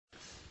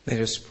Let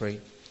us pray.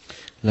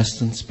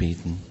 Lasst uns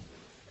beten.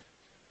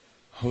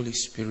 Holy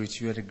Spirit,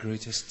 you are the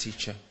greatest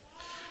teacher.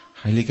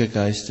 Heiliger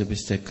Geist, du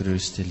bist der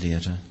größte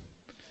Lehrer.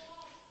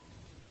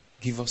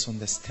 Give us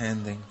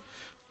understanding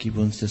Gib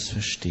uns das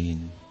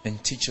Verstehen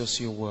and teach us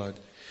your word.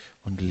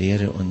 und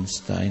lehre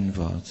uns dein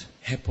Wort.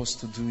 Help us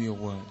to do your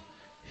word.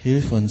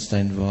 Hilf uns,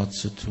 dein Wort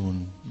zu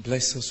tun.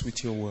 Bless us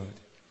with your word.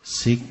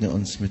 Segne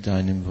uns mit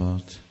deinem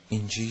Wort.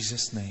 In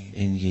Jesus' name.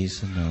 In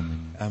Jesu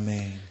Namen.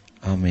 Amen.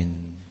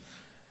 Amen.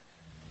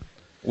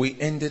 We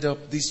ended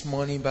up this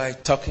morning by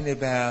talking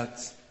about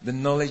the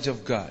knowledge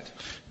of God.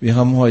 Wir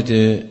haben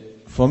heute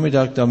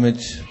Vormittag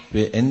damit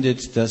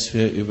beendet, dass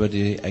wir über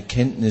die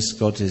Erkenntnis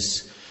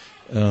Gottes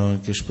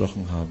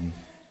gesprochen haben.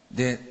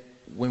 That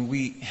when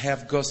we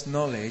have God's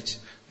knowledge,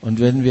 Und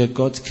wenn wir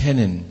Gott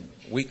kennen,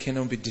 we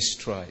cannot be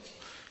destroyed.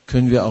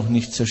 können wir auch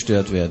nicht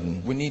zerstört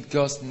werden. We need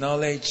God's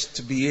knowledge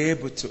to be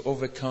able to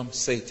overcome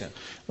Satan.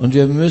 Und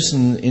wir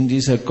müssen in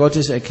dieser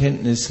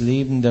Gotteserkenntnis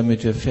leben,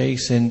 damit wir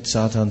fähig sind,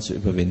 Satan zu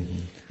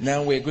überwinden.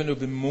 Now we're going to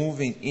be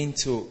moving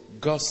into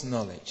God's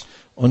knowledge.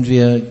 Und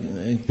wir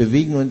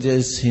bewegen uns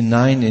jetzt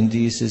hinein in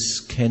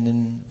dieses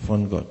Kennen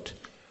von Gott.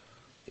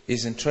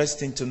 It's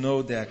interesting to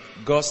know that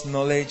God's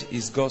knowledge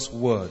is God's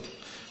word.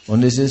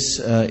 Und es ist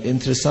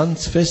interessant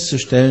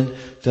festzustellen,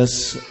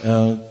 dass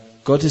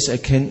Gottes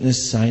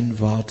Erkenntnis sein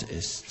Wort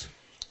ist.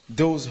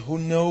 Those who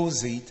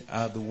knows it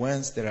are the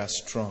ones that are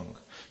strong.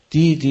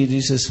 Die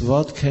dieses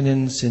Wort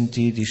kennen, sind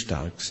die, die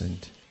stark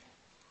sind.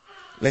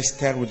 Let's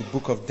start with the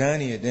book of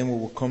Daniel, then we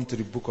will come to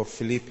the book of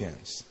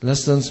Philippians.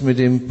 Lasst uns mit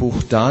dem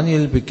Buch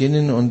Daniel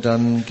beginnen und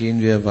dann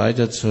gehen wir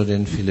weiter zu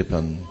den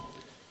Philippern.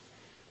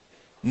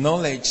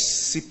 Knowledge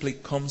simply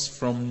comes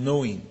from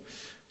knowing.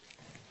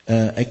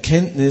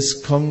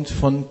 Erkenntnis kommt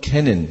von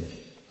Kennen.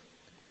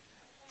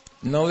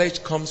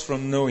 Knowledge comes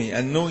from knowing,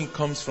 and knowing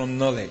comes from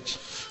knowledge.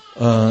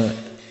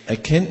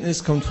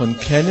 Erkenntnis kommt von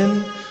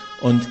Kennen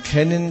und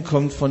Kennen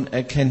kommt von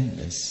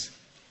Erkenntnis.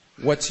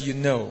 What you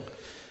know.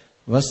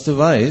 Was du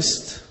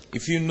weißt,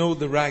 If you know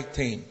the right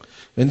thing,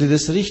 wenn du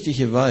das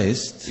Richtige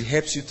weißt, it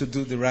helps you to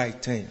do the right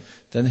thing.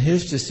 dann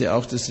hilft es dir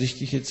auch, das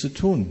Richtige zu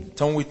tun.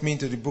 Turn with me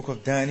to the book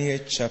of Daniel,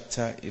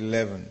 chapter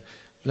 11,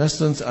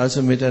 Lasst uns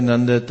also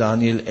miteinander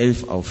Daniel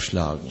 11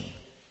 aufschlagen.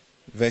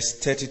 verse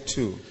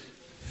 32.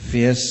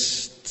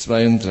 Vers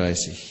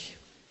 32.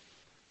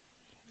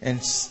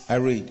 And I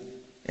read,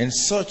 and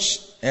such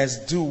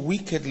as do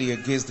wickedly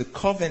against the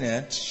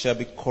covenant shall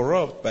be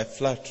corrupt by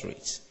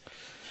flatteries.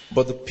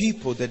 But the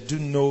people that do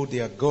know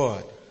their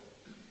God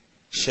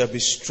shall be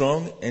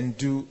strong and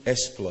do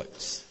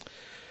exploits.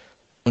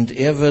 Und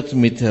er wird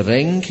mit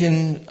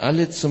Ränken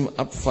alle zum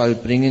Abfall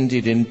bringen,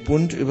 die den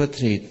Bund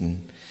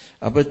übertreten.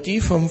 Aber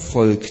die vom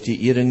Volk, die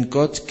ihren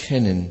Gott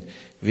kennen,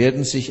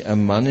 werden sich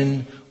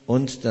ermannen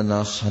und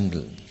danach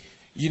handeln.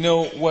 You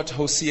know what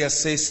Hosea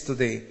says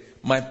today?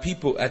 My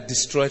people are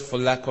destroyed for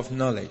lack of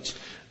knowledge.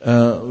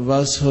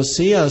 Was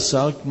Hosea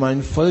sagt,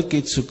 mein Volk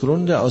geht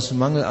zugrunde aus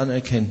Mangel an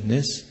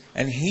Erkenntnis.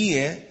 And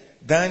here,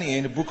 Daniel,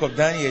 in the book of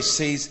Daniel,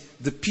 says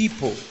the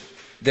people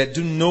that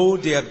do know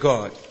their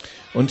God.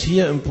 Und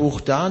hier im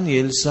Buch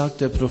Daniel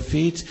sagt der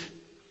Prophet,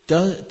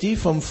 die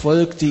vom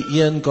Volk, die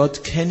ihren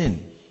Gott kennen,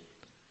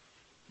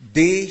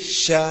 They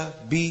shall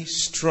be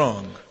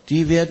strong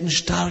die werden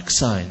stark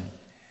sein.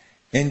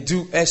 and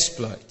do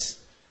exploits.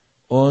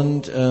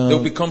 Und They'll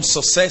become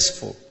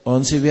successful.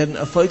 sie werden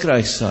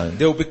erfolgreich sein.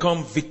 They will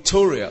become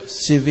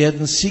victorious. Sie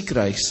werden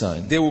siegreich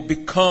sein. They will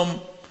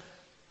become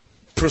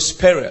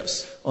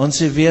prosperous. Und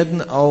sie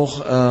werden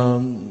auch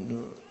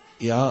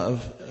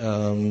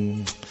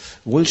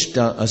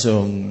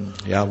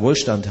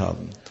Wohlstand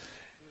haben.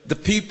 The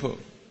people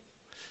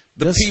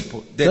Das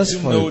that do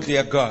know Volk,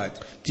 their God.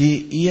 die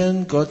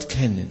ihren Gott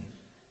kennen.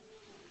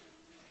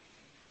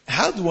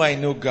 How do I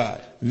know God?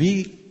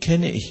 Wie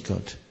kenne ich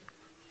Gott?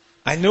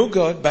 I know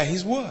God by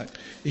His Word.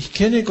 Ich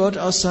kenne Gott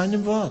aus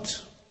seinem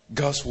Wort.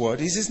 God's Word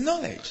is His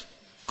knowledge.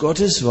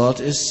 Gottes Wort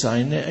ist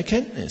seine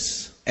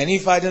Erkenntnis. And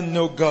if I don't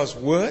know God's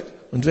Word,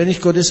 Und wenn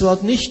ich Gottes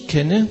Wort nicht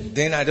kenne,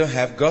 then I don't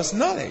have God's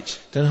knowledge.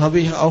 dann habe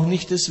ich auch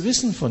nicht das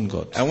Wissen von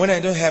Gott. And when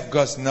I don't have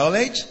God's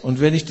knowledge, Und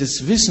wenn ich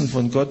das Wissen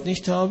von Gott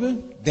nicht habe,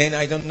 then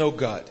I don't know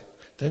God.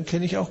 dann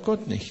kenne ich auch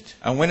Gott nicht.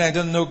 And when I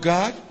don't know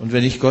God, Und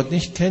wenn ich Gott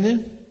nicht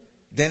kenne,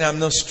 then I'm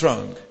not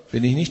strong.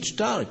 bin ich nicht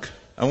stark.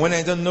 And when I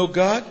don't know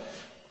God,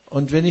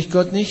 Und wenn ich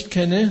Gott nicht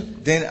kenne,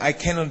 then I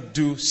cannot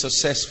do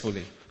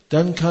successfully.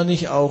 dann kann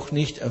ich auch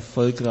nicht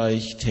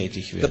erfolgreich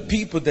tätig The werden.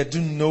 people that do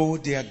know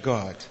their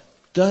God,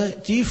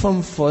 Die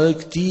vom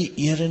Volk, die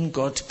ihren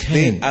Gott they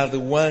kennen, are the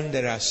ones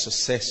that are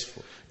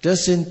successful.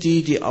 das sind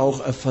die, die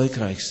auch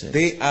erfolgreich sind.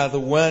 They are the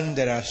ones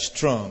that are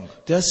strong.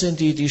 Das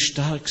sind die, die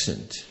stark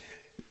sind.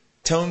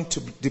 Turn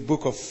to the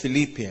book of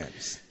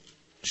Philippians.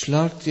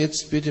 Schlagt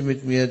jetzt bitte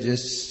mit mir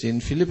den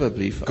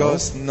Philipperbrief auf.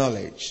 God's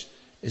knowledge.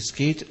 Es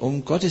geht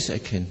um Gottes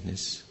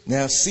Erkenntnis.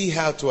 Now see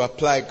how to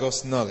apply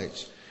God's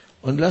knowledge.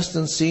 Und lasst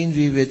uns sehen,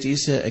 wie wir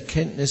diese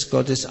Erkenntnis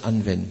Gottes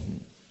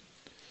anwenden.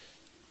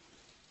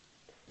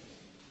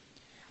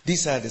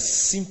 These are the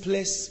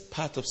simplest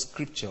part of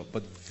Scripture,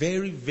 but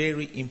very,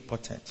 very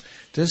important.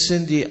 Das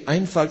sind die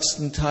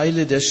einfachsten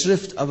Teile der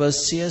Schrift, aber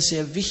sehr,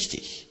 sehr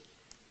wichtig.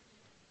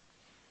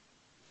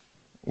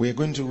 We are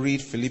going to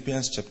read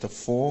Philippians chapter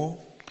 4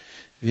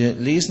 Wir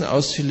lesen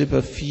aus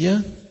Philipper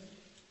 4.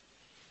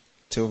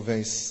 till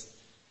verse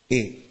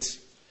 8.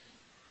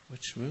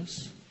 Which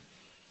verse?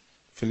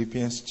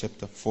 Philippians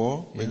chapter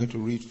 4, we're going to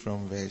read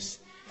from verse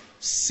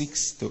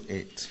 6 to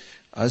 8.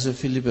 Also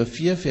Philipper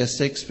 4, Vers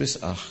 6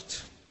 bis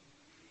 8.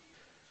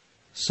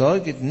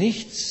 Sorget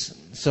nichts,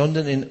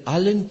 sondern in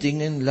allen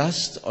Dingen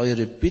lasst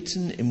eure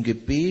Bitten im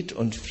Gebet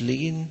und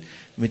Flehen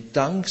mit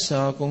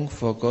Danksagung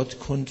vor Gott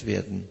kund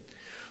werden.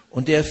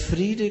 Und der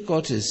Friede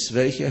Gottes,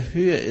 welcher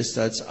höher ist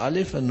als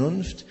alle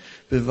Vernunft,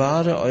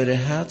 bewahre eure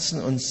Herzen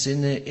und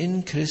Sinne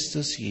in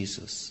Christus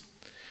Jesus.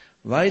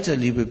 Weiter,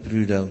 liebe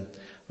Brüder,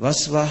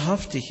 was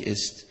wahrhaftig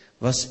ist,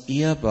 was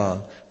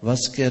ehrbar,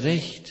 was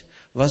gerecht,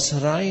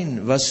 was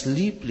rein, was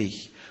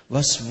lieblich,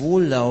 was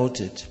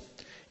wohllautet,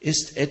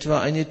 ist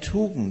etwa eine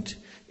Tugend,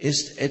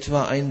 ist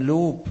etwa ein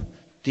Lob,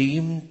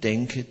 dem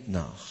denket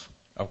nach.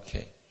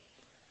 Okay.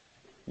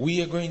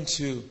 We are going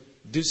to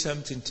do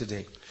something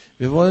today.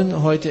 Wir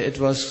wollen heute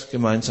etwas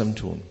gemeinsam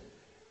tun.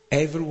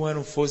 Every one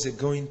of us are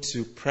going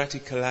to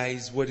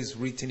practicalize what is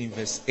written in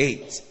verse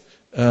 8.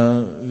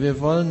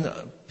 Wir wollen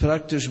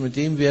praktisch mit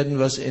dem werden,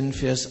 was in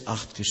Vers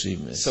 8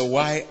 geschrieben ist. So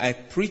while I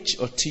preach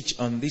or teach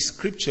on these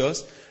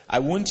scriptures, I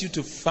want you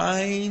to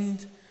find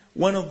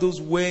one of those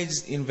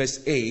words in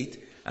verse 8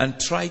 and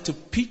try to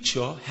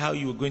picture how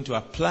you are going to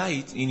apply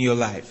it in your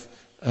life.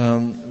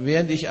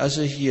 Während ich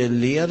also hier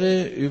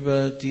lehre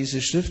über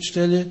diese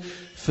Schriftstelle,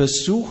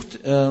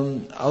 versucht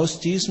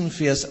aus diesem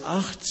Vers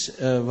 8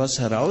 was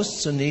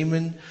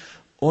herauszunehmen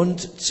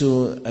und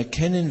zu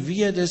erkennen,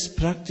 wie ihr das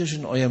praktisch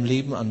in eurem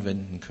Leben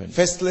anwenden könnt.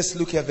 First, let's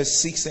look at verse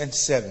 6 and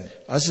 7.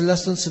 Also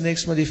lasst uns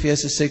zunächst mal die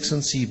Verse 6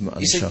 und 7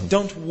 He said, anschauen.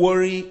 don't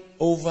worry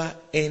over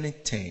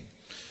anything.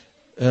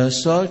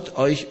 Sorgt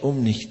euch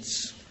um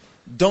nichts.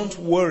 Don't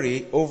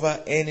worry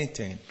over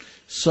anything.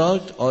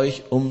 Sorgt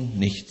euch um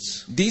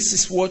nichts. This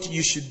is what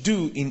you should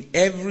do in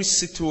every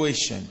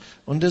situation.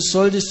 Und das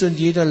solltest du in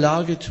jeder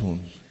Lage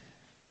tun.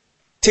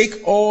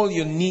 Take all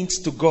your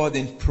needs to God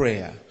in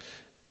prayer.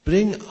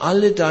 Bring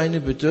alle deine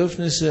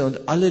Bedürfnisse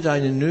und alle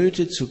deine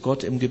Nöte zu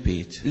Gott im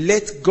Gebet.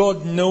 Let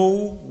God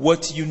know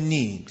what you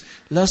need.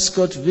 Lass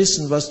Gott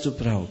wissen, was du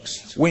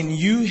brauchst. When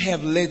you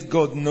have let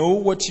God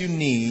know what you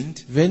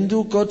need, Wenn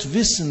du Gott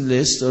wissen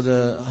lässt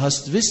oder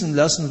hast wissen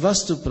lassen,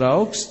 was du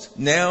brauchst,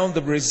 now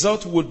the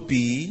result would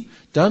be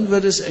dann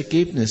wird das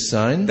Ergebnis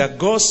sein, that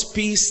God's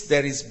peace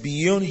that is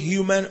beyond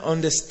human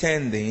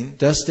understanding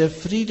dass der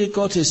Friede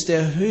Gottes,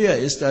 der höher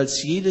ist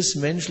als jedes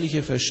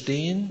menschliche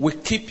Verstehen, will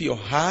keep your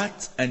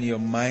heart and your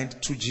mind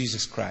to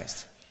Jesus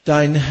Christ.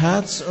 dein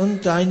Herz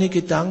und deine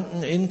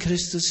Gedanken in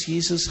Christus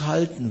Jesus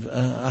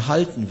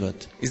erhalten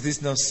wird. Is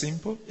this not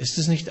simple? Ist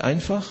es nicht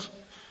einfach?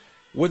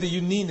 What do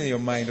you need in your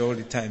mind all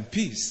the time?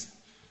 Peace.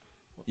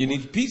 You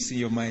need peace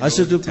in your mind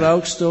Also all du the time.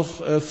 brauchst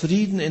doch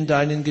Frieden in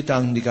deinen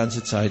Gedanken die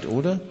ganze Zeit,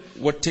 oder?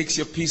 What takes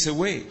your peace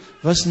away?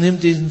 Was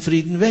nimmt diesen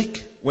Frieden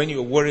weg? When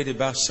you're worried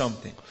about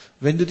something.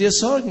 Wenn du dir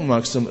Sorgen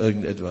machst um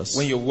irgendetwas.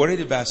 When you're worried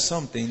about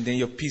something,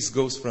 then your peace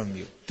goes from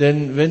you.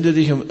 Denn wenn du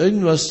dich um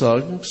irgendwas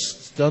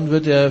sorgst, dann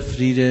wird der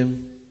Friede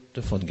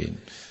davongehen.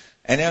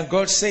 And now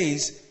God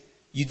says,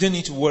 you don't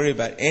need to worry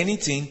about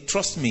anything,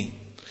 trust me.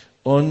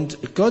 Und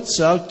Gott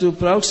sagt, du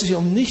brauchst dich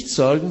um nichts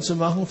Sorgen zu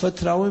machen,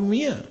 vertraue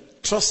mir.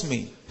 Trust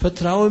me.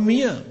 Vertraue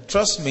mir.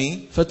 Trust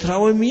me.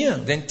 Vertraue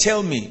mir. Then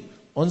tell me.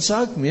 Und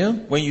sag mir,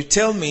 When you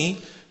tell me,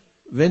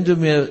 wenn du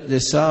mir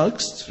das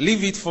sagst,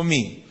 leave it for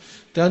me.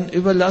 dann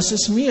überlass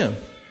es mir.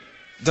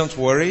 Don't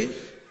worry.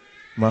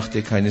 Mach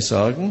dir keine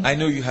Sorgen. I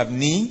know you have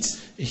needs.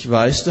 Ich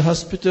weiß, du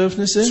hast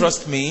Bedürfnisse.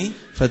 Trust me.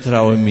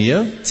 Vertraue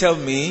mir. Tell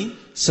me.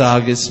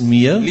 Sag es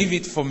mir. Leave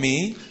it for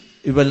me.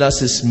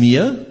 Überlass es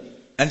mir.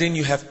 And then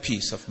you have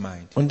peace of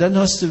mind. Und dann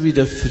hast du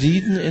wieder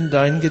Frieden in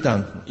deinen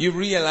Gedanken. You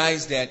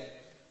realize that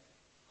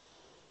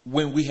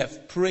when we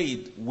have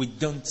prayed, we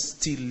don't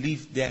still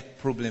leave that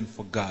problem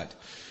for God.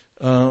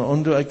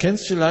 Und du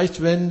erkennst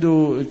vielleicht, wenn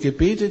du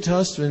gebetet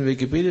hast, wenn wir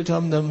gebetet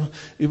haben, dann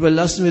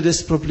überlassen wir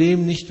das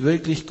Problem nicht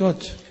wirklich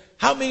Gott.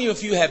 How many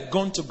of you have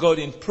gone to God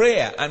in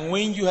prayer and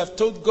when you have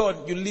told God,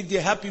 you leave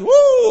there happy,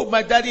 whoo,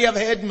 my daddy have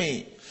heard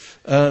me.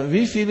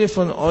 Wie viele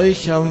von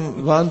euch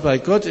waren bei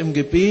Gott im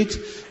Gebet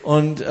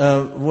und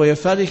wo ihr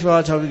fertig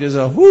wart, habt ihr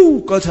gesagt,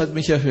 Gott hat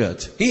mich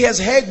erhört. He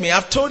has heard me.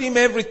 I've told him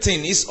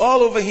everything. It's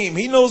all over him.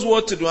 He knows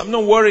what to do. I'm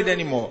not worried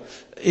anymore.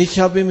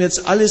 Ich habe ihm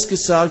jetzt alles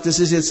gesagt, es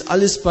ist jetzt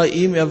alles bei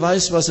ihm, er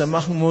weiß, was er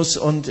machen muss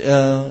und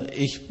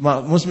ich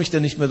muss mich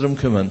da nicht mehr drum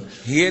kümmern.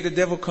 Here the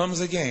devil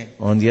comes again.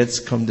 Und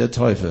jetzt kommt der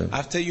Teufel.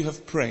 After you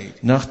have prayed,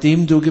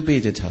 Nachdem du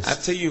gebetet hast,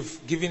 after you've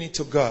given it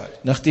to God,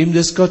 nachdem du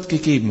es Gott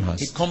gegeben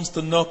he hast, comes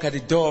to knock at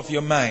the door of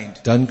your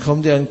mind. dann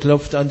kommt er und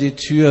klopft an die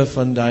Tür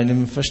von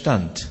deinem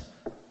Verstand.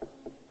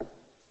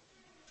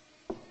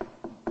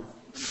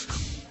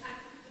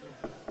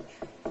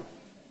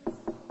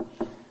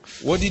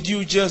 What did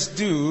you just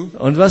do?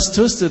 Und was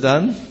tust du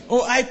dann?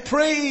 Oh, I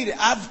prayed.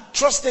 I've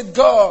trusted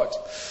God.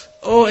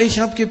 Oh, ich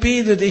habe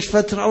gebetet, ich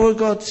vertraue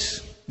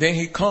Gott. Then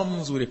he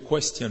comes with a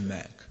question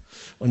mark.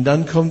 Und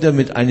dann kommt er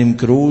mit einem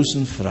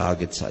großen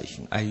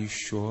Fragezeichen. Are you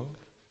sure?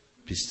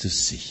 Bist du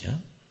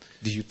sicher?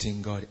 Do you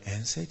think God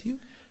answered you?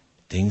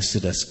 Denkst du,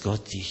 dass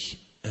Gott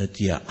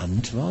dir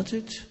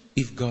antwortet?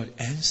 If God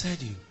answered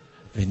you,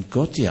 Wenn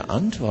Gott dir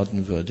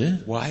antworten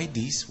würde, why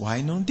this?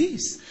 Why not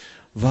this?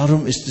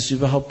 warum ist es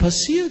überhaupt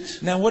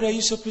passiert? Now, what are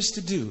you supposed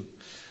to do?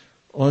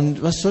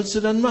 Und was sollst du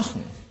dann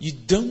machen? You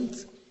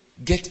don't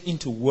get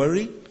into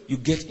worry. You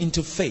get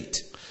into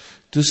faith.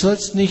 Du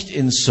sollst nicht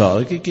in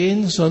Sorge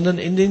gehen, sondern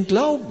in den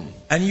Glauben.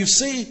 And you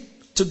say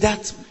to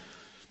that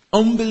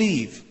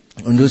unbelief,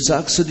 Und du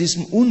sagst zu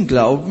diesem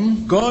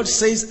Unglauben, God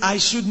says I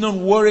should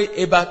not worry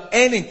about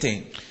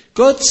anything,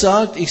 Gott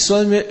sagt, ich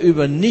soll mir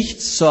über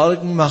nichts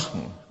Sorgen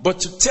machen,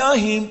 but to tell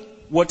him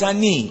what I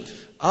need.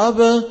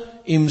 aber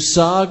ihm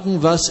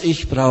sagen, was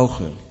ich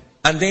brauche.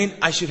 And then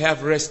I should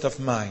have rest of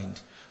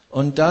mind.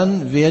 Und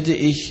dann werde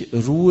ich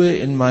Ruhe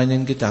in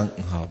meinen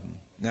Gedanken haben.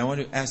 Now I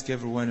want to ask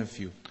every one of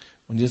you.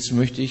 Und jetzt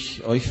möchte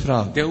ich euch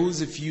fragen,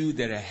 Those of you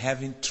that are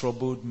having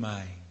troubled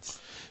minds,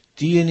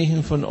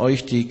 diejenigen von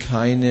euch, die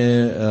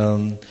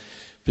keine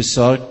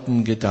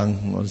besorgten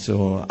Gedanken,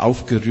 also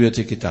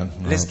aufgerührte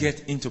Gedanken let's haben.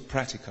 get into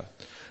practical.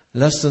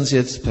 Lasst uns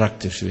jetzt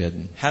praktisch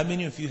werden. How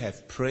many of you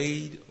have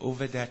prayed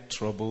over that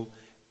trouble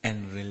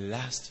and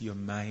relaxed your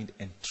mind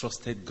and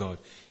trusted God,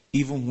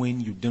 even when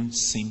you don't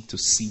seem to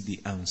see the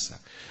answer?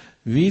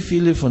 Wie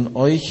viele von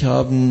euch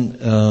haben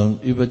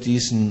über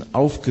diesen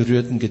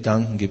aufgerührten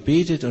Gedanken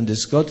gebetet und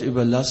es Gott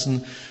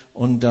überlassen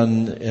und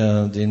dann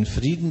den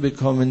Frieden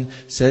bekommen,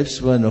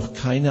 selbst wo ihr noch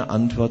keine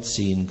Antwort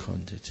sehen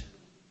konntet?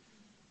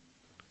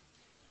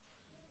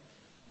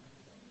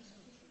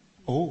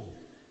 Oh,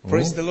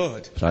 praise the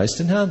Lord. Preis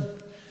den Herrn.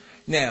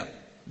 Now,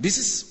 this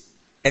is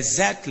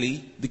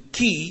exactly the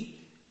key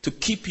to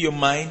keep your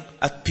mind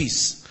at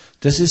peace.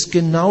 Das ist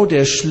genau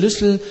der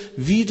Schlüssel,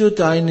 wie du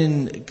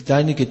deine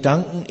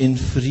Gedanken in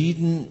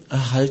Frieden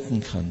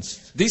erhalten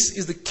kannst. This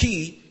is the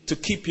key to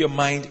keep your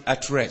mind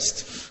at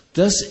rest.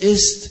 Das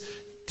ist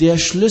der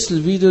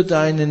Schlüssel, wie du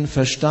deinen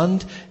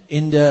Verstand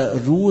in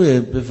der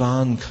Ruhe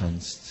bewahren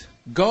kannst.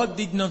 God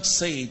did not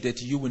say that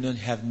you will not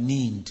have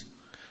need.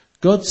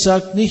 Gott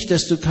sagt nicht,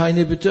 dass du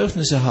keine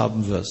Bedürfnisse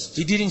haben wirst.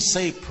 He didn't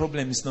say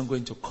problem is not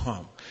going to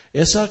come.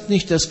 Er sagt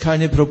nicht, dass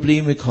keine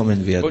Probleme kommen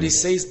But werden. he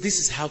says this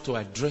is how to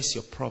address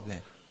your problem.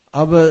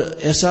 Aber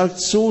er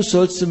sagt, so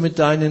sollst du mit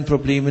deinen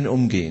Problemen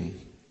umgehen.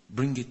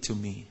 Bring it to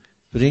me.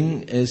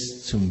 Bring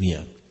es zu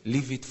mir.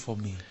 Leave it for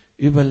me.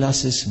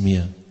 Überlass es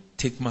mir.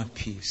 Take my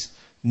peace.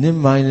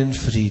 Nimm meinen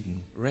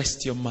Frieden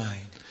Rest your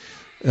mind.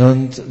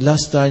 und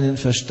lass deinen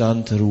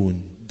Verstand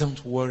ruhen.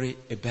 Don't worry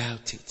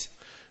about it.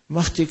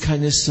 Mach dir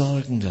keine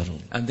Sorgen darum.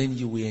 And then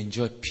you will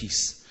enjoy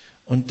peace.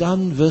 Und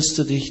dann wirst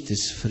du dich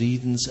des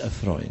Friedens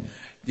erfreuen.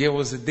 There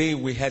was a day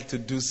we had to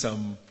do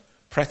some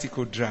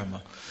practical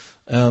drama.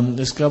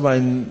 Es gab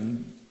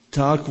einen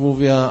Tag, wo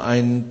wir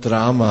ein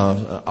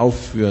Drama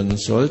aufführen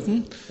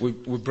sollten. We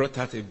brought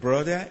out a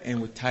brother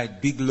and we tied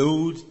big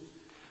load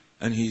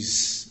and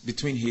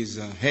between his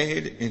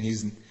head and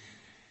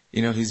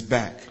his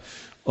back.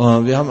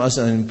 Wir haben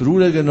also einen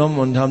Bruder genommen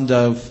und haben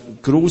da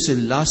große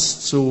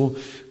Last, so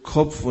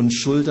Kopf und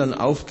Schultern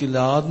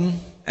aufgeladen.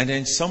 And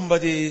then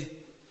somebody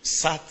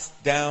sat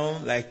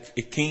down like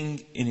a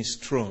king in his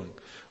throne.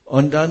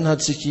 Und dann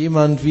hat sich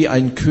jemand wie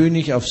ein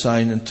König auf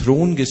seinen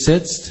Thron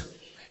gesetzt.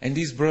 And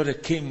this brother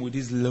came with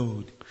his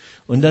load.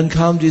 Und dann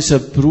kam dieser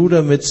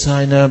Bruder mit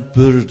seiner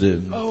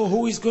Bürde. Oh,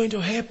 who is going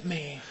to help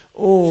me?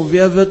 Oh,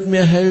 wer wird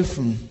mir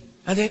helfen?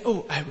 And then,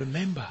 oh, I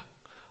remember.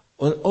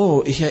 Und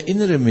oh, ich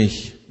erinnere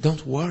mich.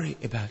 Don't worry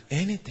about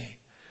anything.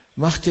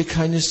 Mach dir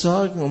keine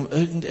Sorgen um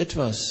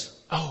irgendetwas.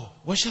 Oh,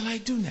 what shall I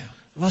do now?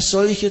 Was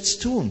soll ich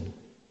jetzt tun?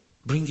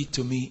 Bring it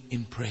to me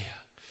in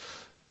prayer.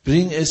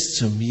 Bring es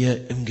zu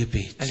mir im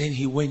Gebet. And then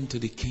he went to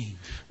the king.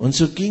 Und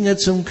so ging er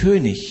zum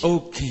König. Oh,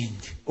 king,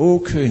 O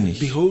König,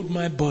 behold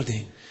my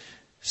burden.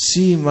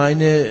 sieh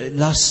meine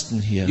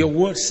Lasten hier. Your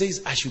word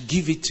says I should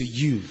give it to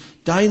you.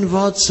 Dein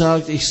Wort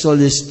sagt, ich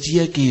soll es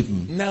dir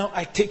geben. Now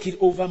I take it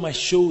over my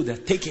shoulder.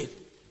 Take it.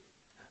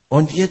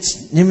 Und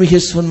jetzt nehme ich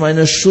es von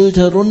meiner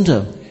Schulter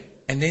runter.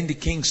 And then the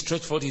king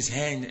stretched forth his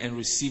hand and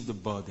received the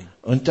burden.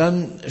 Und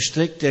dann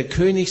streckt der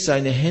König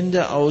seine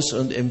Hände aus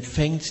und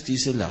empfängt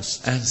diese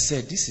Last. And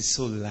said, this is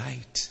so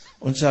light.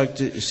 Und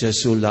sagte, ist ja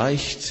so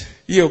leicht.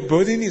 Your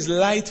burden is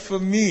light for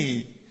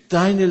me.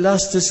 Deine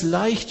Last ist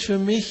leicht für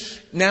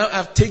mich. Now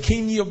I've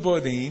taken your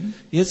burden.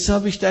 Jetzt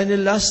habe ich deine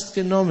Last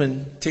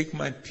genommen. Take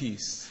my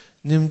peace.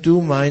 Nimm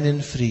du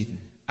meinen Frieden.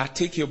 I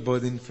take your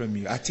burden from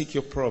you. I take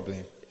your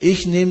problem.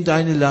 Ich nehme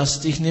deine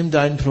Last, ich nehme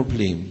dein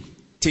Problem.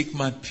 Take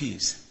my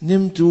peace.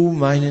 Nimm du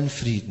meinen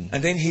Frieden.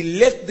 And then he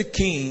left the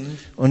king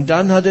Und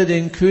dann hat er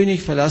den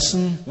König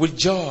verlassen with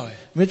joy.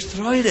 mit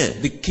Freude.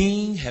 The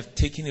king have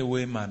taken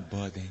away my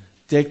burden.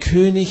 Der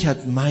König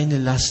hat meine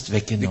Last The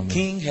weggenommen.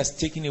 king has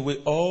taken away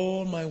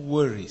all my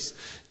worries.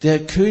 Der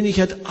König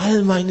hat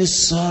all meine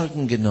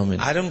Sorgen genommen.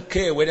 I don't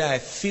care whether I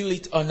feel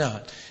it or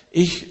not.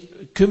 Ich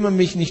kümmere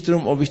mich nicht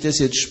darum, ob ich das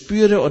jetzt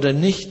spüre oder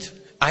nicht.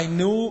 I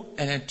know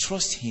and I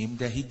trust him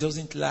that he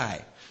doesn't lie.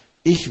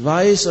 Ich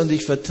weiß und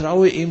ich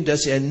vertraue ihm,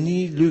 dass er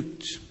nie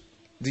lügt.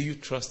 Do you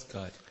trust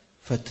God?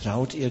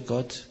 Vertraut ihr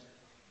Gott?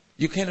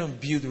 You cannot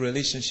build a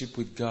relationship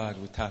with God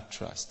without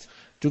trust.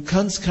 Du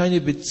kannst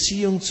keine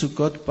Beziehung zu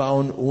Gott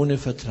bauen ohne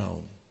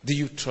Vertrauen. Do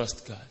you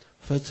trust God?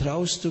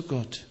 Vertraust du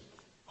Gott?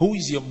 Who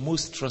is your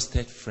most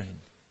trusted friend?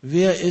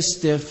 Wer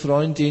ist der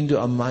Freund, den du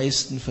am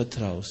meisten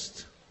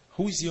vertraust?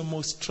 Who is your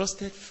most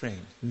trusted friend?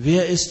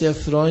 Wer ist der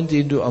Freund,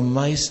 den du am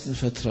meisten Who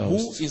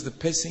vertraust? is the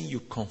person you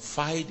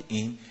confide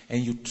in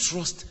and you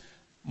trust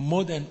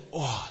more than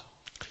all?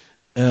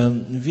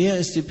 Wer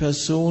ist die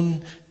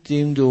Person,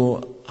 dem du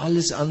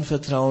alles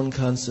anvertrauen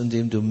kannst und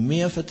dem du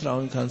mehr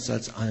vertrauen kannst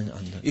als allen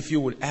anderen? If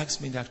you would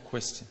ask me that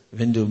question,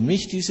 Wenn du mir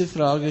diese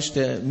Frage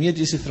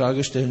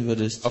stellen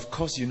würdest, of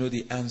course you know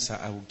the answer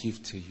I will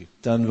give to you.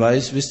 dann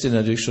wisst ihr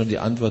natürlich schon die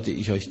Antwort, die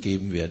ich euch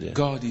geben werde.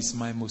 God is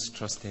my most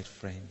trusted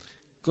friend.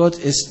 Gott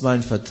ist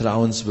mein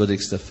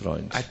vertrauenswürdigster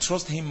Freund. I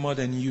trust him more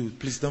than you.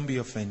 Please don't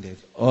be offended.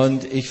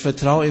 Und ich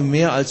vertraue ihm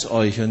mehr als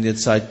euch. Und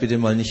jetzt seid bitte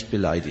mal nicht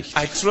beleidigt.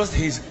 I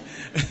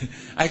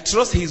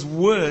trust his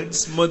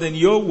words more than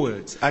your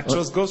words. I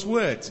trust God's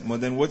words more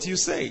than what you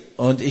say.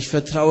 Und ich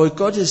vertraue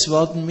Gottes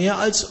Worten mehr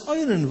als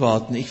euren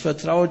Worten. Ich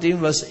vertraue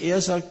dem, was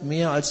er sagt,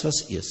 mehr als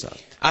was ihr sagt.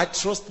 I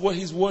trust what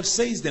his word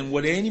says than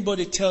what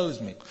anybody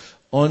tells me.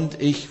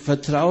 Und ich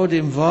vertraue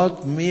dem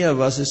Wort mehr,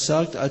 was es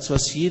sagt, als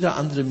was jeder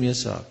andere mir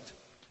sagt.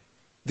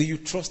 Do you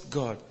trust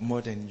God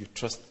more than you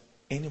trust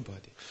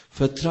anybody?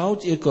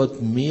 Vertraut ihr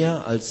Gott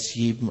mehr als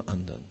jedem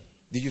anderen?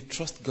 Do you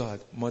trust God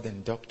more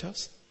than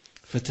doctors?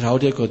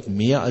 Vertraut ihr Gott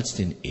mehr als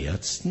den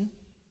Ärzten?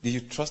 Do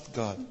you trust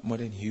God more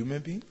than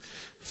human beings?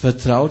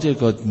 Vertraut ihr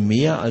Gott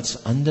mehr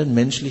als anderen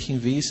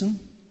menschlichen Wesen?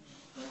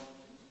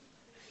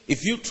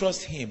 If you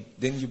trust him,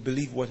 then you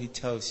believe what he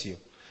tells you.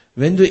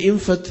 Wenn du ihm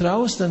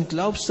vertraust, dann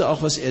glaubst du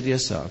auch, was er dir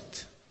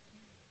sagt.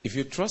 If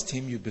you trust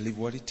him, you believe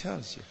what he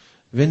tells you.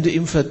 Wenn du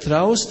ihm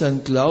vertraust,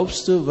 dann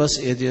glaubst du, was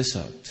er dir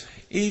sagt.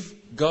 If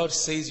God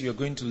says you are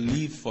going to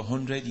live for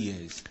 100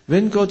 years,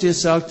 Wenn Gott dir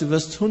sagt, du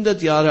wirst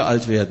 100 Jahre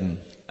alt werden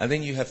and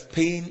then you have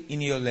pain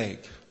in your leg,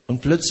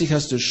 und plötzlich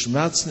hast du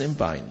Schmerzen im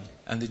Bein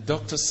and the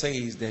doctor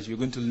says that you're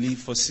going to live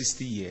for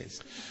 60 years,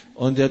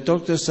 und der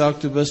Doktor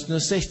sagt, du wirst nur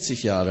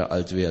 60 Jahre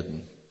alt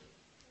werden.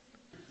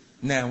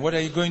 now what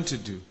are you going to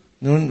do?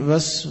 Nun,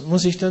 was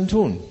muss ich dann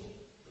tun?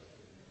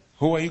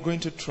 Who are you going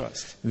to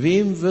trust?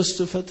 Wem wirst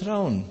du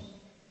vertrauen?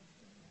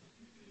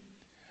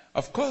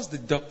 Of course, the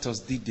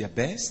doctors did their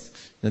best,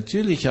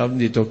 Natürlich haben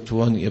die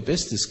Doktoren ihr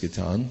Bestes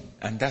getan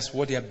and that's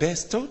what their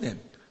best told them.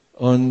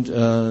 und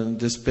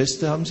das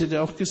Beste haben sie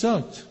dir auch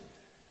gesagt.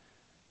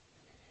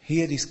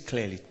 Hear this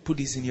clearly. Put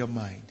this in your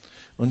mind.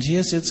 Und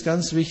hier ist jetzt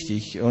ganz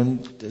wichtig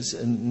und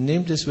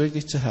nehmt es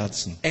wirklich zu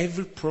Herzen.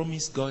 Every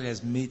promise God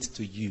has made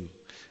to you,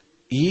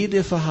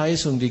 Jede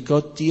Verheißung, die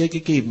Gott dir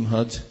gegeben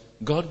hat,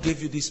 God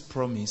gave you this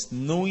promise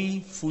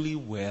knowing fully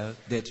well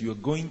that you are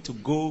going to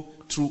go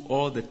through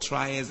all the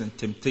trials and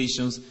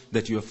temptations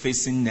that you are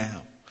facing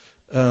now.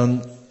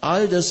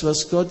 all das,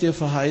 was Gott dir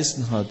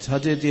verheißen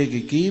hat er dir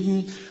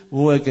gegeben,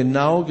 wo er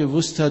genau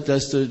gewusst hat,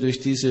 dass du durch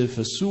diese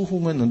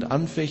Versuchungen und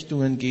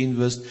Anfechtungen gehen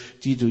wirst,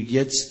 die du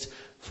jetzt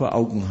vor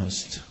Augen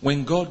hast.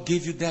 When God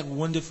gave you that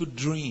wonderful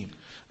dream,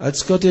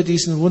 Als Gott dir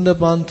diesen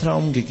wunderbaren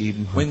Traum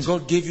gegeben when hat,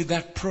 God gave you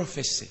that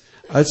prophecy,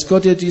 als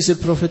Gott dir diese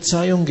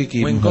Prophezeiung when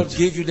gegeben God hat,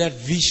 gave you that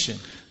vision,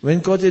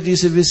 wenn Gott dir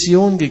diese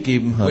Vision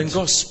gegeben when hat,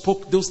 God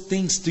spoke those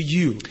things to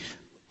you,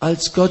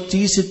 als Gott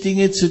diese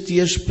Dinge zu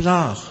dir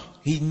sprach,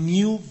 He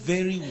knew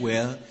very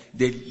well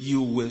that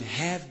you will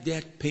have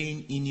that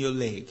pain in your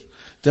leg.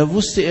 da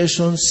wusste er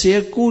schon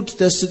sehr gut,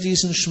 dass du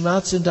diesen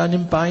Schmerz in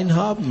deinem Bein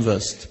haben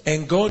wirst.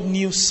 And God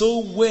knew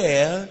so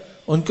well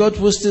Und Gott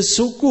wusste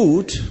so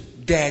gut,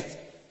 that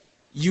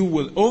you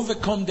will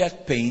overcome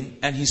that pain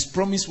and His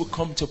promise will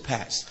come to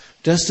pass.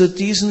 dass du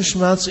diesen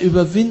Schmerz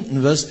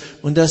überwinden wirst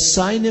und dass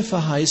seine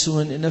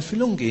Verheißungen in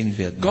Erfüllung gehen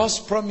werden. God's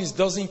promise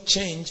doesn't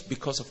change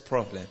because of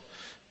problem.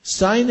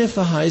 Seine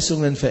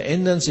Verheißungen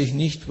verändern sich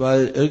nicht,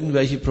 weil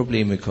irgendwelche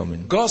Probleme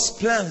kommen. God's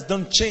plans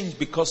don't change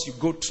because you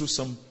go through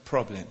some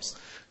problems.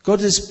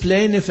 Gottes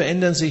Pläne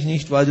verändern sich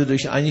nicht, weil du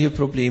durch einige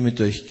Probleme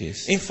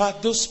durchgehst. In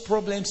fact, those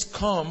problems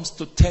comes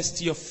to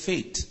test your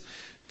faith.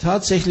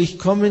 Tatsächlich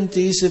kommen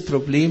diese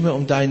Probleme,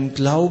 um deinen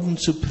Glauben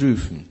zu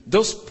prüfen.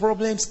 Those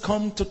problems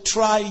come to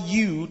try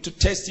you to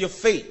test your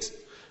faith.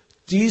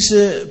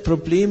 Diese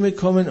Probleme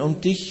kommen, um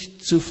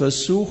dich zu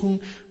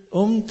versuchen,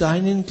 um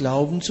deinen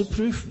Glauben zu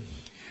prüfen.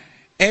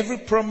 Every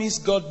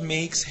promise God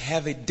makes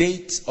have a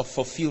date of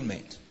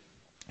fulfillment.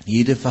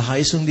 Jede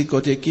Verheißung, die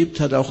Gott dir gibt,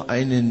 hat auch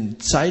einen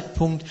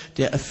Zeitpunkt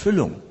der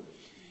Erfüllung.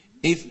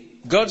 If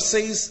God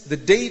says the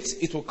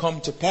date it will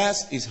come to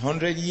pass is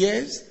 100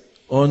 years,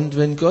 Und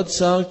wenn Gott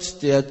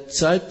sagt, der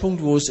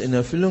Zeitpunkt, wo es in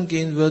Erfüllung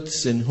gehen wird,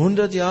 sind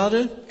 100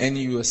 Jahre, and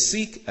you are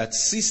sick at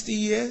 60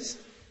 years,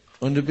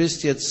 und du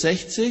bist jetzt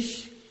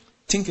 60,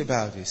 think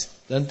about this.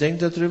 dann denk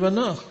darüber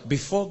nach.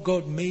 Before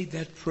God made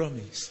that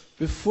promise,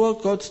 Bevor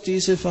Gott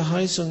diese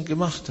Verheißung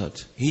gemacht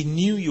hat, He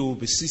knew you would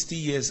be 60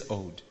 years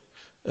old.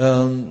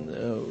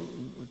 da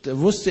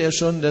wusste er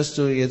schon, dass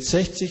du jetzt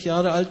 60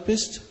 Jahre alt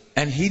bist.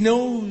 And He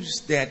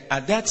knows that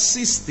at that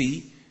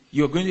 60,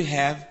 you're going to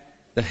have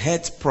the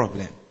health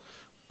problem.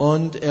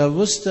 Und er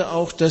wusste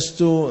auch, dass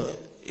du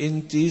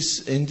in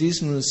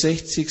diesem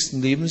 60.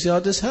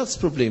 Lebensjahr das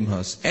Herzproblem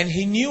hast. And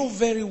He knew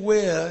very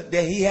well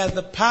that He had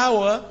the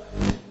power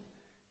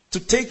to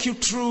take you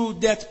through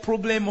that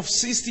problem of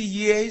 60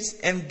 years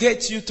and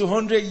get you to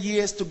 100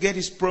 years to get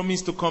His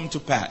promise to come to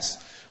pass.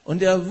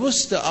 Und er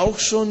wusste auch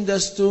schon,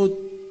 dass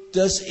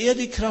er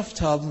die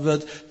Kraft haben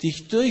wird,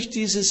 dich durch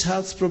dieses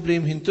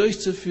Herzproblem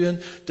hindurchzuführen,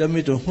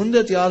 damit du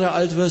 100 Jahre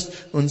alt wirst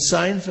und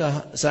seine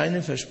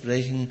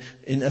Versprechen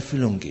in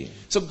Erfüllung gehen.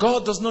 So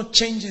God does not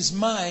change His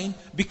mind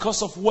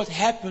because of what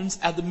happens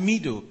at the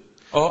middle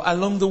or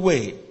along the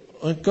way.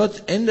 Und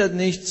Gott ändert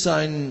nicht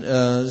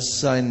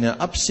seine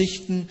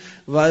Absichten,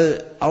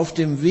 weil auf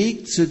dem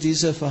Weg zu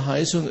dieser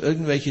Verheißung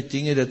irgendwelche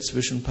Dinge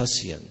dazwischen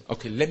passieren.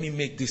 Okay, let me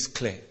make this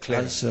clear.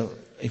 Also,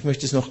 ich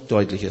möchte es noch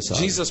deutlicher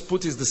sagen. Jesus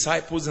put His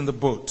disciples in the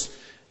boat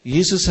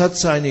Jesus hat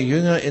seine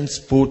Jünger ins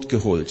Boot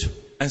geholt.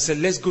 and said,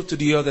 let's go to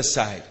the other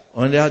side.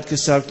 Und er hat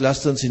gesagt,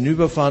 lasst uns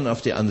hinüberfahren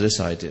auf die andere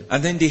Seite.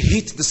 And then they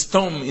hit the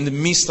storm in the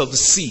midst of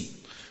the sea.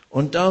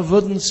 Und da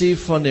wurden sie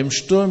von dem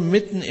Sturm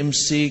mitten im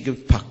See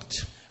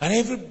gepackt. And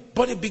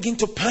everybody began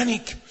to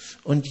panic.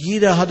 Und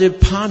jeder hatte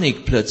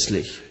Panik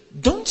plötzlich.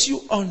 Don't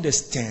you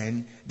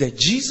understand that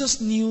Jesus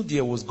knew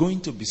there was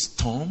going to be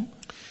storm?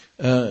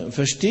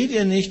 Versteht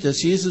ihr nicht,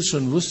 dass Jesus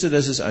schon wusste,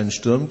 dass es einen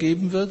Sturm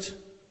geben wird?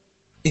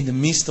 In the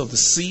midst of the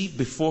sea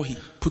before He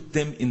put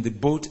them in the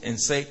boat and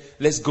said,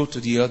 let's go to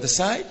the other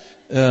side?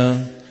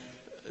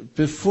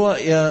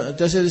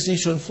 Dass er das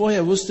nicht schon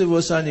vorher wusste, wo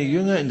er seine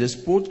Jünger in das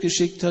Boot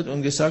geschickt hat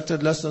und gesagt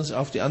hat, lasst uns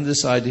auf die andere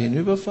Seite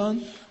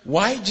hinüberfahren?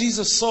 Why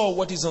Jesus saw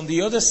what is on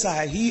the other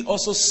side, He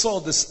also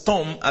saw the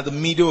storm at the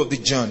middle of the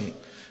journey.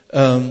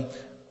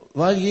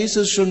 Weil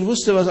Jesus schon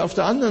wusste, was auf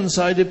der anderen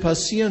Seite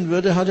passieren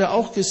würde, hat er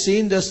auch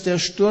gesehen, dass der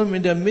Sturm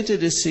in der Mitte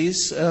des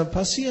Sees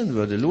passieren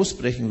würde,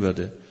 losbrechen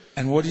würde.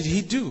 And what did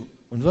He do?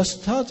 Und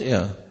was tat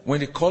er? When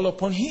they called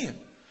upon Him,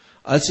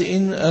 Als sie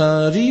ihn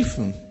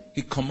riefen,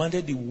 He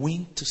commanded the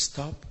wind to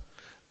stop,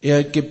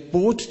 er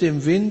gebot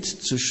dem Wind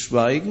zu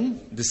schweigen,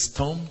 the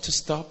storm to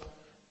stop,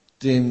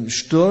 dem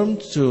Sturm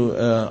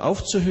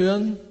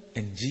aufzuhören.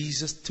 and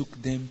Jesus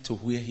took them to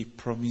where He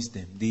promised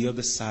them, the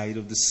other side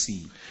of the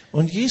sea.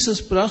 Und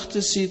Jesus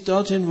brachte sie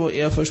dorthin, wo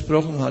er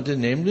versprochen hatte,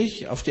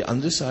 nämlich auf die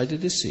andere Seite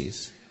des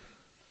Sees.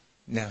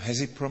 Now, has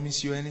He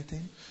promised you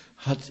anything?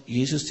 Hat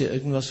Jesus dir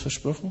irgendwas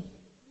versprochen?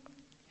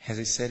 Has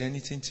He said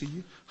anything to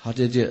you? Hat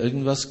er dir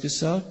irgendwas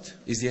gesagt?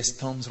 Is there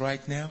storms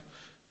right now?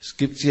 Es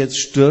gibt jetzt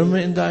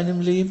Stürme in deinem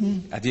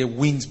Leben? Are there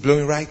winds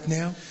blowing right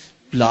now?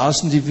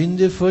 Blasen die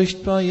Winde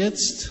furchtbar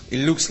jetzt?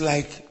 It looks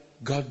like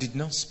God did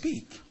not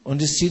speak.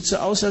 Und es sieht so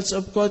aus, als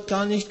ob Gott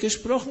gar nicht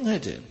gesprochen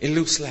hätte. It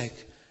looks like,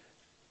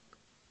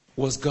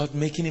 was God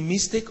making a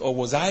mistake or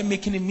was I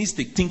making a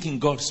mistake thinking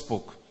God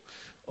spoke?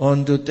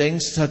 Und du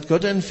denkst, hat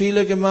Gott einen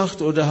Fehler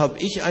gemacht oder habe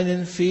ich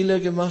einen Fehler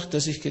gemacht,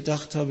 dass ich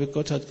gedacht habe,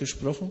 Gott hat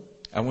gesprochen?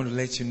 I want to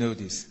let you know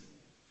this.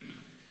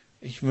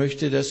 Ich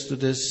möchte, dass du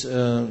das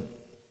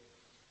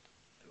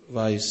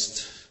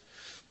weißt.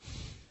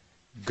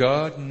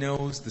 God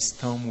knows the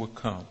storm will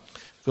come.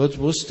 Gott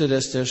wusste,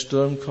 dass der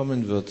Sturm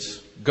kommen wird.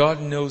 God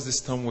knows the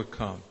storm will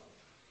come.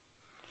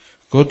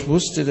 Gott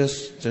wusste,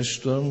 dass der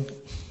Sturm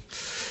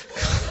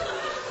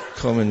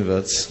kommen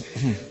wird.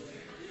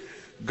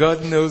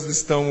 God knows the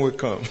storm will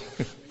come.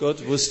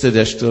 Gott wusste,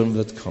 der Sturm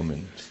wird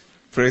kommen.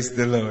 Praise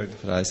the Lord.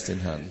 Preis den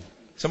Herrn.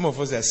 Some of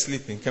us are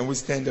sleeping. Can we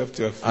stand up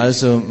to our feet?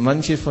 Also,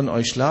 manche von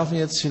euch schlafen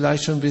jetzt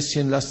vielleicht schon ein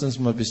bisschen. Lasst uns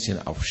mal ein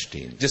bisschen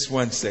aufstehen. Just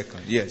 1 second.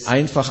 Yes.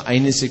 Einfach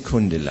eine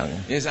Sekunde lang.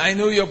 Yes, I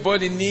know your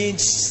body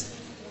needs.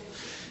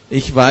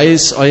 Ich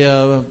weiß,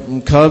 euer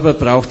Körper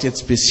braucht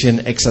jetzt ein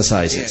bisschen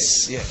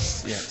Exercises.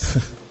 Yes.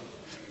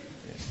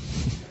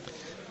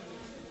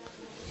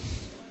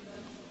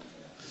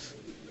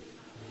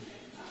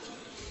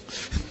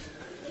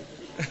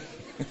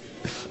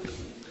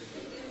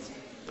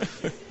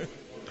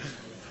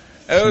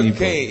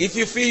 Okay, if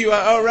you feel you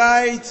are all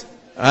right,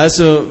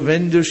 Also,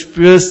 wenn du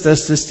spürst,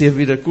 dass es dir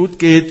wieder gut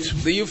geht,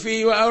 do you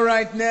feel you are all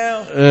right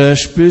now?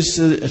 fühlst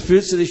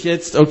du dich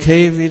jetzt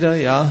okay wieder?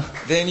 Ja?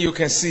 Then you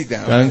can sit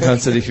down. Dann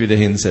kannst du dich wieder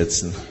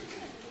hinsetzen.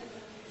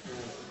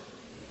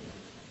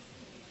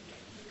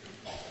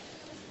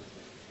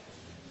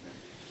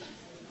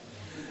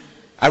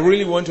 I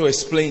really want to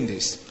explain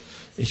this.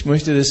 Ich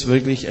möchte das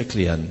wirklich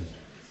erklären.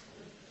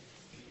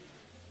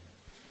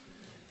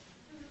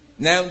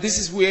 Now, this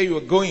is where you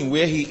are going,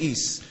 where He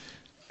is.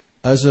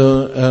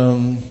 Also,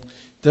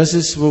 das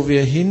ist, wo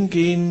wir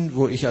hingehen,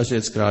 wo ich also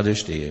jetzt gerade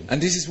stehe.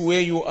 And this is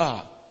where you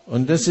are.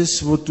 Und das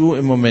ist, wo du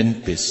im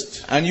Moment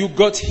bist. And you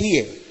got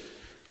here.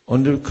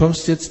 Und du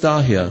kommst jetzt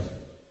daher.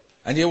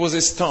 And there was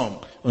a storm.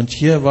 Und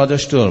hier war der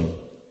Sturm.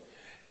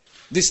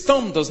 The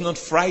storm does not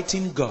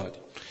frighten God.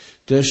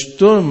 Der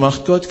Sturm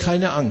macht Gott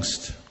keine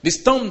Angst. The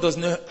storm does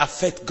not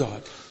affect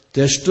God.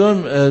 Der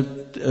Sturm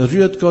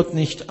rührt Gott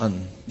nicht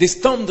an. The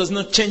storm does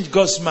not change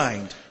God's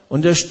mind.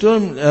 Und der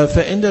Sturm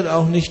verändert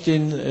auch nicht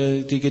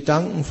die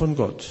Gedanken von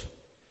Gott.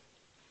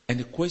 And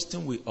the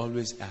question we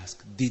always ask,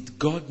 did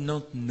God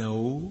not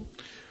know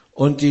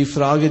Und die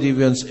Frage, die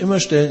wir uns immer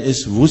stellen,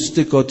 ist,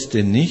 wusste Gott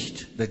denn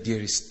nicht, that there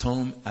is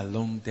storm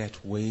along that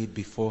way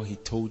before he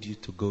told you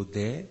to go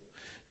there?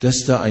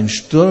 dass da ein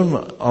Sturm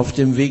auf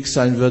dem Weg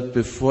sein wird,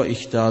 bevor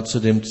ich da zu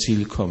dem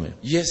Ziel komme?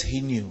 Yes,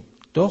 he knew.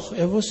 Doch,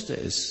 er wusste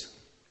es.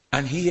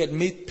 And he had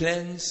made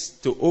plans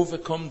to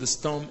overcome the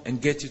storm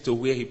and get you to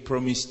where he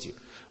promised you.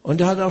 Und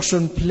er hat auch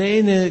schon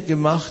Pläne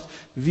gemacht,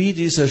 wie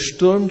dieser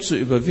Sturm zu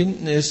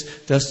überwinden ist,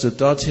 dass du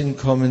dorthin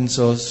kommen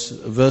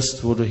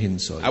wirst, wo du hin I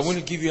sollst. want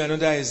to give you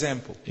another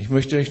example. Ich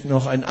möchte euch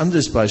noch ein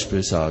anderes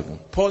Beispiel sagen.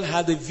 Paul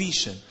had a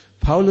vision.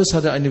 Paulus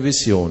hatte eine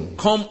Vision.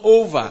 Come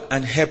over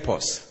and help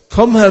us.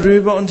 Komm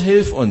herüber und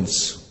hilf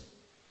uns.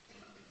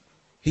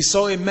 He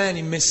saw a man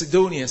in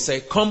Macedonia say,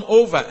 come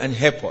over and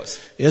help us.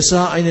 Er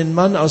sah einen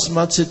Mann aus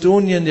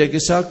Mazedonien, der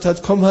gesagt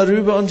hat, komm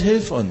herüber und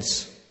hilf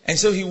uns. And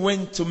so he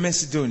went to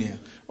Macedonia.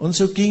 Und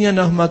so ging er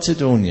nach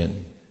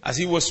Mazedonien. As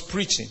he was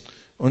preaching,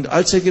 Und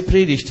als er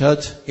gepredigt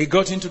hat, he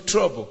got into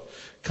trouble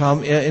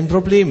kam er in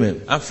Probleme.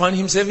 and found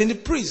himself in the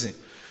prison.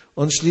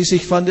 Und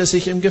schließlich fand er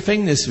sich im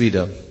Gefängnis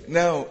wieder.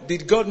 Now,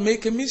 did God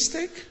make a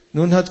mistake?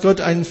 Nun hat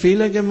Gott einen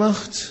Fehler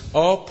gemacht.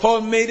 Or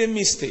Paul made a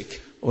mistake?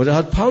 Oder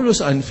hat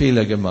Paulus einen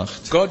Fehler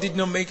gemacht? God did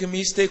not make a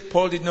mistake.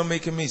 Paul did not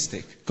make a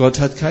mistake. Gott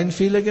hat keinen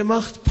Fehler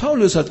gemacht.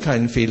 Paulus hat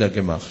keinen Fehler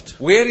gemacht.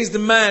 Where is the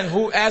man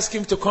who asked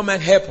him to come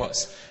and help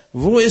us?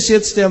 Wo ist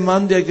jetzt der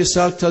Mann, der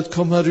gesagt hat,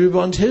 komm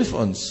herüber und hilf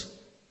uns?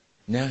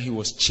 Now he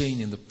was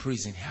chained in the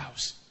prison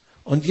house.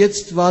 Und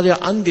jetzt war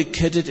er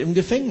angekettet im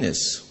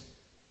Gefängnis.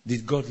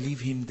 Did God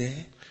leave him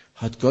there?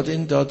 Hat Gott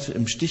ihn dort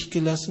im Stich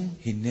gelassen?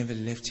 He never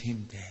left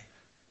him there.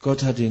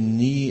 Gott hat ihn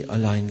nie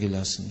allein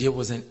gelassen. There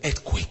was an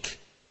earthquake.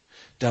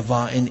 Da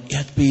war ein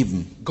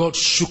Erdbeben. God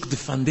shook the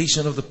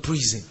foundation of the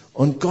prison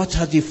Und Gott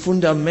hat die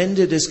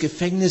Fundamente des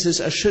Gefängnisses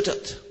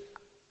erschüttert.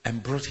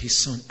 and brought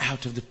his son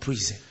out of the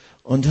prison.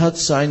 Und hat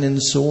seinen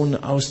Sohn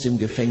aus dem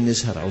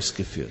Gefängnis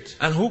herausgeführt.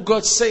 And who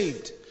got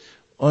saved?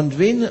 Und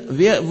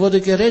wer wurde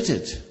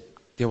gerettet?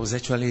 There was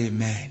actually a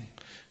man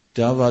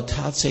Da war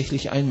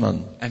tatsächlich ein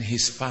Mann and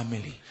his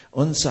family.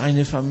 und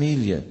seine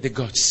Familie. They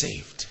got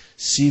saved.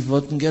 Sie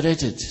wurden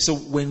gerettet. So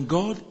when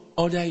God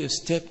order your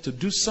step to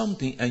do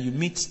something and you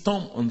meet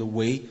storm on the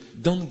way,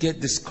 don't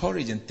get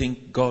discouraged and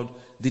think God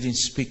didn't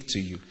speak to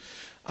you.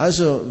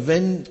 Also,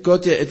 wenn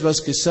Gott dir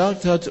etwas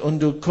gesagt hat und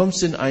du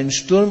kommst in einen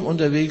Sturm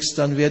unterwegs,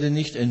 dann werde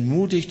nicht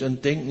entmutigt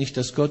und denk nicht,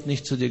 dass Gott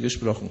nicht zu dir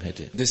gesprochen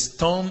hätte. The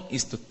storm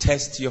is to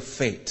test your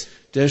faith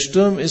Der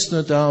Sturm ist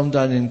nur da, um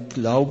deinen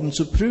Glauben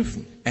zu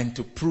prüfen and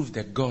to prove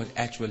that God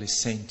actually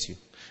sent you.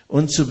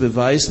 und zu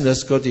beweisen,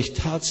 dass Gott dich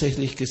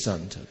tatsächlich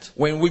gesandt hat.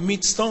 When we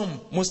meet storm,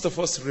 most of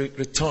us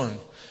return.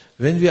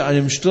 Wenn wir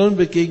einem Sturm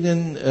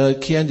begegnen,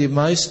 kehren die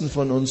meisten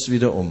von uns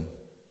wieder um.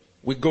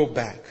 We go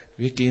back.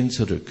 Wir gehen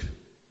zurück.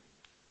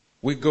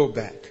 We go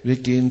back. Wir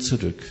gehen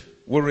zurück.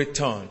 We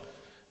return.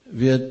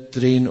 Wir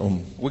drehen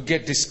um. We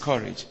get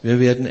discouraged. Wir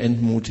werden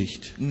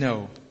entmutigt.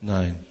 No.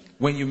 Nein.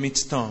 When you meet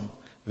storm,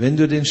 Wenn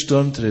du den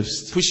Sturm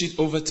triffst, push it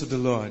over to the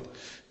Lord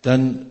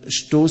dann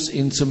stoß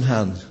ihn zum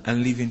Herrn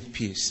and live in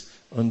peace.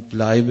 und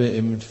bleibe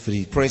im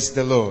Frieden. Praise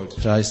the Lord.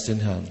 Preis den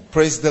Herrn.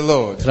 Praise the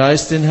Lord.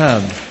 Preis den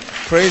Herrn.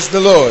 Praise the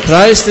Lord.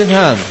 Preis den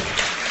Herrn.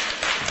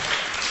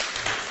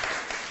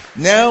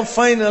 Now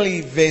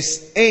finally,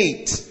 verse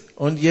 8.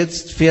 Und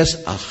jetzt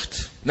Vers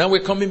 8. Now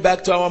we're coming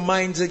back to our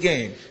minds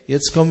again.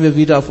 Jetzt kommen wir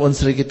wieder auf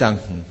unsere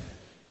Gedanken.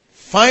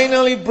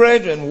 Finally,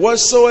 brethren,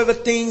 whatsoever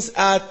things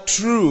are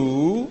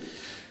true,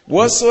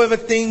 whatsoever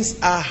things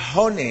are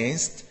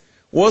honest,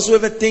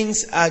 whatsoever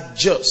things are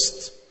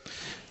just,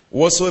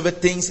 whatsoever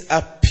things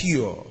are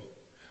pure,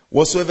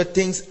 whatsoever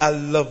things are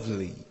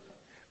lovely,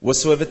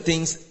 whatsoever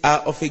things are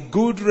of a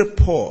good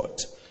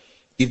report,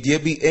 if there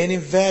be any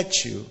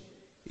virtue,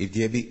 if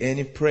there be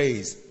any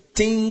praise,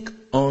 think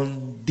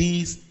on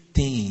these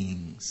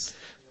things.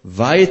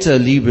 Weiter,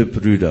 liebe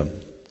Brüder,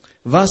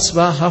 was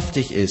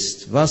wahrhaftig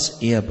ist,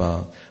 was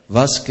ehrbar,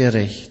 was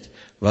gerecht,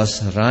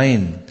 was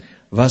rein,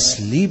 was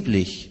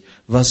lieblich,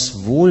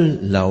 was wohl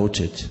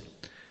lautet,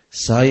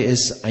 sei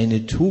es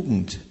eine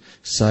Tugend,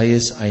 sei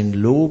es ein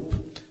Lob,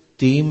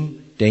 dem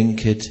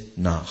denket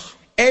nach.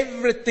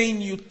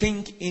 Everything you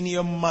think in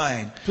your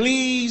mind,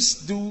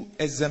 please do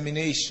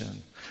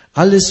examination.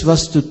 Alles,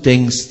 was du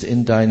denkst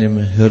in deinem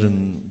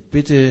Hirn,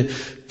 bitte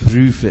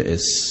prüfe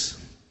es.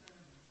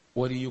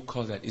 What do you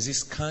call that? Is it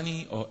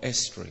scanning or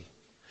Estri?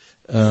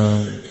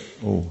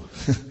 Oh.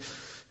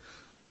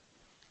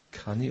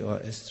 Kani or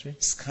Estri?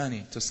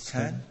 Scanning, to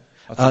scan?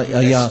 Or to Ah,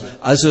 do ja, Estri?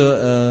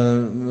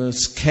 also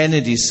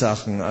scanne die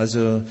Sachen,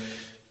 also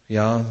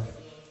ja,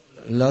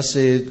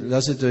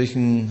 lasse durch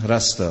ein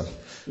Raster.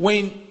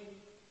 When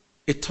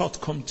a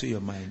thought comes to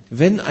your mind,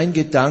 Wenn ein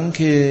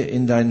Gedanke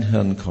in dein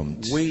Hirn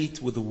kommt, weigh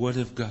it with the word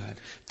of God.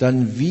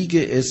 dann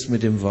wiege es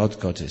mit dem Wort Is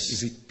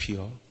Gottes. it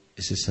pure?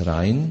 Ist es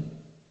rein?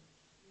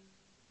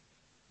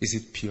 Is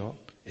it pure?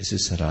 Ist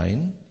es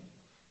rein?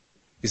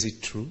 Is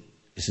it true?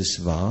 Ist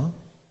es wahr?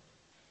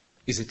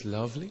 Is it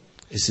lovely?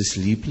 Ist es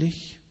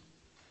lieblich?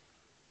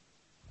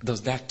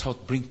 Does that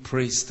thought bring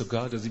praise to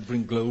God? Does it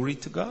bring glory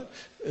to God?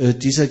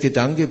 Dieser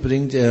Gedanke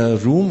bringt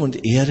Ruhm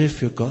und Ehre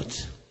für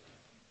Gott.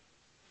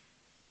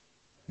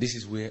 This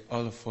is where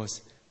all of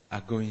us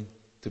are going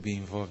to be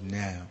involved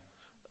now.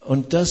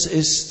 Und das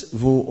ist,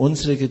 wo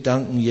unsere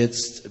Gedanken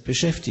jetzt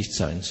beschäftigt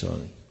sein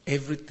sollen.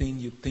 Everything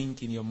you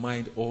think in your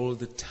mind all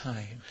the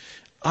time,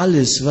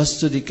 Alles, was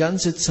du die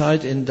ganze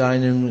Zeit in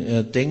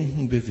deinem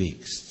Denken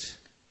bewegst.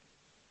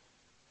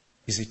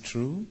 is it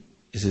true?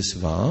 Ist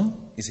es wahr?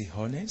 Is it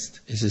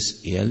honest? Ist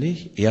es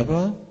ehrlich,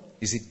 ehrbar?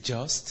 Is it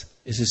just?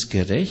 Ist es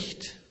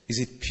gerecht? Is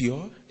it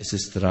pure? Ist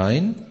es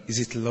rein? Is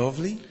it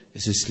lovely?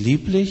 Ist es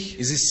lieblich?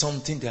 Is it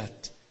something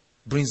that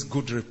brings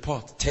good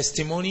report,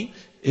 testimony?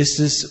 Ist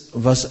es,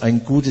 was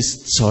ein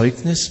gutes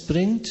Zeugnis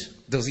bringt?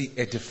 Does it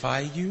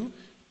edify you?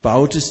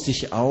 Baut es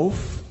dich auf?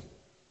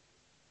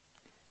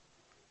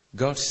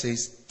 God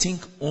says,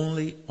 think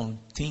only on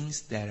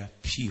things that are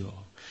pure.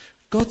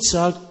 Gott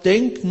sagt,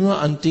 denk nur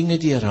an Dinge,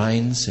 die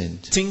rein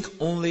sind. Think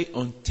only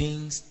on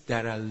things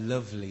that are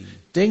lovely.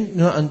 Denk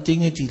nur an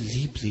Dinge, die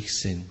lieblich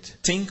sind.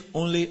 Think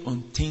only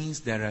on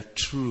things that are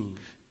true.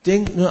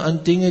 Denk nur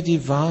an Dinge,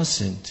 die wahr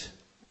sind.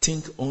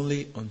 Think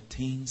only on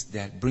things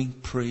that bring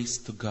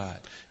praise to God.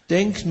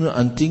 Denk nur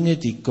an Dinge,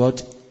 die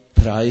Gott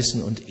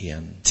preisen und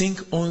ehren.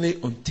 Think only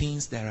on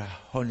things that are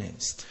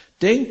honest.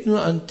 Denk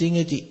nur an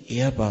Dinge, die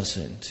ehrbar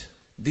sind.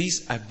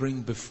 These I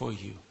bring before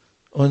you.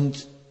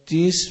 Und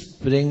dies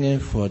bringe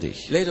vor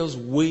dich. Let us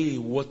weigh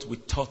what we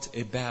thought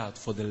about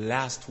for the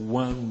last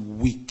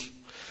 1 week.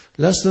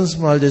 Lasst uns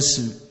mal das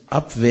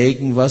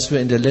abwägen, was wir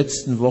in der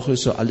letzten Woche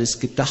so alles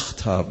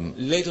gedacht haben.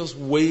 Let us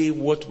weigh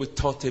what we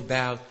thought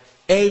about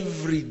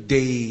every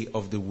day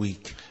of the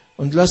week.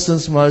 Und lasst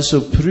uns mal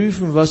so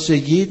prüfen, was wir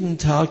jeden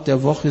Tag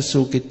der Woche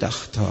so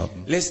gedacht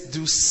haben. Let's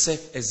do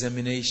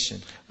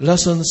self-examination.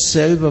 Lass uns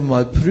selber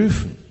mal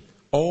prüfen.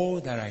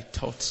 All that I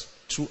thought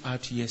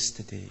throughout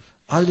yesterday,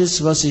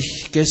 Alles, was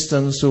ich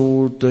gestern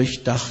so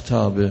durchdacht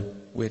habe,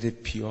 were they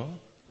pure?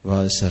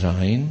 war es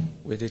rein?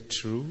 Were they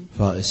true?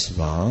 War es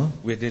wahr?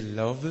 Were they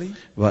lovely?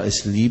 War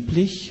es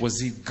lieblich?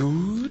 Was it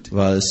good?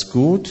 War es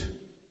gut?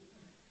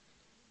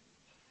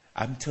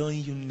 I'm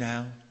telling you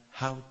now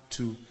how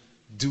to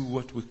do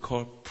what we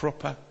call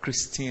proper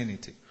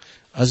Christianity.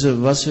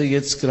 Also was wir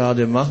jetzt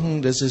gerade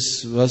machen, das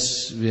ist,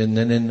 was wir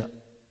nennen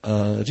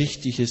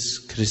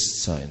richtiges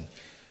Christsein.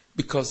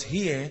 Because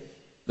here,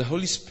 the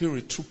Holy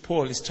Spirit, through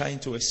Paul, is trying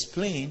to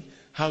explain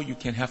how you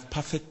can have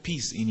perfect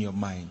peace in your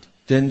mind.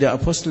 Denn der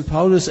Apostel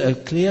Paulus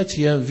erklärt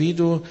hier, wie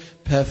du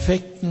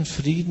perfekten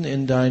Frieden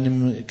in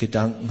deinem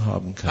Gedanken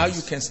haben How you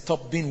kannst. can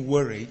stop being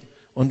worried.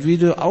 Und wie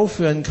du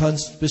aufhören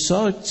kannst,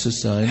 besorgt zu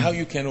sein. How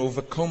you can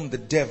overcome the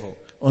devil.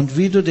 Und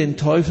wie du den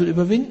Teufel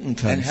überwinden And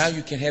kannst. how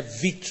you can have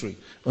victory.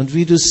 Und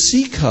wie du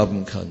Sieg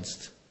haben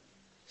kannst.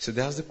 So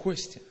that's the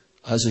question.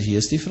 Also hier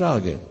ist die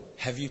Frage.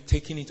 Have you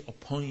taken it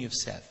upon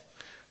yourself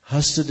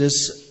Hast du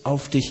das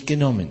auf dich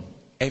genommen?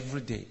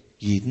 every day?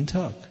 Jeden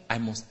Tag. I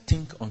must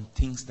think on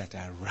things that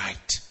are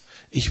right.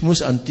 Ich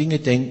muss an Dinge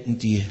denken,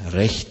 die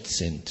recht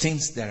sind.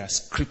 Things that are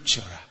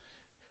scriptural.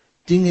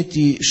 Dinge,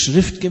 die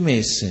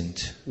schriftgemäß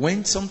sind.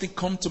 When something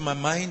comes to my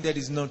mind that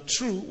is not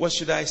true, what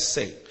should I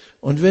say?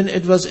 Und wenn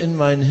etwas in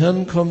mein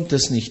Hirn kommt,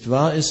 das nicht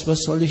wahr ist,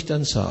 was soll ich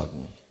dann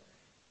sagen?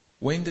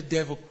 When the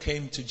devil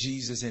came to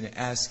Jesus and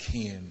asked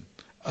him,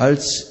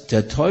 Als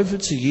der Teufel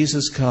zu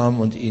Jesus kam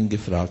und ihn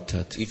gefragt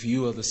hat, if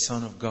you are the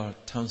Son of God,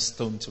 turn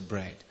stone to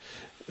bread.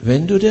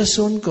 wenn du der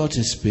Sohn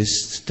Gottes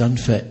bist, dann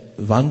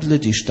verwandle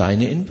die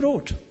Steine in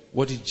Brot.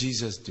 What did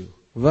Jesus do?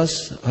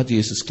 Was hat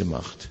Jesus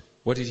gemacht?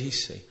 What did he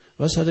say?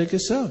 Was hat er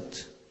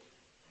gesagt?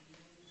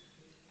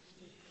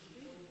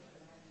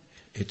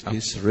 It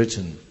is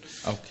written.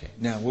 Okay.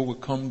 Now, when we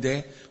come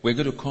there, we're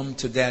going to come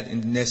to that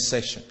in the next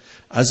session.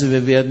 Also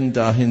wir werden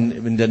dahin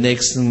in der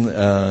nächsten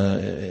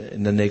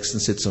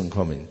Sitzung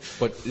kommen.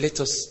 But let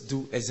us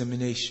do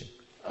examination.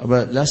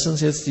 Aber lass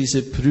uns jetzt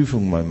diese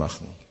Prüfung mal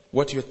machen.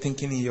 What you're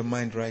thinking in your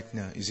mind right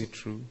now, is it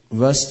true?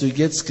 Was du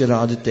jetzt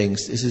gerade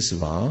denkst, ist es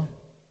wahr?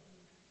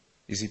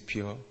 Is it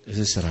pure? Ist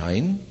es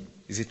rein?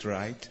 Is it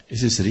right?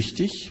 Ist es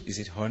richtig? Is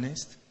it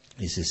honest?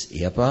 Ist es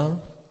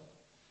ehrbar?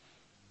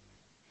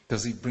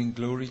 Does it bring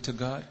glory to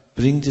God?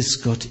 Bringt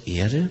es Gott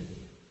Ehre?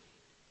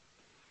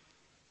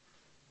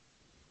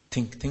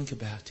 Think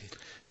about it.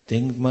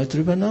 Denk mal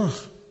drüber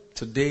nach.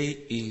 Today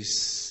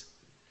is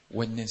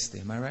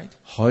Wednesday, am I right?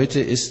 Heute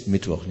ist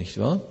Mittwoch, nicht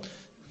wahr?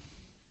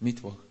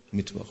 Mittwoch.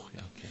 Mittwoch,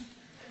 ja. Okay.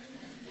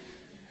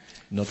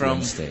 Not From-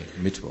 Wednesday,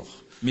 Mittwoch.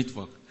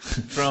 Mittwoch.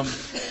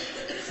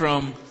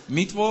 From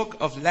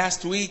Mittwoch of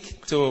last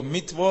week to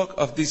Mittwoch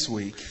of this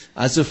week,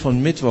 Also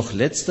von Mittwoch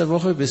letzter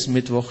Woche bis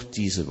Mittwoch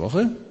diese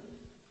Woche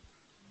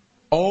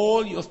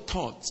All your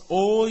thoughts,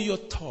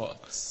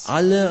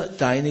 Alle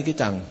deine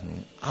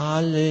Gedanken,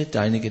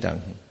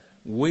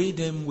 weigh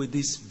them with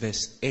this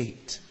verse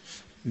 8.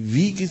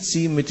 wiege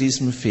sie mit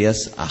diesem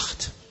Vers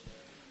 8.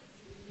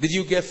 Did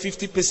you get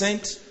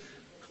 50%?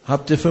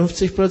 Habt ihr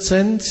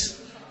 50%?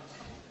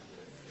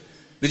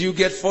 Did you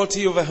get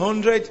 40 over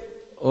 100?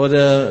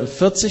 Oder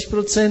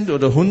 40%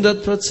 oder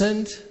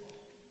 100%?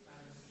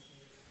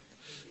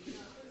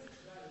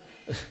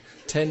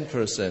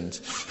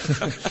 10%.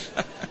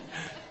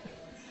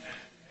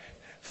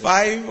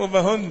 5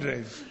 over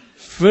 100?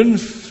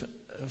 5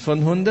 von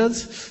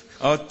 100?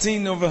 Or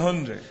 10 over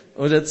 100?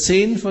 Oder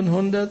 10 von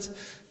 100?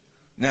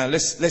 Now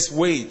let's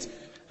wait.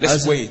 Let's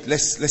Also- wait.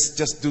 Let's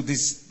just do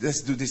this.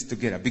 Let's do this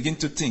together. Begin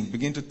to think.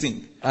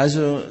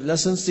 Also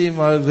lass uns die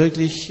mal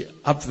wirklich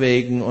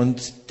abwägen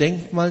und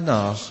denk mal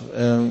nach.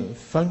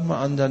 Fang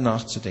mal an,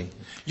 danach zu denken.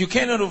 You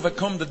cannot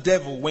overcome the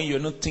devil when you're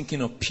not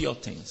thinking of pure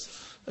things.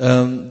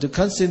 Du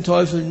kannst den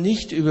Teufel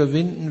nicht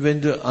überwinden,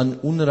 wenn du an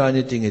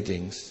unreine Dinge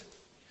denkst.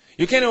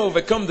 You cannot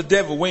overcome the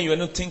devil when you're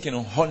not thinking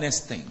of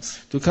honest things.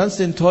 Du kannst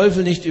den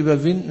Teufel nicht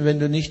überwinden, wenn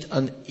du nicht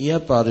an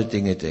ehrbare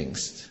Dinge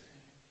denkst.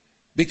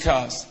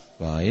 Because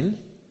Weil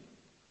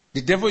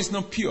the devil is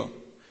not pure.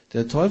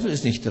 der Teufel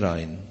ist nicht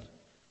rein.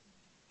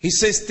 He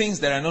says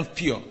things that are not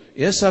pure.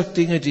 Er sagt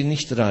Dinge, die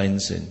nicht rein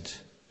sind.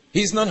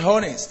 He's not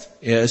honest.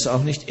 Er ist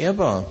auch nicht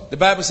ehrbar. The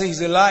Bible says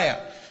he's a liar.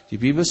 Die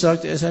Bibel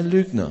sagt, er ist ein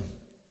Lügner.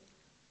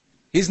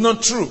 He's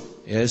not true.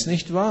 Er ist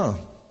nicht wahr.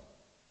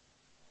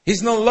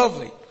 He's not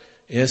lovely.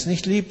 Er ist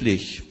nicht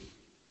lieblich.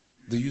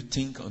 Do you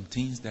think on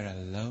things that are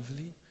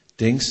lovely?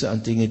 Denkst du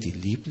an Dinge, die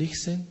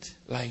lieblich sind?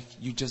 Like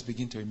you just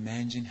begin to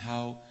imagine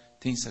how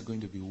things are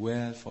going to be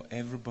well for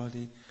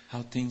everybody,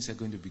 how things are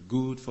going to be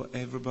good for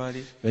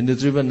everybody. Wenn du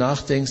drüber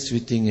nachdenkst, wie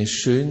Dinge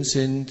schön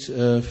sind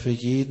für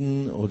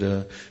jeden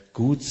oder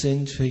gut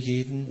sind für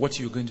jeden. What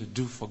you're going to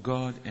do for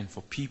God and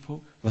for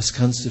people. Was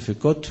kannst du für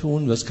Gott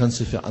tun? Was kannst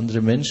du für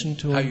andere Menschen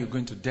How tun? you're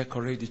going to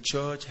decorate the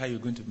church, how you're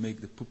going to make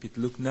the pulpit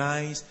look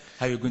nice,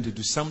 how you're going to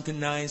do something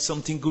nice,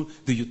 something good.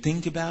 Do you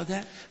think about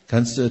that?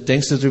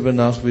 Denkst du darüber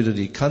nach, wie du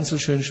die Kanzel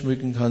schön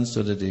schmücken kannst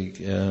oder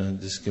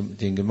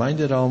den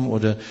Gemeinderaum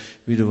oder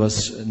wie du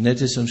was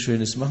Nettes und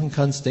Schönes machen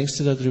kannst? Denkst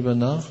du darüber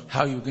nach?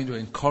 How you're going to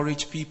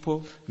encourage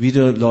people, Wie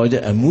du Leute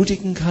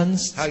ermutigen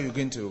kannst? how you're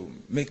going to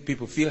make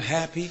people feel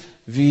happy,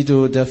 Wie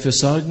du dafür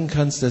sorgen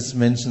kannst, dass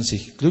Menschen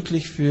sich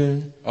glücklich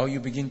fühlen? or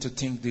you begin to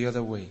think the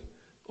other way.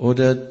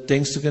 Oder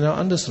denkst du genau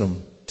andersrum?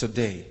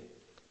 Today,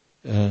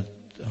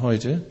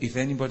 Heute? if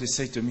anybody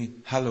say to me,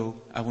 hello,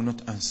 I will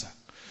not answer.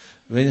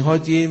 Wenn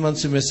heute jemand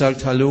zu mir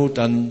sagt Hallo,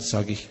 dann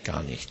sage ich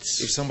gar nichts.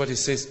 If somebody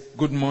says,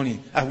 good morning,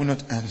 I will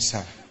not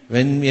answer.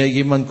 Wenn mir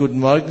jemand Guten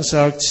Morgen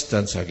sagt,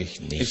 dann sage ich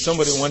If nichts.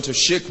 somebody wants to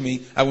shake me,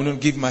 I will not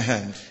give my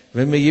hand.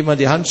 Wenn mir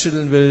jemand die Hand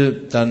schütteln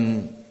will,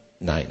 dann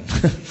nein.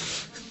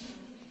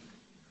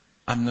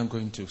 I'm not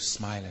going to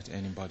smile at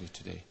anybody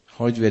today.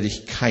 Heute werde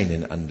ich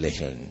keinen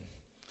anlächeln.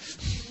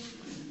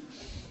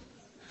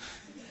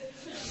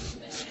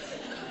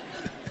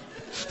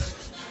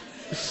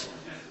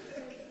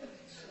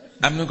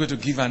 I'm not going to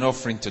give an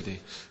offering today.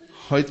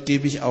 Heute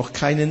gebe ich auch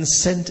keinen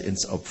Cent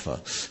ins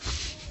Opfer.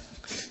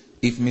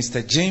 If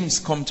Mr.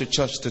 James come to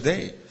church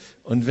today,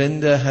 Und wenn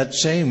der Herr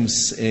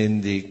James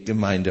in die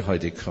Gemeinde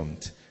heute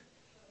kommt,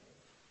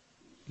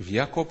 if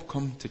Jacob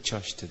come to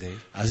church today,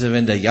 also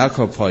wenn der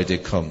Jakob heute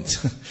kommt,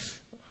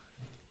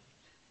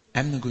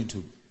 I'm not going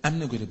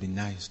to be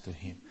nice to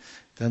him.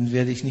 dann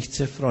werde ich nicht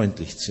sehr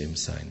freundlich zu ihm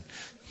sein.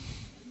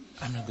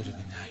 I'm not going to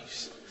be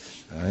nice.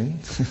 Nein.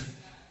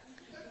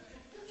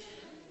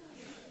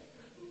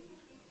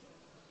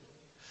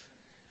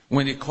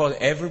 When they call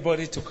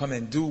everybody to come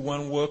and do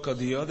one work or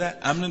the other,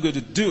 I'm not going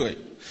to do it.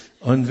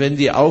 Und wenn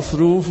die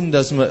aufrufen,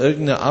 dass man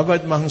irgendeine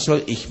Arbeit machen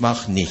soll, ich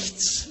mache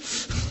nichts.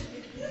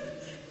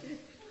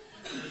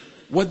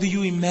 What do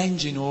you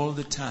imagine all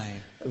the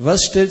time?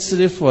 Was stellst du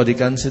dir vor die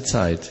ganze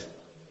Zeit?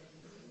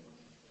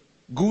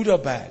 Good or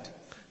bad?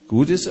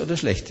 Gutes oder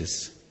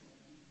Schlechtes?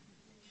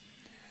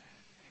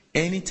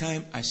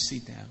 Anytime I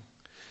sit down,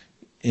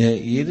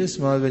 Jedes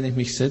Mal, wenn ich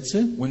mich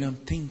setze, when I'm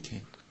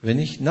thinking, wenn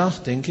ich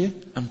nachdenke,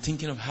 I'm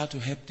thinking of how to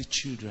help the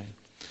children,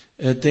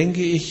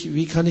 denke ich,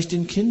 wie kann ich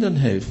den Kindern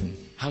helfen?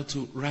 how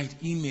to write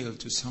email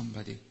to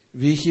somebody,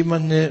 Wie ich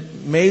jemand eine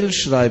Mail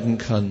schreiben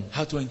kann?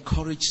 how to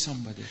encourage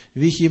somebody,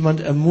 Wie ich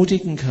jemand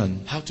ermutigen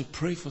kann? how to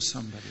pray for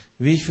somebody,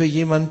 Wie ich für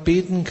jemand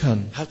beten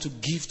kann? how to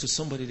give to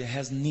somebody that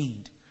has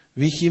need,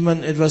 Wie ich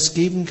jemand etwas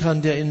geben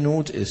kann, der in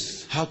Not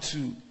ist? how to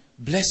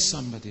bless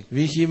somebody.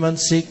 Wie ich jemand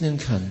segnen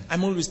kann?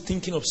 I'm always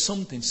thinking of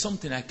something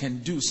I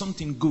can do,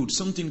 something good,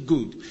 something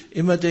good.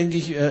 Immer denke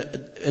ich,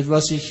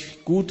 etwas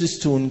ich Gutes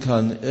tun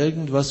kann,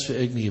 irgendwas für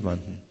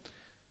irgendjemanden.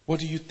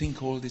 What do you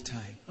think all the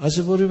time?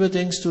 Also worüber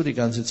denkst du die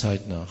ganze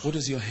Zeit nach? What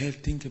does your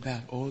head think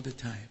about all the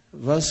time?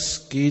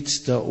 Was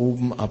geht da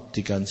oben ab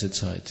die ganze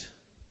Zeit?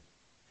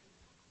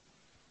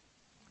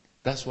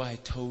 That's why I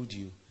told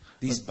you,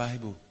 this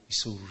Bible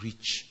is so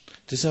rich.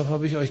 Deshalb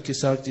habe ich euch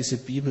gesagt, diese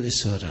Bibel ist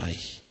so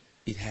reich.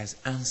 It has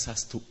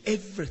answers to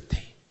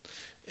everything.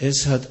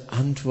 Es hat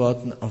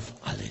Antworten auf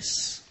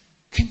alles.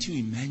 Can't you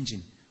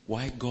imagine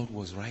why God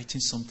was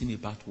writing something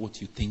about what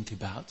you think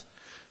about?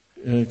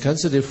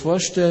 Kannst du dir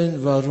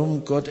vorstellen,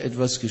 warum Gott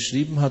etwas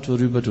geschrieben hat,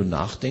 worüber du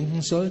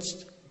nachdenken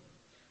sollst?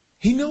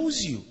 He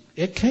knows you.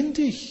 Er kennt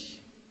dich.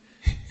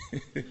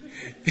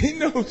 He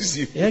knows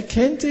you. Er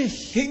kennt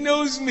dich. He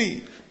knows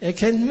me. Er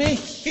kennt mich.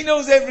 He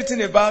knows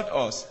everything about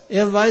us.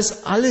 Er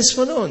weiß alles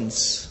von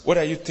uns. What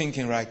are you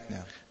thinking right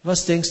now?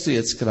 Was denkst du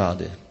jetzt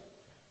gerade?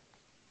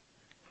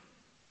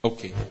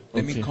 Okay,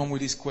 let me Okay. come with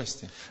this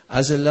question.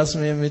 Also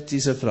lassen wir mit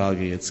dieser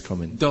Frage jetzt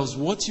kommen. Does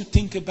what you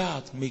think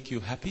about make you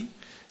happy?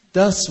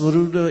 Das,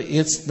 worüber du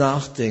jetzt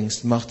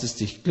nachdenkst, macht es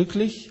dich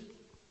glücklich?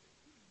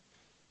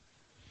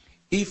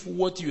 If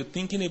what you're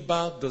thinking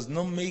about does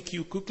not make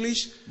you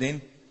glücklich,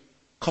 then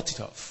cut it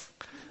off.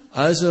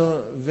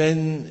 Also,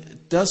 wenn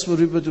das,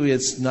 worüber du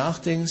jetzt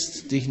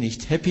nachdenkst, dich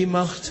nicht happy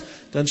macht,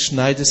 dann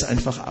schneid es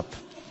einfach ab.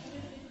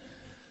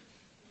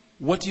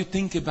 What you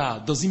think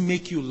about, does it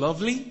make you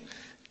lovely?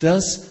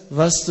 Das,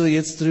 was du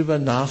jetzt drüber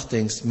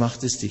nachdenkst,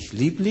 macht es dich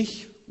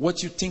lieblich?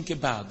 What you think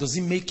about, does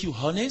it make you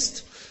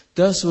honest?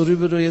 Das,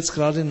 worüber du jetzt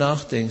gerade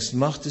nachdenkst,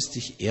 macht es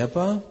dich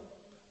ehrbar?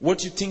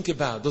 What you think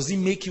about, does it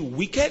make you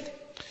wicked?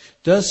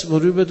 Das,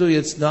 worüber du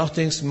jetzt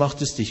nachdenkst,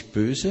 macht es dich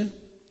böse?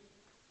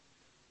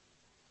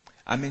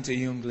 I met a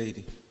young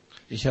lady.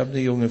 Ich habe eine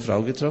junge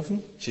Frau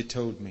getroffen She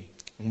told me,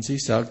 und sie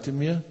sagte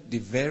mir, the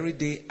very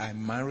day I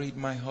married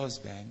my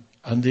husband,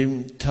 an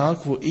dem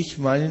Tag, wo ich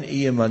meinen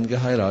Ehemann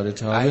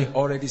geheiratet I habe,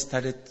 already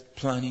started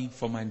planning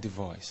for my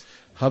divorce.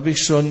 habe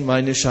ich schon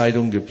meine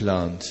Scheidung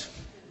geplant.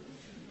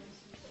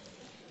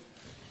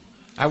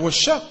 I was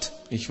shocked.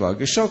 Ich war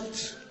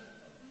geschockt.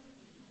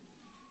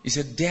 He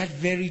said, that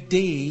very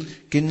day,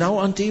 Genau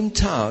an dem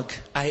Tag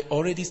I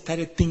already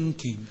started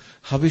thinking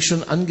habe ich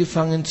schon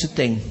angefangen zu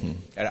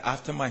denken. that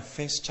after my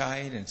first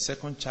child and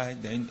second child,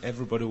 then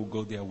everybody will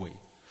go their way.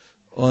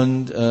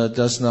 Und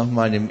dass nach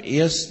meinem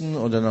ersten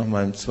oder nach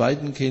meinem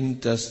zweiten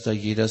Kind, dass da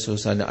jeder so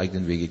seine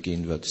eigenen Wege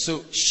gehen wird.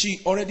 So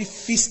she already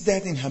fixed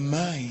that in her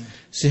mind.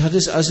 Sie hat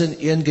es also in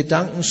ihren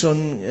Gedanken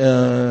schon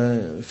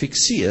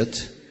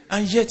fixiert.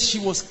 And yet she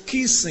was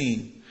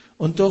kissing.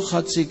 Und doch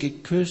hat sie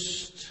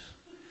geküsst.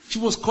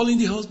 She was calling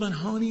the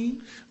husband honey,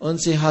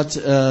 Und sie hat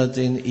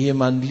den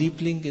Ehemann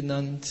Liebling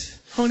genannt.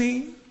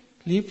 honey,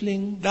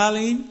 Liebling,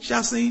 darling,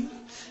 Shasin.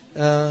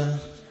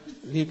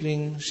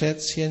 Liebling,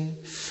 Schätzchen.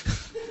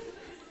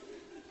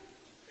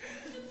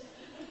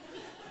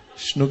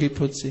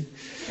 Schnuckiputzi.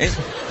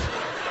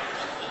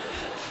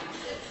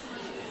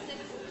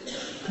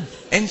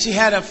 And she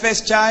had her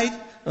first child,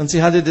 Und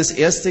sie hatte das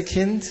erste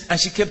Kind. and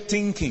she kept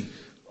thinking,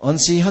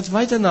 Und sie hat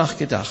weiter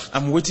nachgedacht.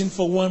 I'm waiting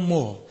for one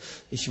more.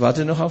 Ich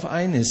warte noch auf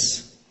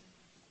eines.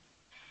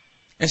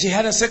 And she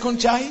had a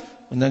second child,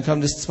 Und dann kam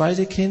das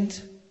zweite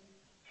Kind.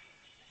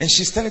 and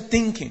she started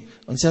thinking,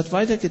 Und sie hat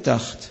weiter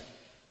gedacht.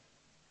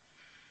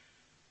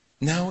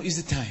 now is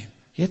the time.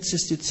 Jetzt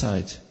ist die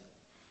Zeit.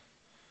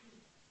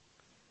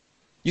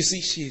 You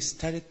see, she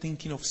started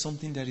thinking of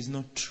something that is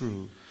not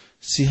true.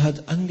 Sie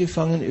hat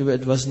angefangen, über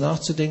etwas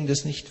nachzudenken,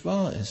 das nicht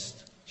wahr ist.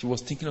 She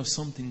was thinking of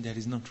something that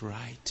is not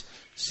right.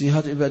 Sie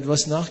hat über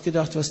etwas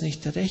nachgedacht, was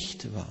nicht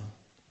recht war.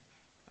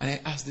 And I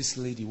asked this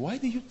lady, why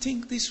do you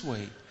think this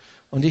way?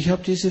 Und ich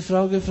habe diese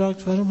Frau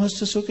gefragt, warum hast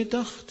du so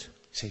gedacht?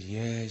 She said,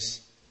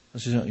 yes, Und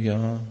sie sagte,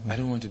 ja, I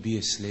don't want to be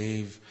a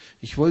slave.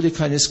 ich wollte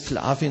keine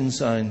Sklavin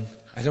sein.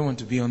 I don't want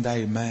to be under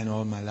a man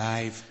all my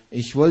life.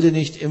 Ich wollte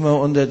nicht immer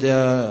unter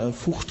der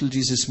Fuchtel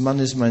dieses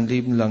Mannes mein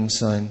Leben lang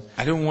sein.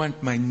 I don't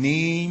want my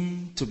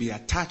name to be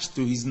attached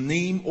to his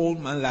name all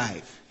my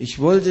life. Ich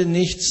wollte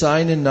nicht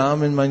seinen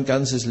Namen mein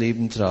ganzes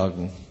Leben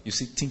tragen. You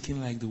see, thinking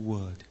like the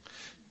world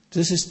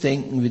Das ist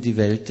Denken, wie die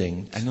Welt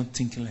denkt. and not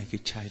thinking like a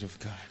child of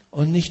God.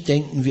 Und nicht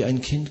denken, wie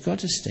ein Kind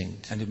Gottes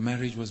denkt. And the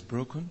marriage was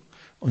broken.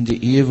 Und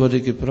die Ehe wurde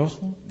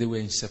gebrochen. They were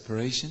in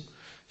separation.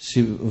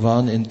 Sie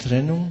waren in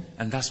Trennung.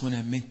 And that's when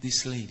I met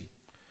this lady.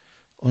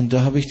 Und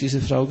da habe ich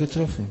diese Frau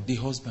getroffen. The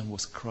husband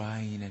was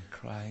crying and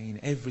crying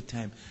every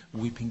time,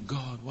 weeping,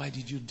 God, why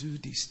did you do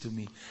this to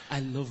me? I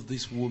love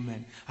this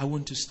woman. I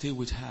want to stay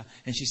with her.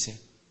 And she said,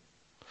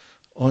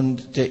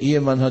 Und der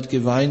Ehemann hat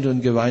geweint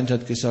und geweint,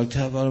 hat gesagt,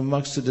 Herr, warum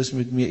machst du das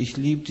mit mir? Ich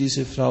liebe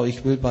diese Frau,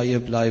 ich will bei ihr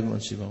bleiben.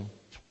 Und sie war,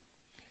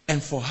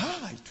 and for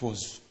her it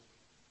was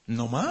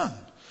normal.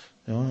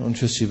 ja, und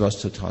für sie war es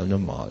total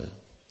normal.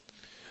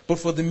 But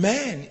for the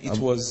man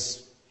it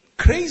was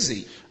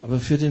crazy. Aber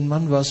für den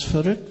Mann war es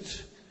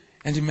verrückt.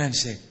 And the man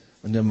said,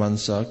 Und der Mann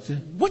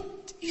sagte, what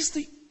is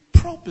the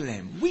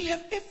problem? We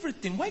have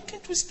everything. Why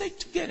can't we stay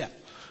together?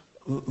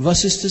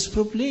 was ist das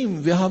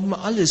Problem? Wir haben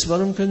alles,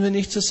 warum können wir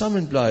nicht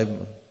zusammenbleiben?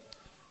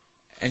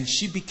 And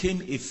she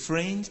became a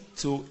friend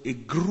to a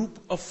group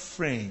of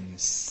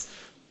friends.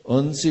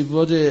 Und sie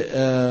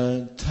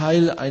wurde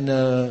Teil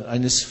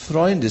eines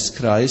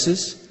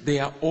Freundeskreises. They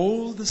are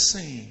all the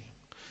same.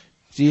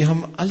 Die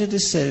haben alle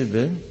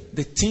dasselbe.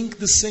 They think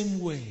the same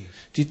way.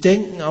 Die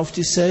denken auf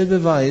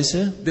dieselbe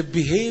Weise. They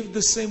behave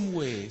the same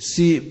way.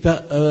 Sie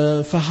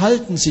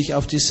verhalten sich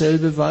auf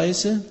dieselbe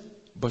Weise.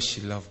 But she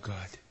loved God.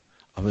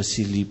 Aber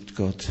sie liebt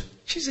Gott.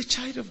 She's a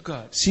child of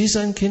God. Sie ist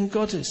ein Kind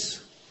Gottes.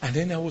 And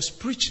then I was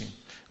preaching.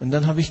 Und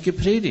dann habe ich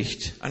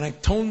gepredigt. And I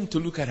turned to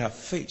look at her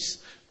face.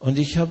 Und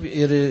ich habe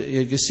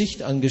ihr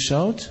Gesicht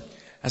angeschaut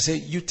I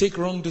said, you take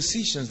wrong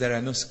decisions that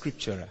are not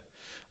scriptural.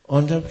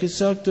 und habe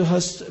gesagt, du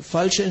hast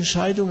falsche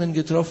Entscheidungen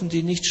getroffen,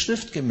 die nicht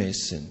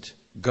schriftgemäß sind.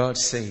 God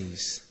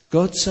says,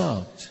 Gott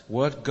sagt,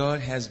 what God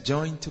has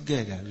joined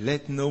together,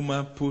 let no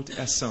man put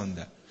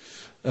asunder.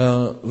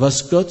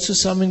 was Gott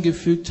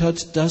zusammengefügt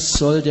hat, das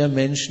soll der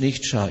Mensch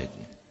nicht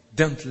scheiden.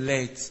 Don't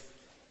let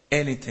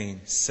anything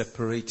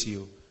separate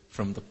you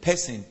from the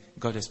person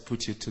God has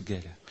put you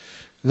together.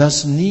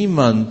 Lass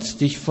niemand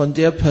dich von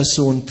der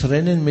Person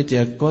trennen, mit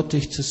der Gott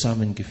dich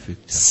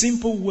zusammengefügt hat.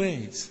 Simple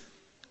words,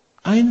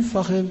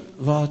 Einfache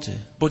Worte.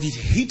 but it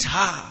hit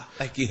her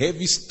like a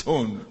heavy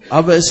stone.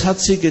 Aber es hat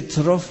sie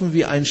getroffen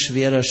wie ein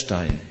schwerer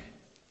Stein.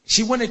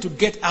 She wanted to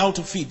get out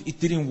of it.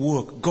 It didn't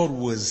work. God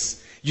was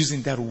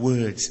using that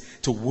words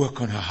to work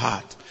on her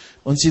heart.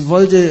 Und sie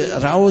wollte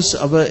raus,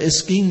 aber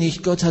es ging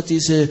nicht. Gott hat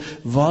diese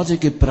Worte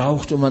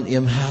gebraucht, um an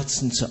ihrem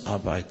Herzen zu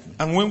arbeiten.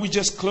 And when we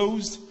just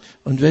closed,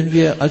 Und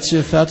als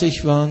wir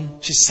fertig waren,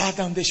 she sat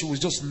down there. She was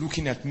just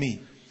looking at me.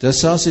 da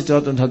saß sie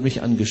dort und hat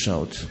mich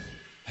angeschaut.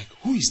 Like,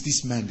 who is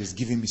this man that's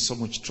giving me so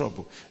much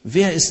trouble?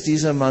 Wer ist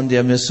dieser Mann,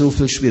 der mir so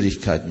viel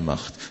Schwierigkeiten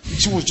macht?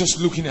 She was just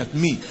looking at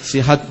me.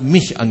 Sie hat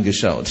mich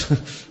angeschaut.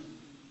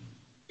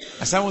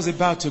 As I was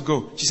about to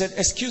go, she said,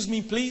 excuse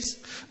me, please.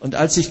 Und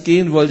als ich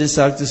gehen wollte,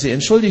 sagte sie,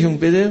 Entschuldigung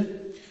bitte,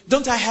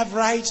 Don't I have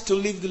right to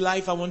live the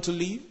life I want to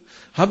live?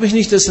 habe ich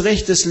nicht das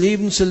Recht, das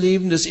Leben zu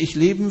leben, das ich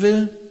leben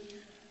will?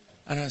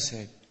 And I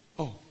said,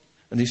 oh,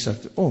 Und ich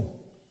sagte, oh,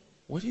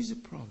 what is the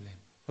problem?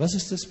 was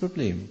ist das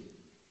Problem?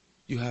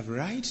 You have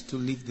right to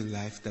live the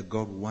life that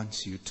God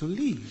wants you to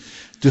live.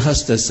 Du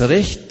hast das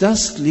Recht,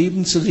 das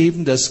Leben zu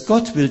leben, das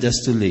Gott will,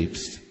 dass du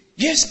lebst.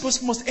 Yes,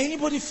 but must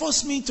anybody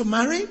force me to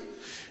marry?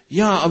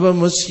 Ja, aber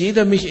muss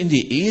jeder mich in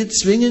die Ehe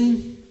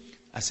zwingen?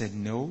 I said,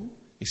 no.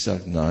 Ich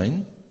sage,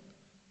 nein.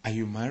 Are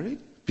you married?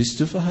 Bist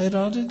du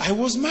verheiratet? I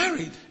was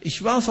married.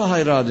 Ich war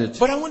verheiratet.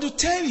 But I want to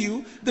tell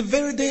you, the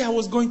very day I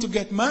was going to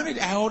get married,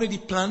 I already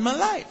planned my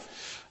life.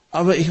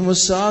 Aber ich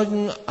muss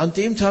sagen, an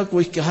dem Tag, wo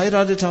ich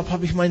geheiratet habe,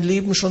 habe ich mein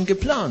Leben schon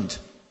geplant.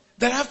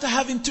 That after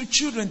having 2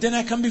 children, then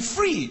I can be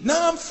free. Now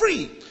I'm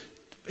free.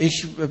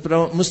 Ich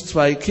muss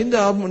 2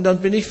 Kinder haben und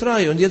dann bin ich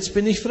frei. Und jetzt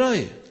bin ich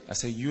frei. I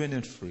said, you are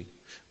not free.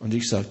 Und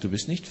ich sage, du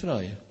bist nicht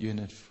frei. You're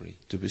not free.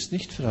 Du bist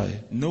nicht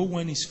frei. No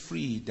one is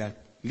free that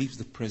leaves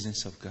the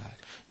presence of God.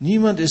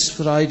 Niemand ist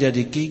frei, der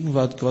die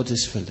Gegenwart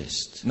Gottes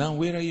verlässt. Now,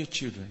 where are your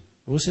children?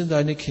 Wo sind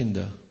deine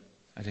Kinder?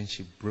 And then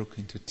she broke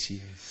into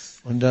tears.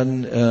 Und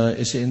dann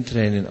ist sie in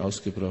Tränen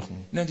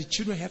ausgebrochen. Now, the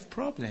children have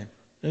problems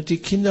Die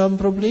Kinder haben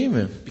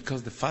Probleme,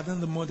 because the father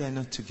and the mother are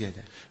not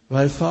together.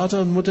 weil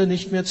Vater und Mutter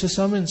nicht mehr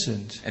zusammen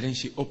sind. And then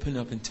she opened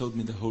up and told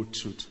me the whole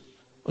truth.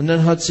 Und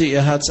dann hat sie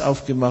ihr Herz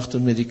aufgemacht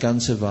und mir die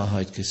ganze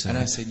Wahrheit And I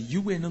gesagt. said,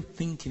 you were not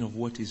thinking of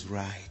what is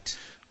right.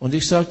 Und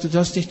ich sagte, du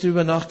hast nicht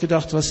drüber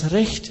nachgedacht, was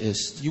Recht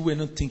ist. You were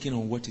not thinking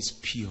of what is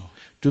pure.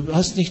 Du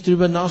hast nicht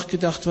drüber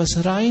nachgedacht,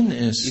 was rein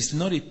ist. It's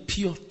not a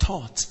pure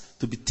thought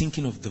to be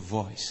thinking of the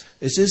voice.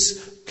 Es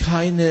ist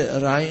kein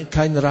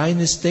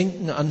reines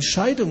Denken an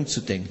Scheidung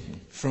zu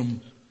denken.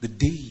 From the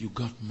day you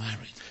got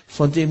married,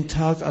 Von dem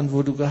Tag an,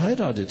 wo du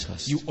geheiratet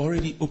hast. you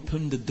already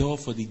opened the door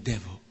for the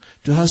devil.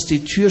 Du hast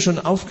die Tür schon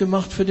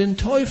aufgemacht für den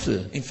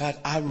Teufel. In fact,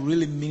 I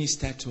really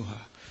ministered to her.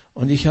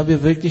 Und ich habe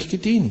ihr wirklich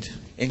gedient.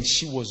 And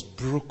she was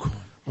broken.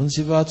 Und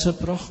sie war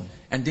zerbrochen.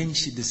 And then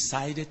she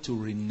decided to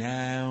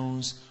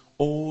renounce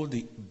all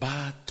the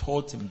bad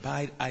thoughts and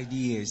bad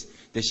ideas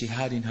that she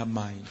had in her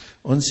mind.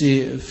 Und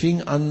sie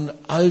fing an,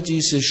 all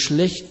diese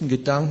schlechten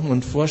Gedanken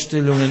und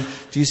Vorstellungen,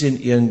 die sie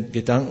in ihren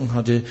Gedanken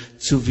hatte,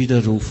 zu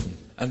widerrufen.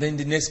 And then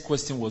the next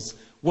question was,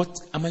 what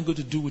am I going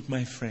to do with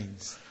my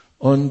friends?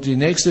 Und die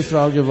nächste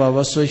Frage war,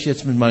 was soll ich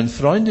jetzt mit meinen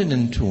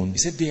Freundinnen tun? He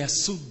said, they are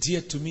so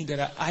dear to me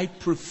that I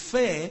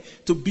prefer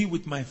to be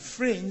with my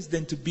friends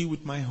than to be with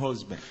my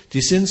husband.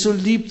 Die sind so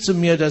lieb zu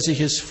mir, dass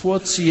ich es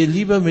vorziehe,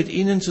 lieber mit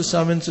ihnen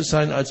zusammen zu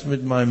sein, als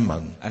mit meinem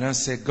Mann. And I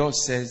said, God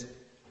says,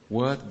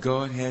 what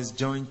God has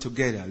joined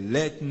together,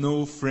 let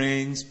no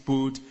friends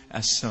put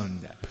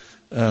asunder.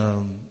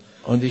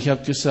 Und ich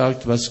habe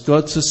gesagt, was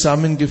Gott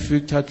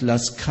zusammengefügt hat,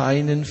 lass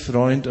keinen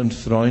Freund und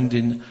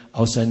Freundin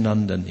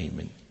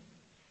auseinandernehmen.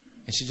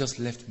 And she just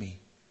left me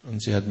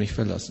Und sie hat mich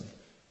verlassen.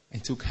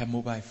 and took her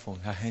mobile phone,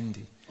 her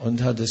handy,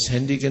 Und hat das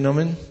Handy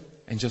genommen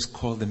and just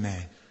called the man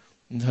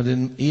und hat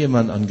den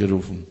Ehemann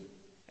angerufen.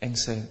 and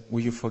said,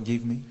 will you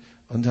forgive me?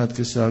 Und hat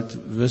gesagt,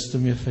 wirst du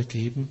mir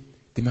vergeben?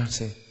 The man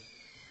said,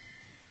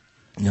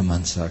 Der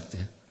Mann sagte,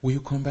 will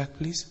you come back,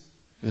 please?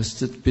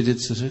 wirst du bitte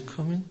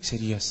zurückkommen? He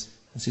said, yes.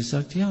 Und sie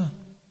sagt, ja,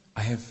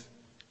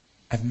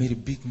 I've made a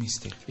big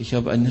mistake. ich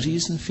habe einen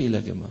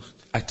Riesenfehler gemacht.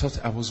 I thought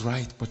I was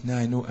right, but now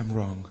I know I'm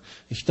wrong.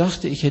 Ich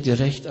dachte, ich hätte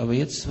recht, aber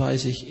jetzt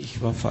weiß ich,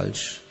 ich war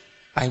falsch.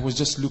 I was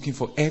just looking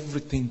for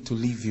everything to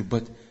leave you,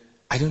 but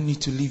I don't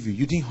need to leave you.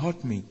 You didn't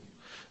hurt me.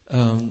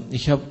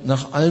 Ich habe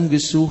nach allem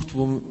gesucht,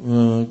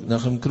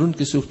 nach einem Grund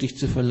gesucht, dich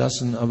zu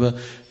verlassen, aber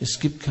es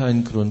gibt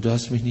keinen Grund. Du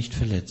hast mich nicht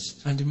verletzt.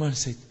 And the man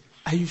said,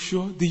 are you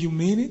sure? Do you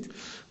mean it?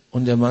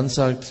 Und der Mann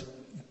sagt,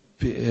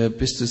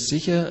 bist du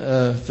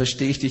sicher?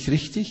 Verstehe ich dich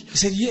richtig? He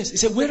said, yes. He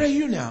said, where are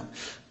you now?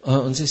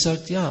 Und sie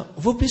sagt, ja,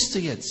 wo bist du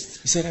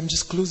jetzt? He said, I'm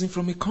just closing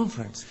from a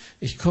conference.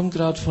 Ich komme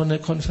gerade von der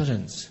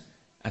Konferenz.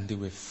 And they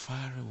were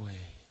far away.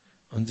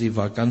 Und sie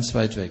war ganz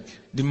weit weg.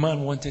 The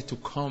man wanted to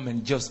come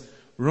and just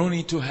run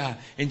into her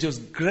and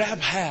just grab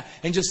her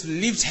and just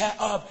lift her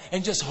up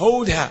and just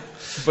hold her.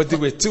 But they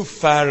were too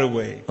far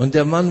away. Und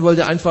der Mann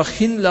wollte einfach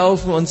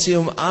hinlaufen und sie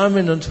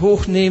umarmen und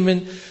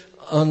hochnehmen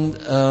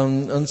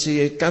und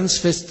sie ganz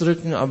fest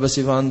drücken, aber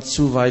sie waren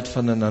zu weit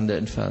voneinander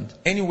entfernt.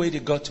 Anyway,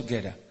 they got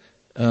together.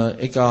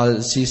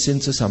 Egal, sie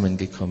sind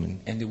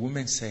zusammengekommen. And the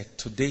woman said,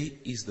 today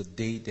is the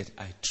day that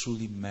I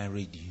truly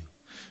married you.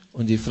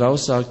 Und die Frau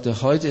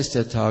sagte, heute ist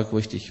der Tag, wo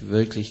ich dich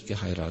wirklich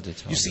geheiratet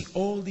You habe. see,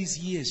 all these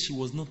years she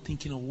was not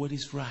thinking of what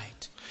is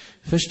right.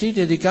 Versteht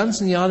ihr, die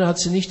ganzen Jahre hat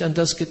sie nicht an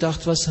das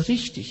gedacht, was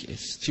richtig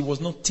ist. She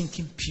was not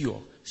thinking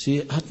pure.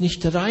 Sie hat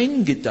nicht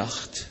rein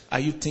gedacht. Are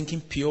you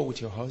thinking pure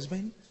with your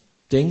husband?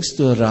 Denkst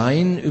du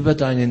rein über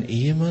deinen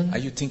Ehemann? Are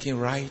you thinking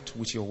right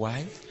with your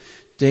wife?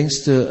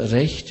 Denkst du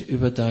recht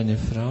über deine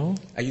Frau?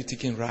 Are you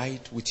thinking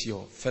right with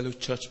your fellow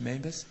church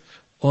members?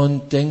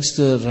 Und denkst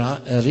du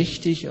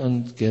richtig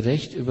und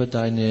gerecht über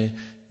deine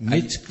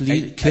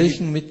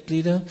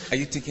Kirchenmitglieder? Are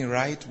you thinking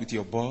right with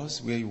your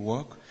boss where you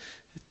work?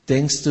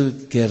 Denkst du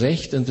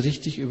gerecht und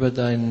richtig über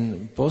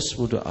deinen Boss,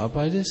 wo du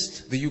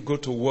arbeitest? Do you go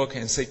to work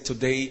and say,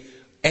 today,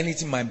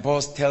 anything my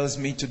boss tells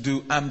me to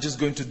do, I'm just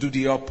going to do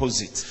the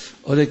opposite?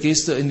 Oder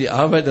gehst du in die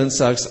Arbeit und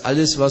sagst,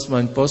 alles, was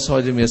mein Boss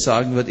heute mir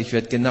sagen wird, ich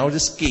werde genau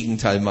das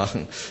Gegenteil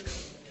machen?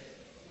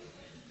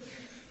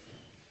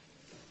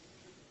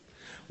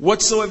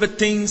 Whatsoever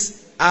things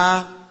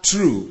are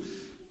true.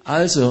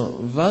 Also,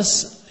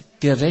 was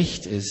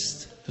gerecht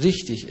ist,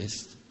 richtig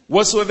ist,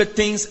 Whatsoever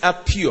things are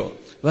pure.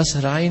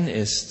 was rein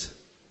ist,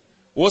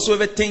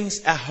 Whatsoever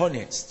things are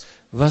honest.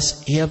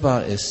 was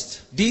ehrbar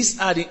ist,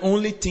 These are the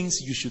only things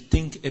you should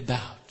think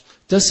about.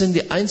 das sind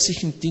die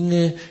einzigen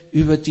Dinge,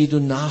 über die du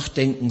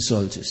nachdenken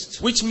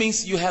solltest. Which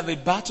means you have a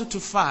battle to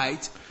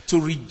fight to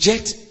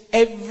reject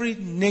every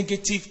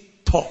negative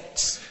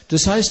thought.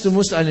 Das heißt, du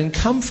musst einen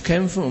Kampf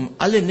kämpfen, um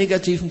alle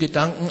negativen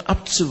Gedanken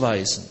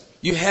abzuweisen.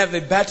 You have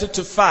a battle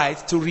to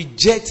fight to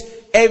reject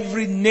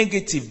every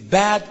negative,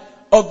 bad,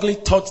 ugly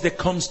thought that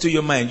comes to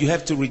your mind. You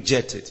have to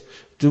reject it.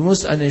 Du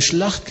musst eine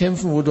Schlacht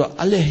kämpfen, wo du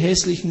alle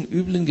hässlichen,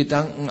 üblen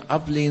Gedanken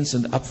ablehnst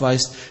und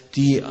abweist,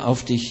 die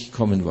auf dich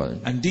kommen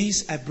wollen. And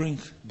these I bring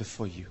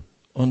before you.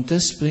 Und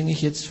das bringe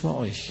ich jetzt vor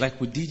euch.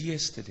 Like we did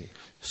yesterday.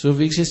 So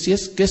wie ich es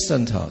jetzt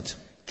gestern tat.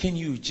 Can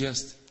you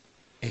just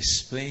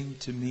explain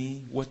to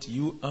me what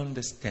you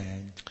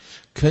understand?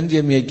 Könnt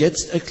ihr mir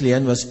jetzt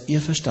erklären, was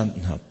ihr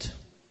verstanden habt?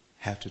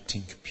 How to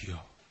think pure.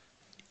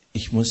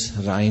 Ich muss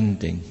rein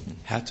denken.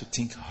 How to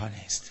think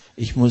honest.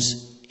 Ich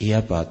muss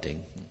ehrbar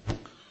denken.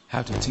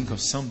 How to think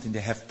of something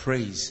that have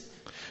praise.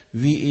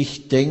 Wie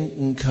ich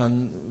denken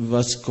kann,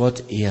 was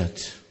Gott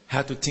ehrt.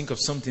 How to think of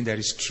something that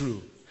is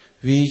true.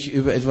 Wie ich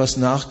über etwas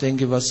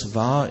nachdenke, was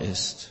wahr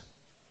ist.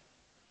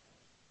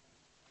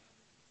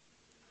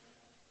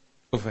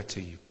 Over to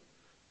you.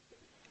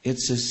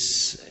 Jetzt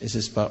ist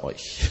es bei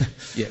euch.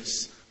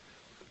 Yes.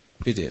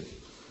 Bitte.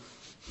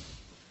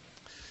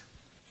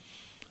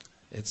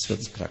 Jetzt wird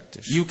es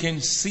praktisch. You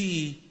can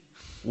see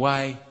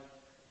why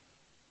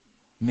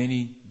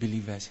many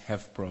believers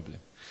have problems.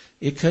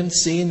 Ihr könnt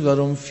sehen,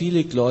 warum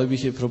viele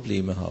Gläubige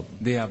Probleme haben.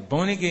 They are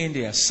born again,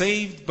 they are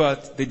saved,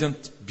 but they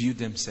don't build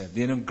themselves.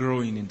 They're not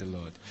growing in the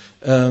Lord.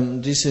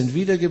 Die sind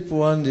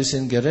wiedergeboren, die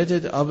sind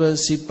gerettet, aber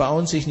sie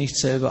bauen sich nicht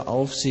selber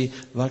auf, sie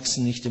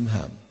wachsen nicht im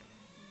Herrn.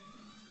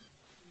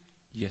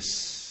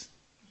 Yes.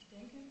 Ich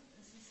denke,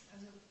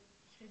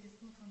 ich rede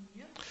jetzt nur von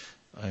mir.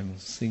 I'm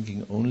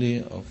thinking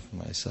only of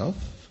myself.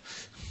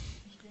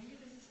 Ich denke,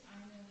 das ist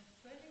eine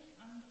völlig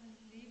andere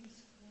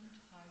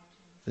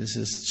Lebensgrundhaltung. This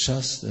is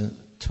just a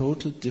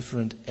total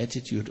different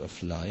attitude of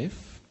life.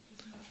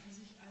 Dass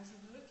ich also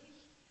wirklich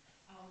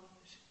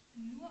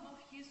nur auf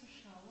Jesus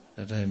schaue,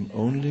 That I'm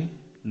only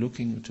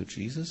looking to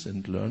Jesus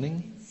and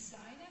learning. in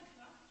seiner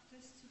Kraft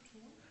das zu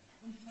tun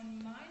und von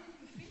meinen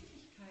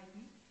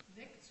Befindlichkeiten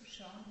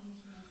wegzuschauen, wo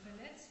mich jemand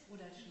verletzt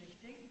oder schlecht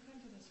denken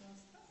könnte oder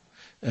sonst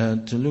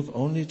was. To look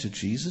only to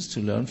Jesus, to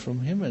learn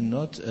from Him, and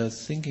not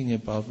thinking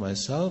about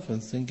myself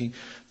and thinking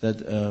that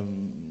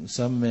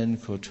some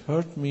man could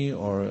hurt me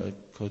or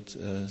could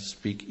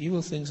speak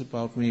evil things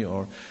about me,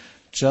 or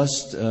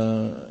just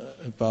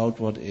about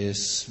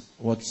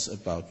what's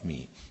about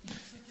me.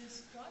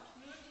 Dass Gott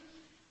wirklich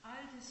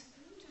all das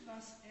Gute,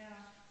 was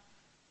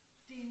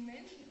den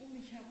Menschen um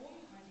mich herum,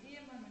 mein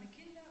Ehemann, meine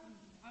Kinder,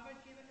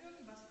 Arbeitgeber,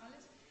 irgendwas,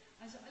 alles,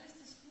 also alles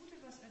das Gute,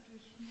 was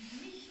durch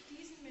mich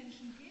diesen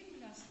Menschen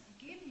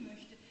geben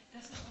möchte,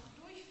 dass es auch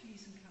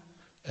durchfließen kann.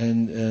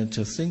 And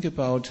to think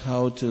about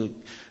how to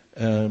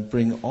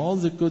bring all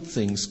the good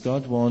things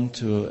God wants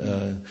to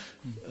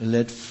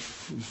let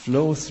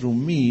flow through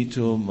me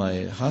to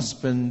my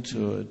husband,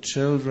 to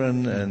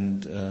children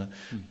and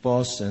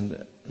boss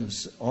and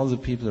all the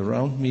people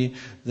around me,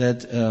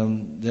 that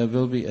there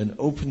will be an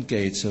open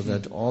gate so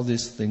that all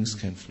these things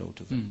can flow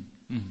to them.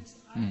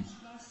 Alles,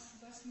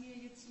 was mir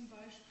jetzt zum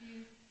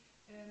Beispiel,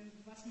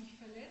 was mich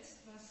verletzt,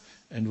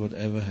 And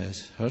whatever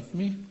has hurt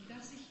me,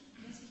 dass ich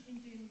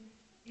in dem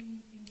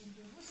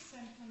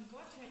Bewusstsein von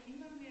Gott her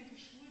immer mehr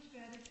geschult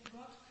werde,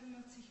 Gott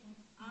kümmert sich um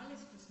alles,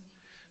 was mich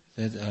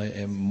verletzt. that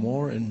I am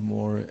more and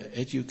more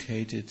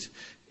educated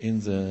in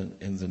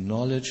the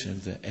knowledge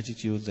and the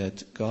attitude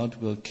that God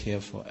will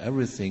care for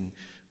everything,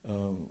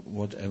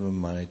 whatever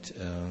might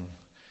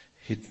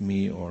hit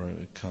me or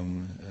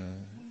come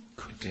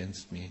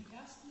against me.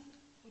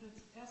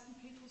 Ersten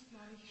Petrus,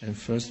 glaube ich, And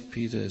First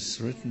Peter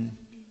is written,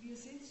 wir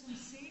sind zum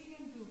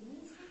Segnen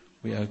berufen,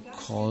 we are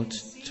called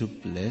to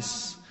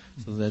bless,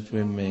 so that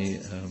we may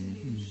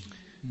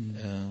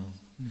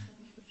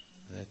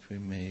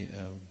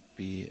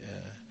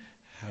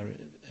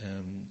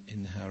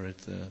inherit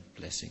the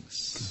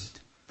blessings.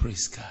 Good.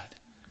 Praise God.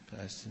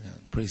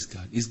 Praise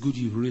God. It's good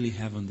you really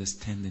have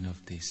understanding of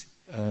this.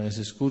 Es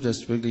ist gut,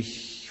 dass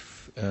wirklich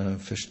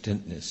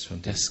Verständnis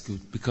von dem. That's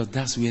good, because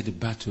that's where the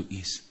battle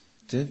is.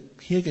 Denn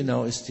hier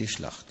genau ist die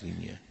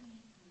Schlachtlinie.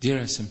 There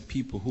are some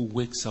people who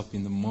wakes up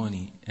in the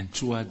morning and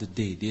throughout the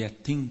day they are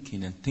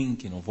thinking and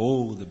thinking of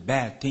all the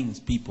bad things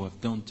people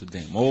have done to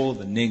them, all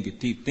the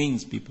negative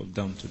things people have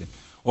done to them.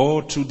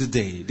 All through the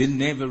day. They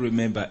never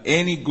remember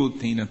any good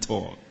thing at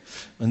all.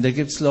 Und da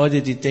gibt's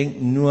Leute, die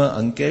denken nur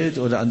an Geld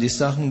oder an die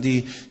Sachen,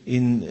 die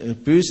ihnen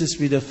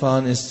Böses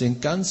widerfahren ist. Den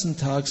ganzen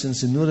Tag sind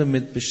sie nur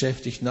damit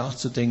beschäftigt,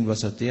 nachzudenken,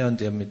 was hat der und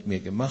der mit mir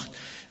gemacht.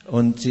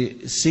 Und sie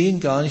sehen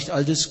gar nicht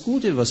all das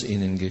Gute, was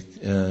ihnen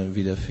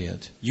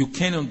widerfährt. You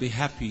cannot be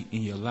happy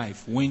in your life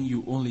when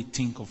you only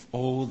think of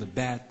all the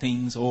bad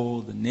things,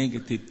 all the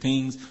negative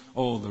things,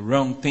 all the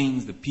wrong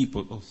things, the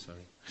people. Oh, sorry.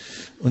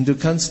 Und du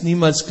kannst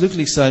niemals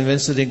glücklich sein, wenn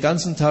du den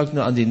ganzen Tag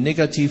nur an die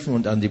negativen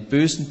und an die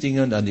bösen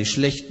Dinge und an die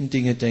schlechten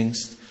Dinge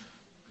denkst.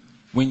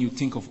 When you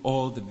think of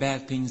all the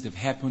bad things that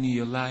happen in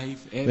your life,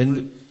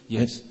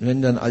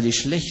 Wenn du an all die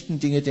schlechten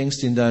Dinge denkst,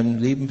 die in deinem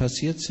Leben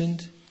passiert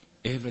sind.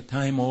 every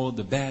time all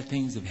the bad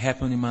things that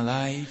happen in my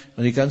life,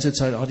 Und die ganze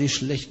Zeit auch die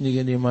schlechten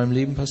Dinge, die in meinem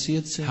Leben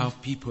passiert sind. how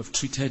people have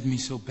treated me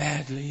so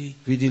badly,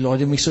 Wie die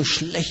Leute mich so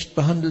schlecht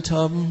behandelt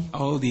haben.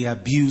 all the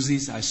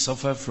abuses I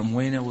suffered from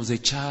when I was a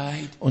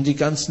child. Und die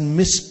ganzen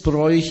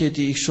Missbräuche,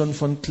 die ich schon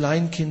von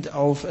Kleinkind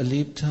auf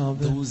erlebt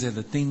habe. Those are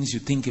the things you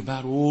think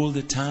about all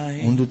the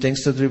time. Und du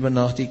denkst darüber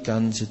nach die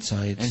ganze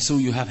Zeit. And so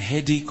you have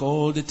headache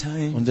all the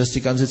time Und das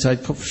die ganze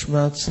Zeit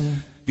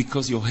Kopfschmerzen.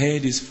 because your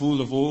head is full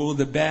of all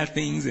the bad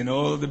things and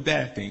all the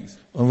bad things.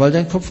 Und weil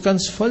dein Kopf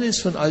ganz voll ist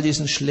von all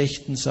diesen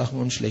schlechten Sachen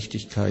und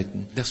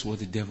Schlechtigkeiten. That's what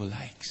the devil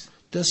likes.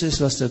 Das ist,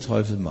 was der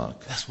Teufel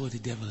mag. That's what the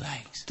devil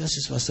likes. Das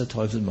ist, was der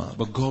Teufel mag.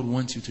 But God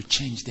wants you to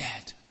change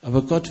that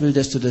Aber Gott will,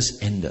 dass du das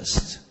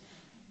änderst.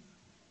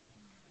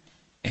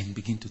 and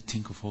begin to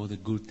think of all the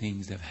good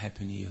things that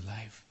happen in your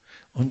life.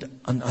 Und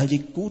an all die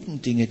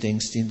guten Dinge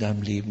denkst, die in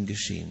deinem Leben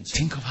geschehen sind.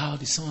 Think of how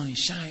the sun is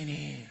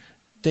shining.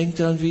 Denk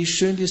daran, wie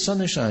schön die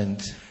Sonne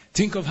scheint.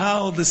 Think of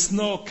how the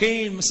snow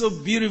came so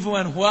beautiful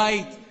and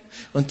white.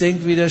 Und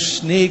denk, wie der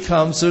Schnee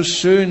kam, so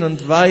schön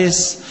und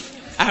weiß.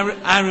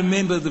 I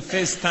remember the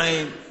first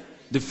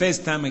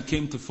time I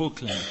came to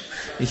Falkland.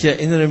 Ich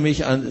erinnere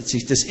mich an, als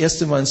ich das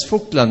erste Mal ins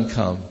Vogtland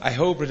kam. I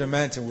hope Brother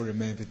Manton will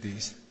remember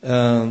this.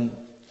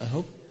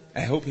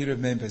 I hope he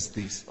remembers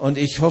this. Und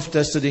ich hoffe,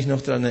 dass du dich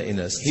noch daran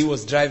erinnerst. He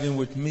was driving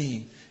with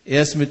me.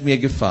 Er ist mit mir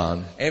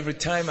gefahren. Every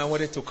time I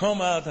wanted to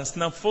come out and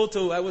snap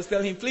photo, I was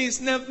telling him, please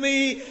snap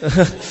me.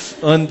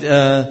 Und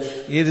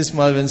jedes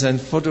Mal, wenn es ein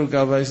Foto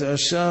gab, habe ich gesagt,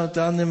 schau,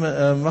 da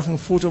mach ein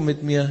Foto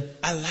mit mir.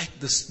 I like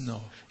the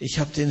snow. Ich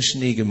habe den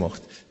Schnee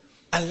gemocht.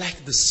 I like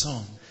the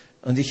sun.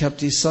 Und ich habe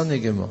die Sonne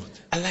gemocht.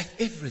 I like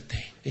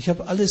everything. Ich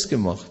habe alles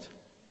gemocht.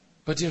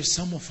 But there are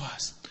some of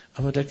us,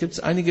 Aber da gibt es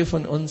einige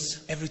von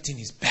uns, everything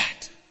is bad.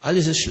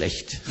 alles ist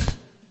schlecht.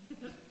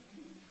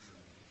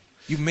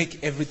 You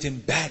make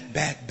everything bad,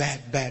 bad,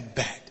 bad, bad,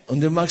 bad.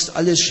 Und du machst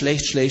alles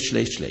schlecht, schlecht,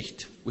 schlecht,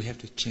 schlecht. We have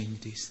to change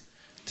this.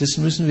 Das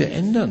müssen wir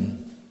ändern.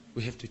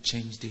 We have to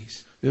change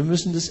this. Wir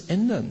müssen das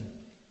ändern.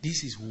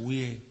 This is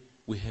where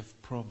we have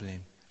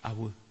problem.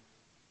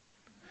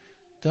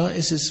 Da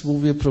ist es,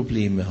 wo wir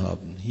Probleme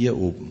haben, hier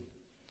oben.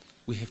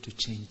 We have to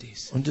change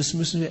this. Und das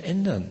müssen wir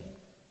ändern.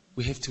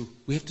 We have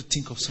to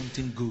think of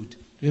something good.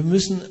 Wir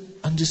müssen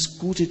an das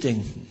Gute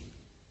denken.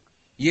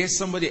 Yes,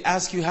 somebody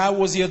asks you, how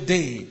was your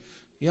day?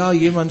 Ja,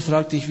 jemand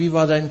fragt dich, wie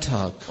war dein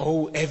Tag?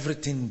 Oh,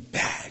 everything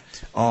bad.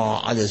 Oh,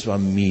 alles war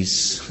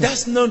mies.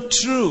 That's not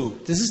true.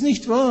 Das ist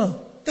nicht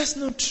wahr. That's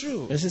not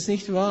true. Das ist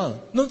nicht wahr.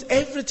 Not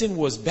everything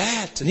was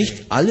bad today.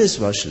 Nicht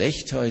alles war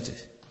schlecht heute.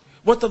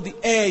 What of the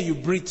air you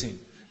breathe in?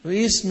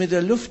 Wie ist es mit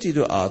der Luft, die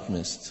du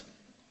atmest?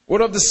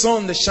 What of the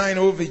sun that shine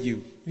over you?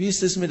 Wie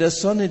ist es mit der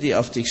Sonne, die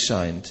auf dich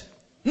scheint?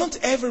 Not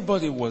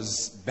everybody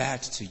was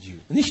bad to you.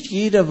 Nicht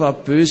jeder war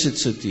böse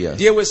zu dir.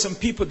 There were some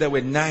people that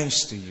were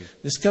nice to you.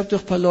 Es gab doch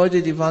ein paar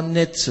Leute, die waren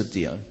nett zu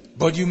dir.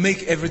 But you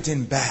make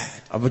everything bad.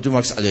 Aber du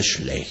machst alles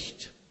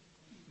schlecht.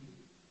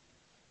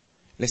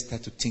 Let's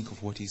start to think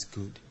of what is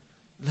good.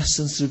 Lasst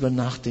uns darüber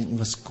nachdenken,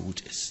 was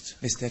gut ist.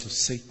 Let's start to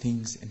say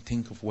things and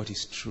think of what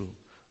is true.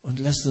 Und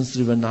lasst uns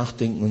darüber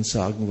nachdenken und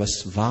sagen,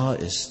 was wahr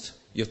ist.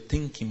 Your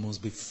thinking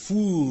must be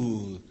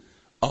full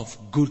of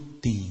good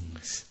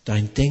things.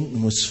 Dein Denken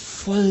muss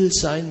voll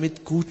sein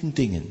mit guten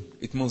Dingen.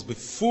 It must be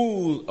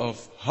full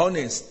of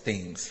honest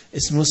things.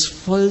 Es muss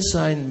voll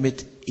sein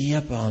mit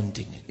ehrbaren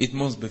Dingen. It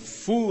must be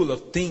full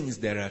of things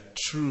that are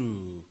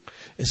true.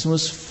 Es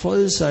muss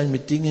voll sein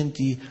mit Dingen,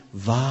 die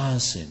wahr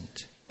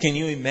sind. Can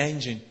you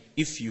imagine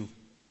if you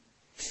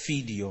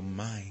feed your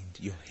mind,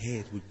 your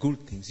head with good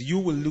things?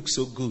 You will look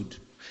so good.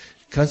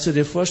 Kannst du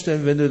dir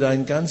vorstellen, wenn du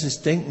dein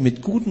ganzes Denken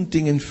mit guten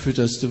Dingen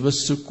fütterst, du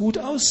wirst so gut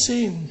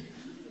aussehen.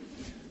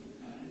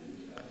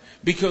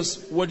 Because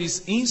what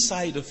is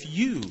inside of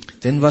you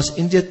Denn was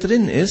in dir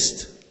drin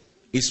ist,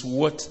 is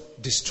what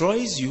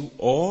destroys you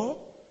or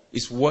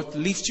is what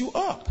lifts you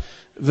up.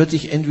 wird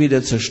dich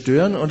entweder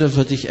zerstören oder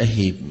wird dich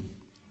erheben.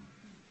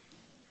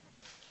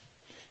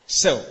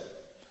 So,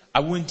 I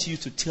want you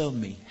to tell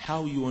me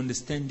how you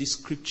understand this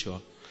scripture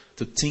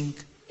to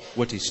think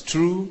what is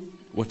true,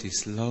 what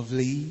is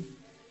lovely,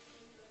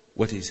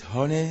 what is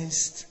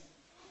honest,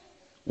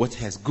 what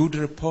has good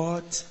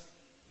report,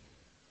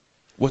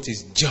 what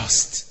is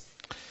just.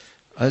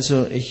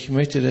 Also ich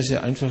möchte, dass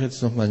ihr einfach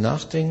jetzt nochmal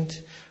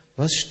nachdenkt,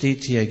 was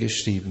steht hier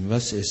geschrieben,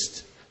 was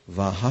ist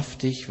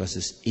wahrhaftig, was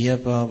ist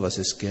ehrbar, was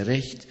ist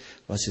gerecht,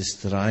 was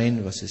ist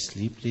rein, was ist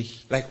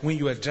lieblich. Like when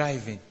you are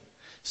driving.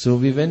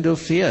 So wie wenn du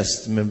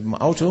fährst mit dem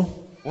Auto.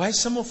 Why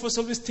some of us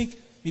always think,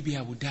 maybe I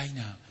will die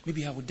now,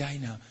 maybe I will die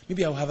now,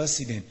 maybe I will have an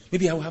accident,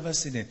 maybe I will have an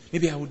accident,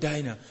 maybe I will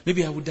die now,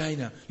 maybe I will die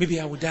now, maybe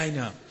I will die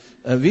now.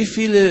 Wie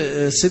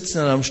viele sitzen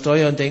dann am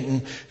Steuer und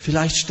denken,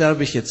 vielleicht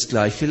sterbe ich jetzt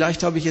gleich,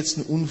 vielleicht habe ich jetzt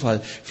einen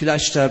Unfall,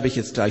 vielleicht sterbe ich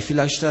jetzt gleich,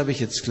 vielleicht sterbe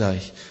ich jetzt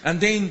gleich. And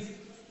then,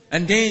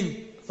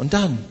 Und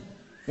dann,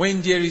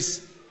 when there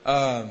is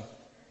a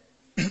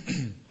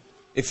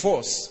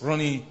force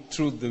running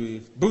through the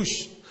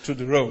bush, through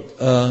the road,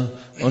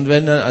 und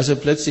wenn dann also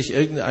plötzlich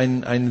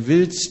ein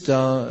Wild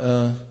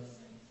da,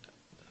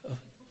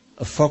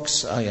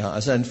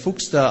 also ein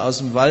Fuchs da aus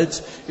dem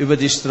Wald über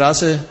die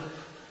Straße,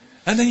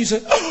 and then you say,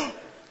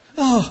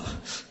 oh,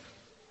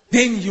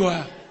 then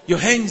your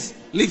hands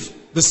leave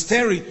the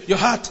steering, your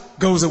heart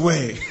goes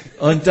away.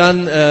 und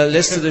dann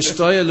lässt du das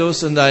Steuer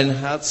los und dein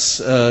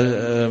Herz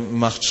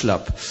macht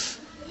schlapp.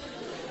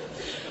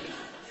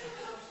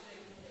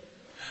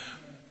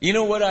 You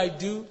know what I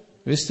do?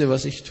 Wisst ihr,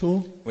 was ich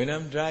tue? When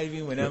I'm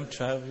driving, when I'm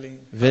traveling,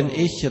 Wenn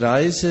ich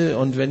reise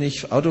und wenn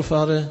ich Auto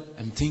fahre,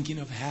 I'm thinking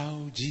of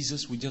how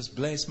Jesus will just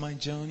bless my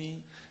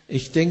journey.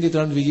 ich denke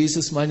daran, wie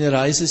Jesus meine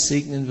Reise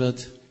segnen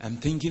wird. I'm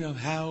thinking of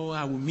how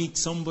I will meet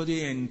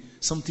somebody and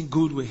something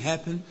good will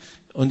happen.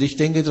 Und ich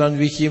denke daran,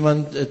 wie ich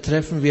jemanden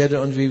treffen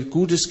werde und wie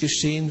Gutes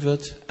geschehen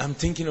wird. I'm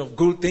thinking of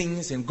good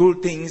things and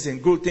good things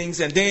and good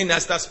things. And then I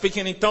start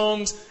speaking in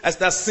tongues. I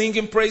start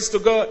singing praise to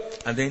God.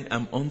 And then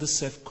I'm under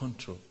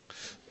self-control.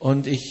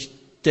 Und ich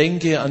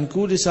denke an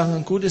gute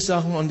Sachen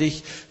und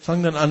ich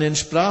fange dann an, in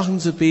Sprachen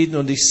zu beten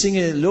und ich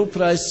singe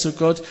Lobpreis zu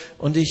Gott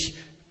und ich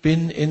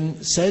bin in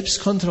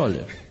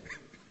Selbstkontrolle.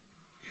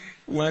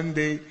 One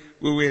day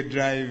we were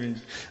driving.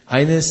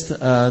 Eines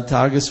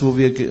Tages, wo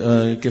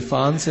wir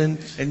gefahren sind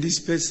And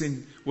this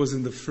person was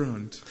in the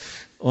front.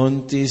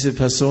 und diese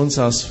Person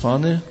saß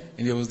vorne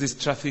And there was this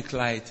traffic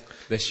light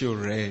that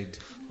showed red.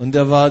 und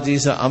da war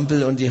diese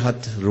Ampel und die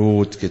hat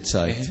rot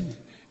gezeigt. And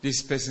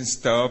this person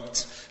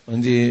stopped,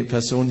 Und die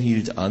Person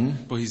hielt an,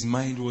 but his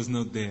mind was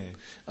not there.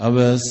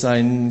 aber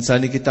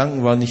seine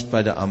Gedanken waren nicht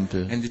bei der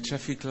Ampel. And the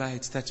traffic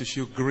light started to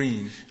show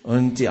green.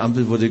 Und die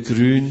Ampel wurde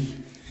grün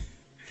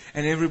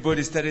And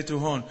everybody started to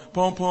horn.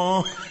 Pom,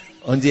 pom.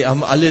 und die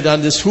haben alle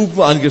dann das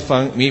Hupen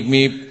angefangen. Miep,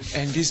 miep.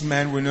 And this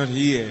man were not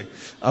here.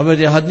 Aber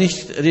der hat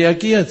nicht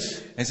reagiert.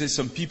 And so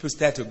some people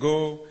started to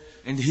go.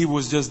 And he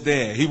was just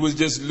there. He was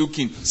just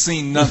looking,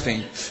 seeing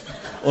nothing.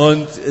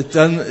 Und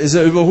dann ist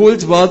er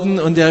überholt worden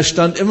und er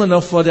stand immer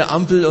noch vor der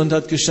Ampel und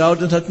hat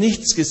geschaut und hat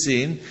nichts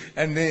gesehen.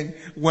 And then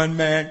one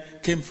man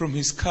came from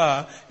his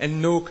car and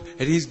knocked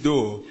at his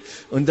door.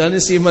 Und dann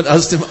ist jemand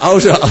aus dem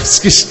Auto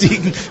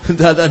ausgestiegen und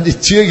hat an die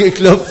Tür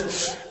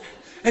geklopft.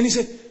 And he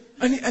said,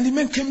 and the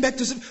man came back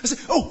to say, I said,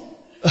 oh,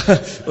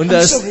 Und,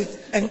 I'm sorry.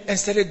 And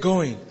started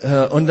going.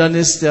 und dann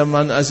ist der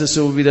Mann also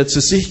so wieder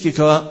zu sich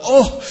gekommen.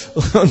 Oh,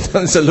 und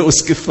dann ist er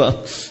losgefahren.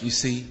 You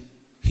see,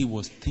 he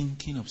was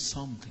thinking of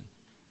something.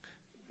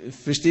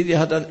 Versteht ihr, er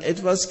hat an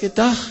etwas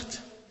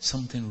gedacht.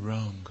 Something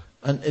wrong.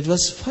 An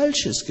etwas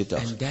Falsches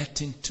gedacht. And that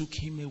thing took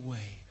him away.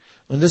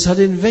 Und das hat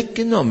ihn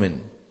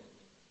weggenommen.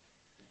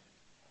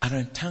 And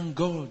I thank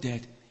God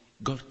that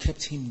God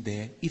kept him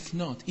there. If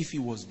not, if he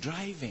was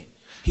driving,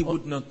 he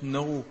would not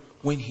know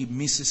when he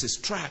misses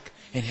his track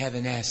and have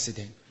an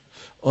accident.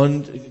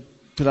 Und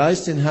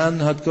preis den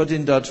Herrn, hat Gott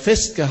ihn dort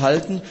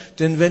festgehalten,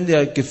 denn wenn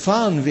der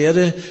gefahren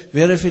wäre,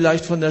 wäre er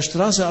vielleicht von der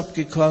Straße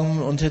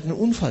abgekommen und hätte einen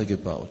Unfall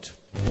gebaut.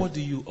 What do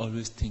you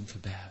always think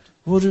about?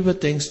 Worüber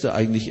denkst du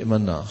eigentlich immer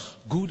nach?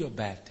 Good or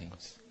bad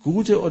things?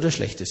 Gute oder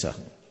schlechte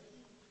Sachen?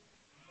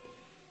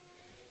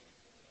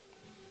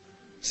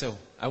 So,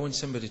 I want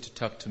somebody to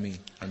talk to me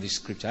on this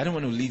scripture. I don't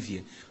want to leave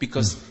here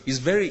because it's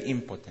very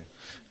important.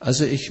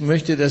 Also ich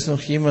möchte, dass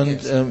noch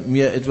jemand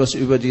mir etwas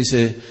über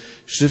diese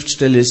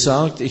Schriftstelle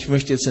sagt. Ich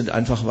möchte jetzt nicht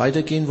einfach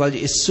weitergehen, weil die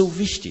ist so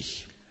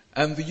wichtig.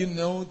 Do you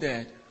know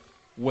that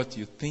what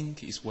you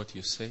think is what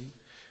you say?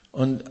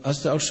 Und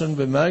hast du auch schon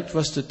bemerkt,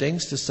 was du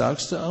denkst, das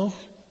sagst du auch?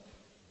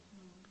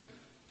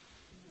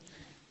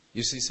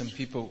 You see some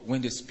people,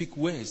 when they speak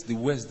words, the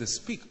words they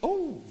speak,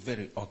 oh,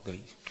 very ugly.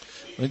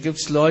 Und dann gibt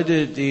es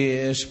Leute,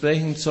 die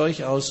sprechen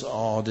Zeug aus,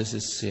 oh, das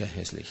ist sehr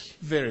hässlich,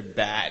 Very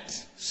bad.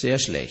 sehr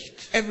schlecht.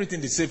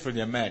 Everything they say from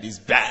their mouth is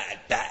bad,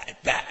 bad,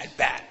 bad,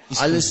 bad. It's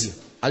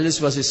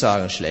Alles, was sie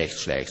sagen, schlecht,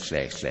 schlecht,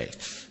 schlecht, schlecht.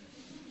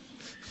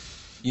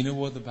 You know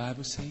what the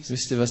Bible says?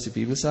 Wisst ihr, was die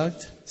Bibel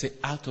sagt? Say,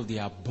 out of the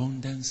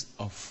abundance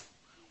of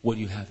what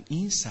you have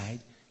inside,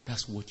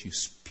 that's what you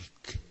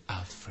speak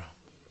out from.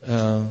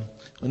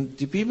 Und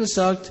die Bibel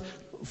sagt,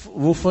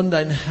 wovon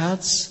dein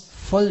Herz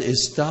voll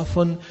ist,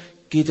 davon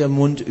geht der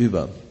Mund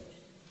über.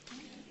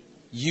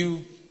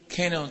 You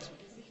cannot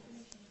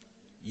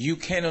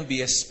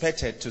be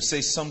expected to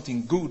say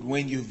something good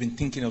when you've been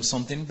thinking of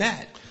something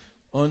bad.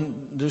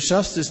 Und du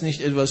schaffst es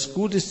nicht, etwas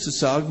Gutes zu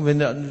sagen, wenn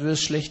du an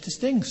etwas Schlechtes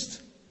denkst.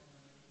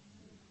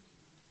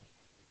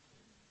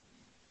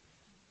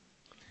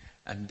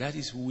 And that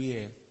is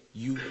where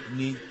you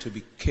need to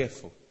be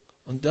careful.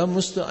 Und da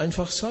musst du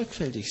einfach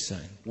sorgfältig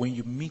sein. When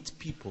you meet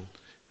people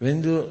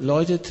Wenn du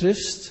Leute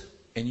triffst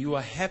and you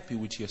are happy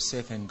with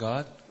yourself and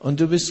God, und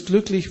du bist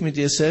glücklich mit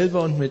dir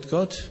selber und mit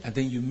Gott, and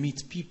then you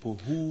meet people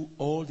who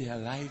all their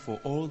life or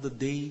all the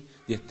day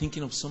they're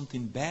thinking of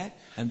something bad,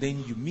 and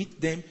then you meet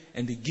them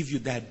and they give you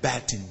that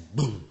bad thing.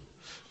 Boom.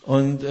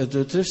 und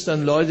du triffst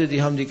dann Leute,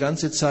 die haben die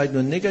ganze Zeit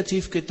nur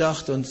negativ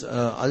gedacht und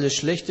alles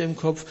Schlechte im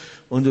Kopf,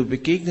 und du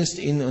begegnest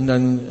ihnen und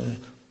dann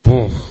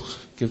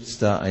gibt's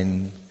da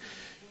einen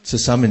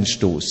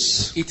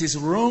Zusammenstoß. It is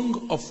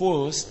wrong of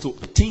us to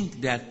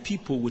think that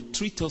people will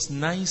treat us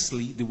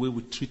nicely the way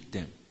we treat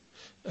them.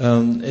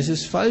 Es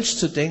ist falsch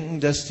zu denken,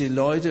 dass die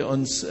Leute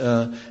uns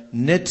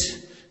nett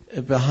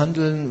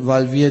behandeln,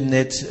 weil wir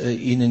nett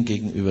ihnen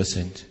gegenüber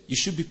sind. You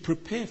should be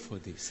prepared for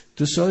this.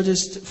 Du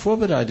solltest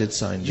vorbereitet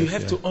sein You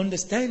have to dafür.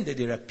 understand that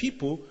there are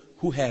people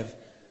who have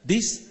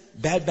these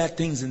bad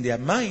things in their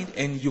mind,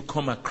 and you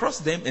come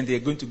across them and they're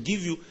going to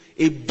give you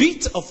a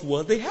bit of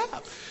what they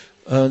have.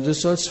 Du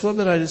sollst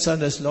vorbereitet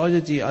sein, dass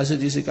Leute, die also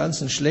diese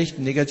ganzen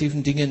schlechten,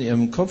 negativen Dinge in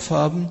ihrem Kopf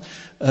haben,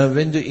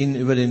 wenn du ihnen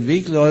über den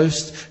Weg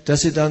läufst,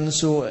 dass sie dann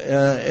so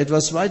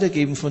etwas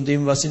weitergeben von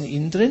dem, was in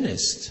ihnen drin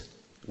ist.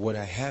 What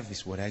I have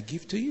is what I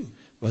give to you.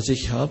 Was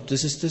ich habe,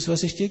 das ist das,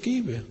 was ich dir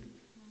gebe.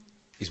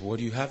 It's what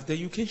you have that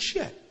you can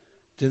share.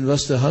 Denn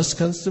was du hast,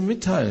 kannst du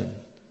mitteilen.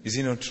 Is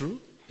it not true?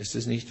 Ist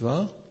das nicht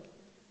wahr?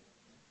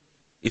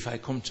 If I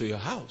come to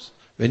your house,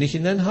 Wenn ich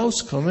in dein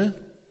Haus komme,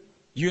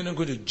 you're not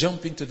going to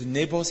jump into the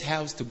neighbor's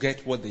house to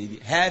get what they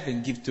have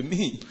and give to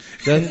me.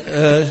 dann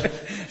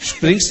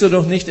springst du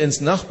doch nicht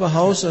ins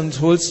Nachbarhaus und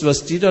holst,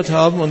 was die dort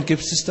haben, und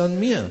gibst es dann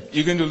mir.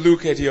 You're going to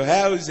look at your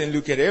house and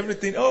look at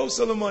everything. Oh,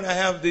 Solomon, I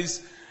have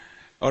this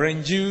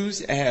orange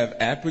juice, I have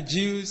apple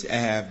juice, I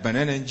have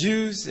banana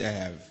juice, I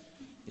have,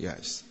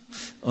 yes.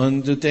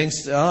 Und du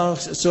denkst,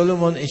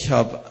 Solomon, ich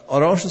habe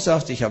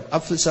Orangensaft, ich habe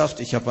Apfelsaft,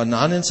 ich habe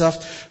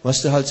Bananensaft.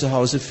 Was du halt zu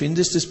Hause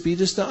findest, das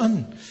bietest du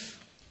an.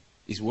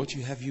 It's what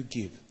you have, you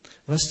give.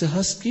 Was du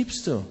hast,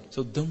 gibst du.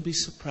 So don't be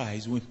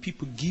surprised when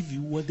people give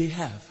you what they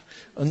have.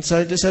 Und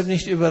sei deshalb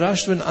nicht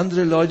überrascht, wenn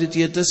andere Leute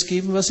dir das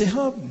geben, was sie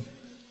haben.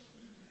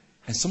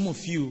 And some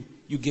of you,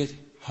 you get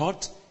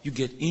hurt, you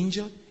get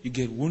injured, you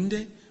get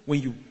wounded.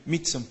 When you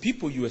meet some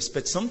people, you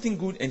expect something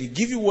good and they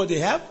give you what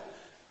they have.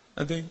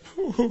 And then,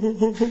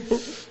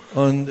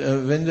 Und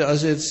wenn du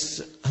also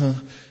jetzt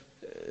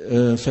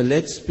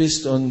verletzt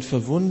bist und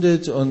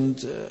verwundet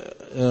und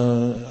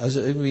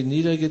also irgendwie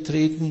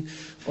niedergetreten,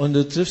 und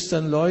du triffst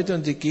dann Leute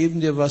und die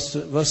geben dir was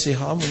sie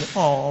haben,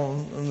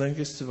 und dann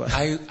gehst du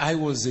weiter. I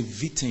was a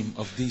victim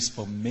of this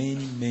for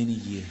many, many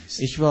years.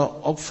 Ich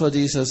war Opfer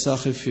dieser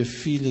Sache für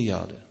viele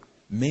Jahre.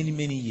 Many,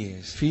 many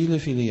years. Viele,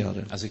 viele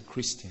Jahre. As a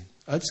Christian,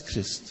 Als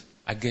Christ.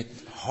 I get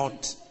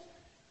hurt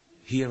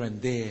here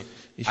and there.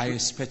 I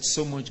expect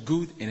so much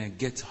good and I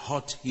get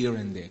hurt here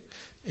and there.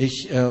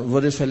 Ich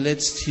wurde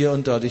verletzt hier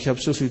und dort. Ich habe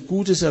so viel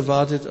Gutes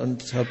erwartet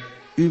und habe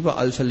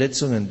überall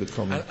Verletzungen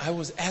bekommen. And I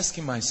was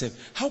asking myself,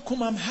 how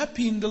come I'm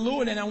happy in the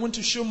Lord and I want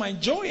to show my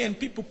joy and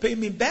people pay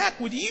me back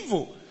with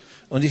evil?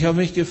 Und ich habe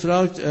mich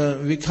gefragt,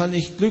 wie kann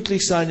ich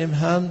glücklich sein im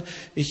Herrn?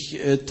 Ich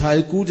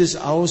teile Gutes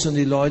aus und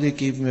die Leute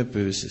geben mir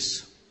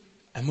Böses.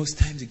 And most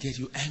times it gets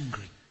you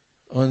angry.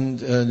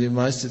 Und die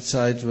meiste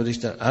Zeit wurde ich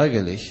dann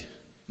ärgerlich.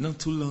 Not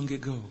too long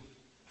ago,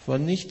 Vor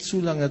nicht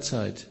zu langer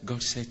Zeit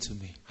God said to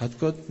me, hat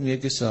Gott mir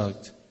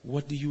gesagt,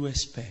 what do you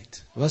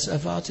expect? Was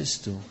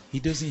erwartest du? He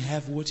doesn't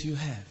have what you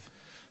have.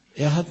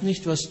 Er hat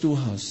nicht, was du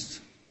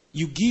hast.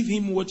 You give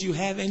him what you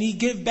have and he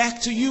gave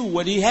back to you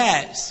what he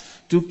has.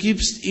 Du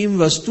gibst ihm,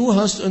 was du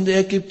hast, und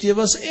er gibt dir,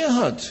 was er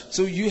hat.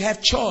 So you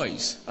have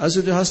choice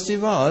Also du hast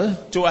die Wahl,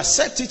 to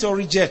accept it or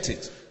reject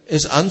it.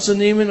 es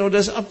anzunehmen oder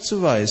es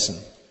abzuweisen.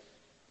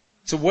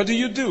 So what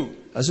do?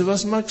 Also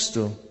was magst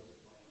du?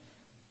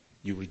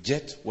 You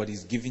reject what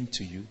is given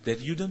to you that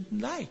you don't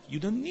like. You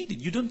don't need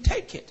it. You don't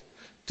take it.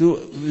 Du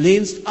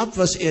lehnst ab,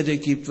 was er dir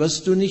gibt,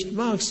 was du nicht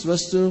magst,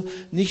 was du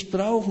nicht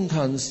brauchen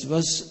kannst,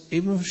 was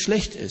eben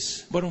schlecht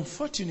ist. But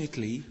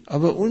unfortunately,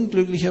 Aber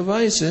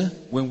unglücklicherweise,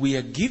 when we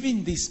are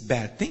given these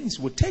bad things,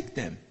 we take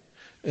them.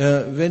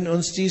 wenn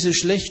uns diese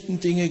schlechten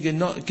Dinge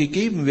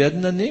gegeben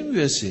werden, dann nehmen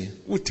wir sie.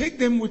 We take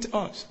them with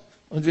us.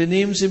 Und wir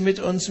nehmen sie mit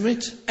uns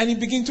mit. And it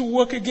begins to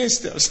work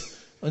against us.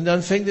 Und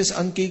dann fängt es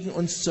an, gegen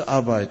uns zu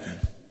arbeiten.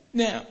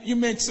 Now, you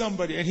met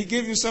somebody and he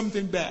gave you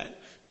something bad.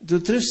 Du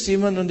triffst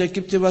jemanden und er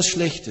gibt dir was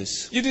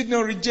Schlechtes. You did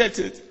not reject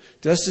it.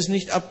 Du hast es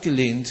nicht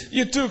abgelehnt.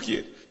 You took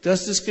it Du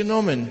hast es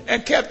genommen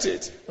and kept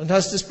it. und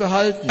hast es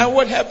behalten. And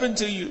what happened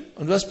to you?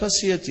 Und was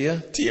passiert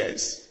dir?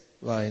 Tears,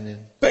 Weinen,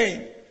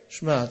 pain,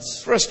 Schmerz,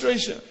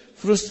 frustration.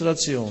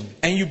 Frustration.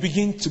 And you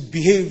begin to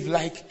behave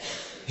like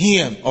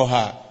him or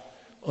her.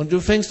 Und du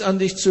fängst an,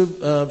 dich zu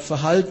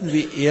verhalten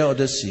wie er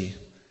oder sie.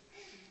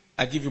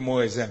 I'll give you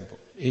more example.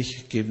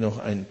 Ich gebe noch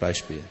ein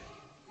Beispiel.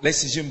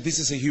 Let's assume this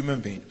is a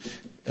human being.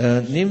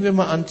 Nehmen wir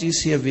mal an, dies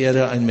hier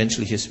wäre ein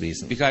menschliches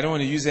Wesen. Because I don't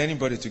want to use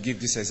anybody to give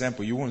this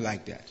example. You won't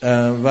like that.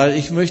 Weil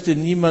ich möchte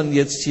niemanden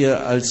jetzt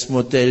hier als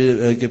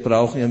Modell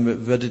gebrauchen,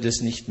 er würde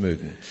das nicht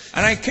mögen.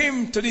 And I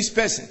came to this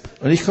person.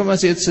 Und ich komme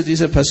also jetzt zu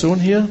dieser Person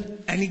hier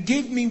And he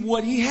gave me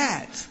what he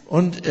had.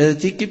 und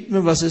die gibt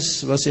mir, was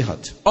sie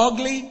hat.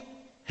 Ugly,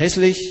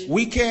 Hässlich,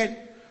 wicked,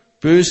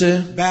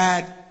 böse,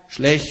 bad.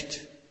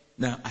 schlecht.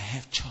 Now I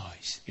have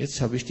choice. Jetzt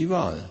habe ich die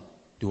Wahl.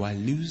 Do I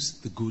lose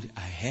the good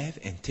I have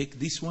and take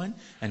this one?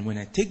 And when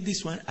I take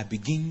this one, I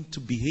begin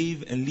to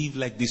behave and live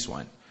like this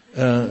one.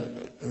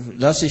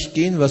 Lasse ich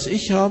gehen, was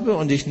ich habe,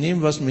 und ich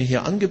nehme, was mir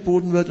hier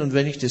angeboten wird, und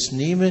wenn ich das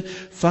nehme,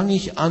 fange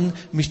ich an,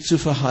 mich zu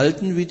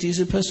verhalten wie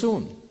diese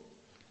Person.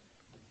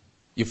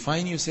 You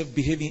find yourself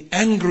behaving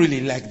angrily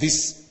like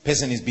this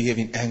person is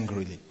behaving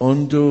angrily.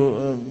 Und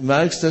du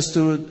merkst, dass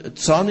du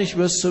zornig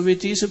wirst, so wie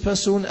diese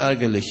Person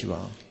ärgerlich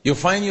war. You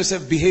find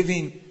yourself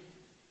behaving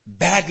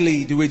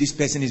badly the way this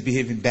person is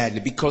behaving badly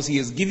because he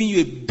has given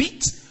you a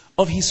bit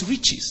of his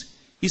riches.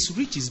 His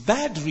riches,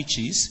 bad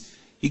riches,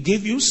 he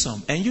gave you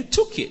some and you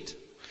took it.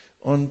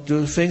 Und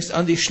du fängst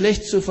an, dich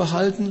schlecht zu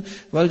verhalten,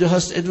 weil du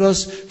hast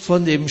etwas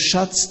von dem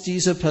Schatz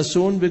dieser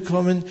Person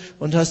bekommen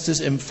und hast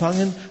es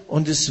empfangen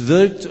und es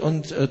wirkt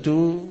und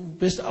du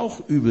bist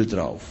auch übel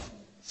drauf.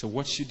 So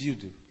what should you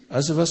do?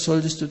 Also was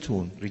solltest du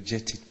tun?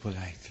 Reject it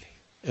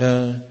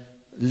politely.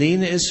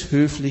 Lehne es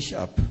höflich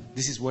ab.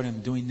 This is what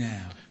I'm doing now.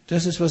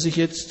 Das ist, was ich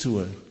jetzt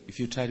tue. If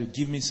you try to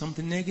give me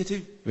something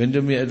negative, Wenn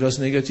du mir etwas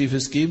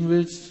Negatives geben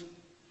willst,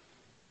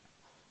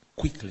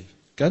 quickly,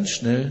 ganz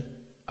schnell,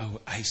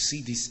 I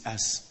see this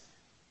as,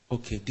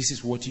 okay, this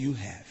is what you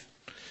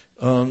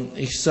have.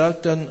 ich sage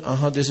dann,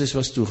 aha, das ist,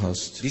 was du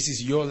hast. This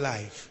is your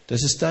life.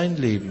 Das ist dein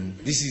Leben.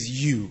 This is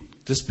you.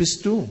 Das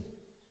bist du.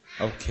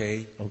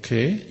 Okay.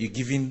 Okay? You're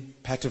giving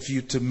part of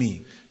you to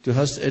me. Du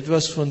hast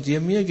etwas von dir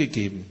mir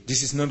gegeben.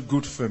 This is not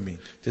good for me.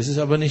 Das ist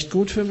aber nicht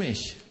gut für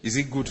mich. Is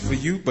it good for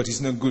you? But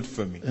it's not good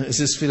for me. Es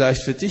ist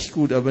vielleicht für dich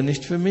gut, aber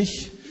nicht für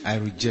mich. I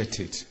reject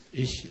it.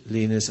 Ich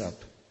lehne es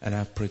ab. And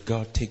I pray,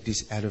 God, take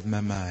this out of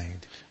my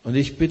mind. Und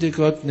ich bitte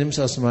Gott, nimm es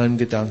aus meinen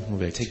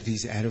Gedanken weg. Take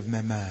this out of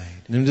my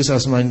mind. Nimm das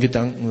aus meinen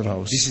Gedanken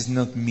raus. This is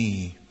not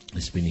me.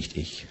 Das bin nicht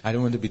ich. I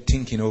don't want to be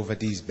thinking over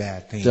these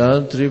bad things.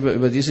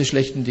 Über diese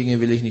schlechten Dinge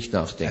will ich nicht I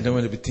nachdenken. don't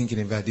want to be thinking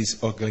about this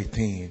ugly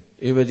thing.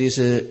 Über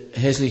diese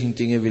hässlichen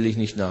Dinge will ich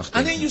nicht And then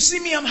nachdenken. you see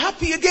me, I'm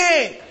happy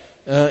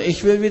again.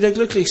 Ich will wieder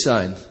glücklich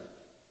sein.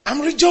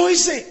 I'm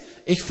rejoicing.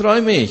 Ich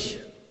freue mich.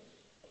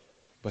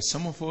 But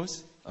some of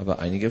us, Aber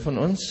einige von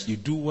uns, you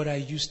do what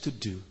I used to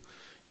do.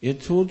 ihr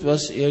tut,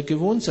 was ihr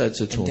gewohnt seid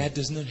zu And tun. that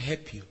does not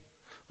help you.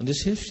 Und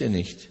es hilft dir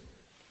nicht.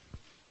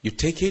 You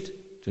take it,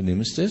 Du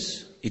nimmst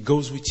es, it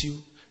goes with you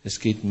es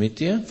geht mit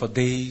dir, for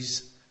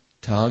days,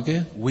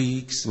 Tage,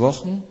 weeks,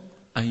 Wochen,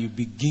 and you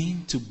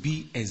begin to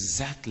be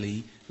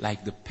exactly like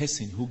the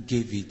person who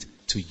gave it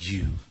to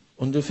you.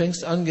 und du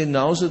fängst an,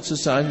 genauso zu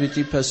sein wie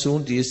die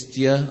Person, die es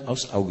dir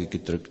aufs Auge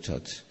gedrückt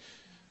hat.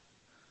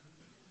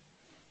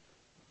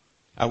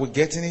 Are we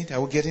getting it?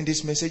 Are we getting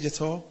this message at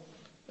all?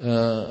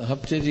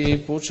 Habt ihr die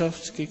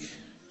Botschaft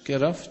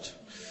gerafft?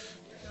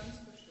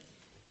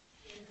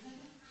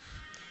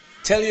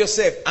 Tell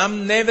yourself,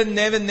 I'm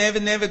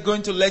never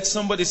going to let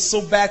somebody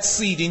sow bad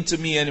seed into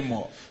me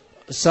anymore.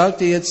 Sag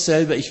dir jetzt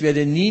selber, ich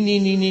werde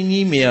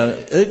nie mehr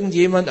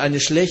irgendjemand eine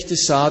schlechte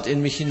Saat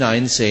in mich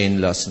hineinsäen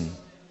lassen.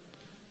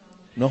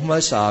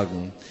 Nochmal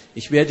sagen,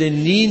 ich werde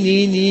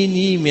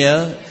nie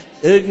mehr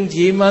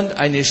irgendjemand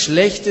eine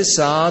schlechte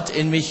Saat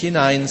in mich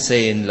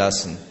hineinsäen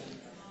lassen.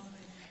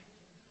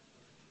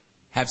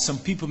 Have some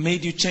people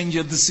made you change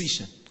your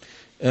decision?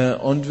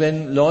 Und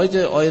wenn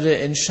Leute eure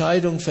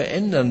Entscheidung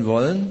verändern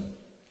wollen,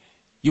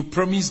 you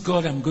promise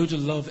God, I'm going to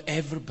love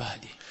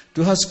everybody.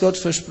 du hast Gott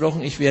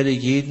versprochen, ich werde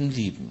jeden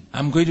lieben.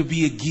 I'm going to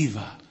be a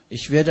giver.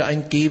 Ich werde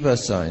ein Geber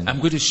sein. I'm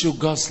going to show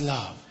God's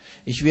love.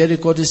 Ich werde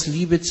Gottes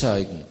Liebe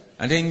zeigen.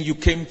 And then you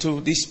came to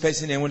this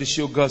person and want to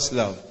show God's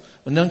love.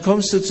 Und dann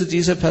kommst du zu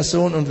dieser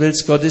Person und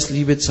willst Gottes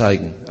Liebe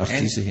zeigen. Ach,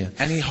 diese hier.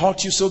 And he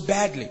hurt you so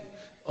badly.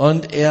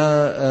 Und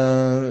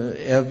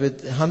er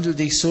behandelt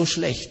dich so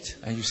schlecht.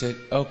 And you said,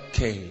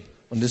 okay,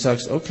 Und du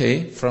sagst,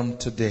 okay, from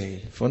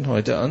today, von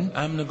heute an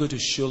I'm not going to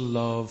show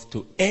love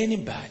to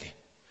anybody.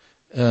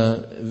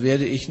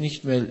 werde ich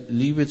nicht mehr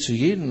Liebe zu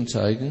jedem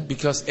zeigen.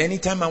 Because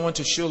anytime I want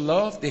to show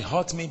love, they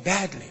hurt me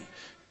badly.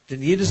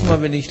 Denn jedes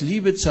Mal, wenn ich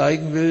Liebe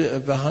zeigen will,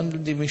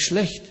 behandeln die mich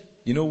schlecht.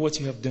 You know what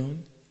you have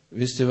done?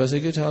 Wisst ihr, was ihr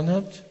getan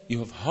habt?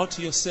 You have hurt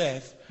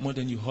yourself more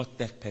than you hurt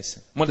that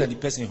person. More than the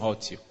person who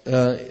hurt you.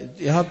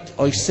 Ihr habt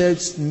euch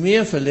selbst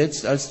mehr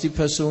verletzt als die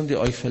Person, die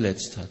euch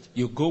verletzt hat.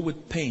 You go with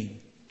pain.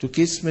 Du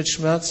gehst mit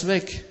Schmerz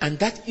weg. And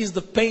that is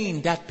the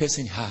pain that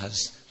person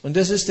has. Und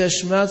das ist der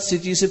Schmerz,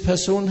 den diese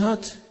Person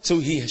hat.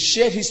 So he has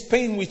shared his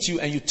pain with you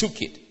and you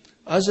took it.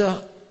 Also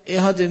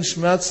er hat den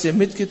Schmerz dir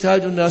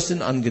mitgeteilt und du hast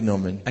ihn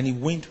angenommen. And he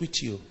went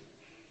with you.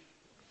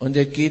 Und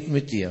er geht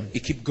mit dir. He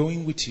kept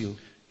going with you.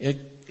 Er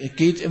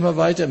geht immer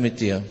weiter mit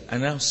dir.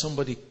 And now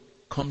somebody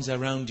comes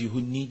around you who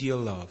need your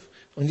love.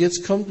 Und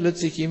jetzt kommt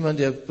plötzlich jemand,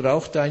 der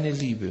braucht deine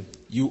Liebe.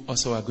 You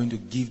also are going to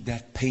give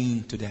that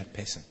pain to that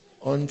person.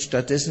 Und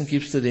stattdessen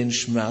gibst du den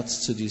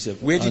Schmerz zu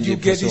dieser Where an did die you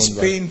get this Person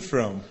weiter. pain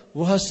from?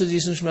 Wo hast du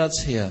diesen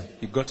Schmerz her?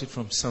 You got it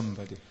from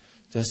somebody.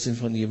 Du hast ihn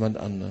von jemand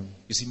anderem.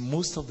 You see,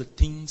 most of the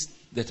things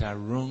that are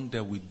wrong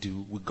that we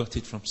do, we got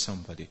it from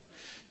somebody.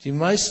 Die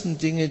meisten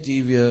Dinge,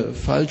 die wir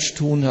falsch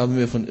tun, haben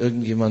wir von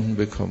irgendjemandem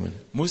bekommen.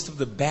 Most of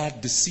the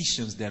bad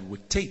decisions that we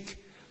take,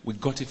 we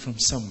got it from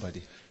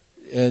somebody.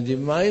 Die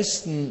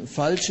meisten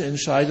falschen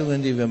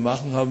Entscheidungen, die wir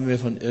machen, haben wir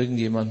von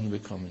irgendjemandem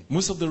bekommen.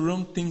 Most of the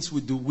wrong things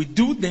we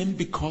do them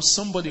because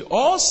somebody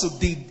also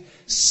did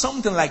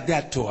something like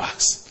that to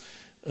us.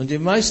 Und die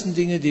meisten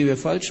Dinge, die wir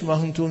falsch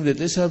machen, tun wir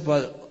deshalb,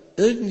 weil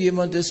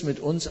irgendjemand es mit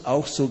uns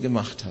auch so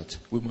gemacht hat.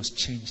 We must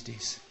change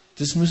this.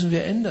 Das müssen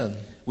wir ändern.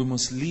 We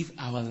must live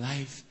our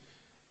life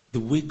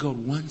the way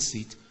God wants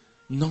it,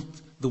 not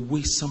the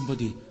way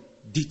somebody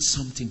did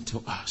something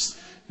to us.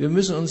 Wir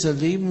müssen unser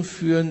Leben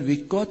führen,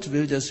 wie Gott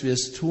will, dass wir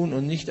es tun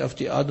und nicht auf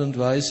die Art und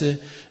Weise,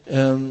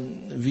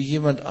 wie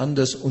jemand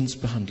anders uns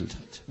behandelt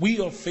hat. We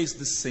all face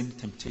the same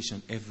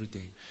temptation every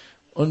day.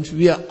 Und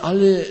wir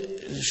alle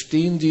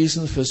stehen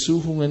diesen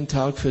Versuchungen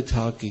Tag für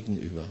Tag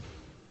gegenüber.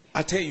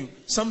 I tell you,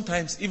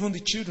 sometimes even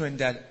the children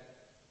that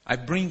I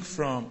bring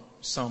from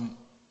some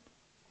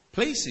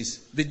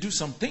places, they do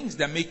some things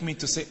that make me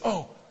to say,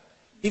 oh,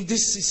 if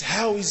this is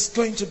how it's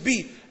going to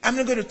be, I'm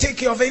not going to take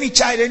care of any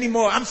child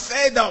anymore. I'm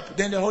fed up.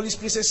 Then the Holy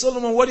Spirit says,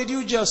 Solomon, what did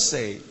you just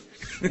say?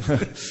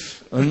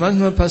 Und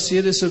manchmal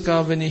passiert es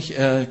sogar, wenn ich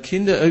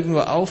Kinder irgendwo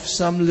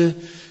aufsammle,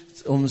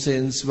 um sie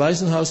ins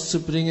Waisenhaus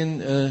zu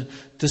bringen,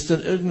 dass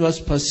dann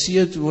irgendwas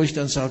passiert, wo ich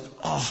dann sage,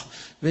 ach,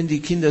 wenn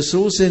die Kinder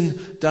so sind,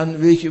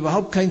 dann will ich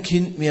überhaupt kein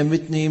Kind mehr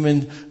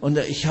mitnehmen und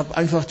ich habe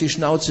einfach die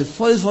Schnauze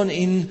voll von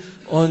ihnen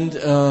und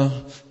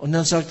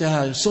dann sagt der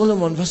Herr,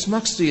 Solomon, was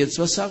machst du jetzt?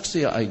 Was sagst du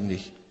ja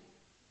eigentlich?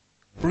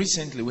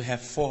 Recently we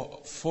have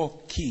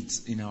four kids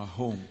in our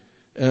home.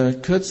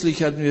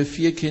 Kürzlich hatten wir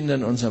 4 Kinder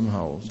in unserem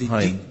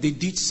Heim. They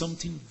did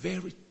something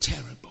very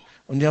terrible.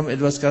 Und die haben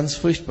etwas ganz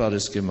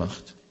Furchtbares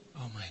gemacht.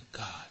 Oh my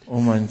God. Oh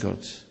mein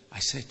Gott. I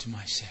said to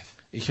myself,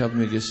 Ich habe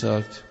mir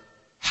gesagt,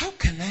 how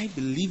can I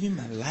be living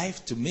my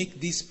life to make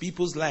these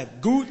people's life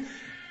good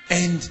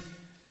and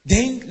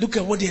then look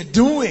at what they're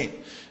doing?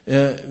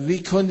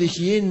 wie konnte ich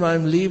je in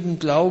meinem Leben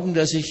glauben,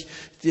 dass ich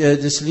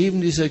das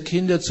Leben dieser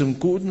Kinder zum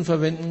Guten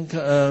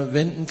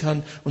wenden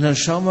kann und dann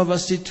schau mal,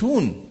 was die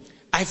tun.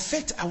 I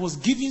felt I was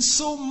giving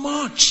so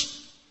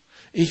much.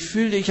 Ich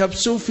fühlte, ich habe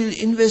so viel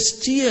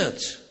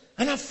investiert.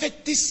 And I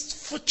felt these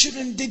 4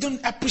 children, they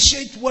don't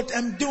appreciate what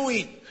I'm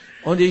doing.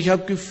 Und ich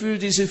habe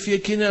gefühlt, diese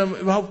 4 Kinder haben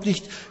überhaupt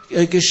nicht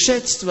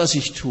geschätzt, was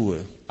ich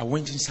tue. I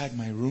went inside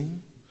my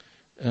room.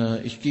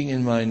 Ich ging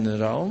in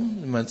meinen Raum,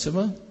 in mein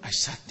Zimmer I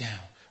sat down.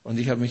 und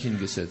ich habe mich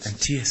hingesetzt. And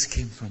tears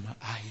came from my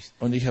eyes.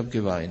 Und ich habe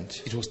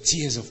geweint. It was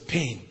tears of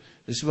pain.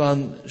 Es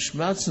waren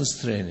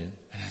Schmerzenstränen.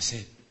 And I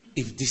said,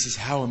 if this is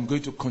how I'm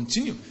going to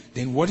continue,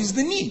 then what is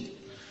the need?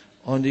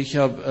 Und ich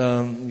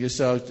habe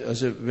gesagt,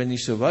 also wenn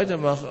ich so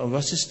weitermache,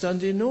 was ist dann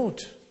die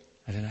Not?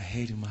 And then I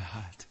heard in my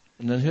heart,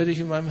 Und dann hörte ich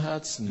in meinem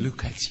Herzen,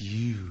 look at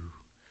you,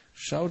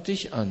 schau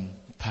dich an,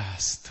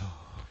 pastor,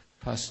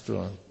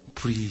 Pastor,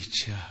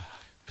 preacher,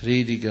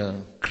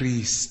 Prediger,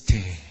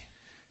 Christian.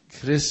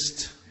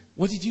 Christ.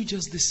 What did you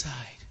just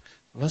decide?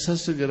 Was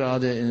hast du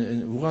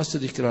gerade, wo hast du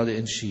dich gerade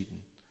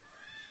entschieden?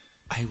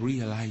 I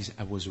realized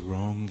I was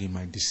wrong in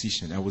my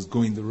decision. I was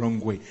going the wrong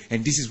way.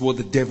 And this is what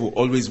the devil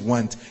always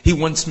wants. He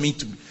wants me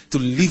to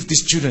leave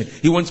these children.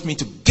 He wants me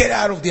to get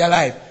out of their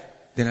life.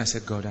 Then I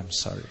said, God, I'm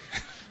sorry.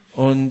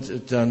 Und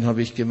dann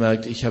habe ich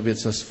gemerkt, ich habe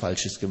jetzt was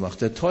Falsches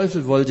gemacht. Der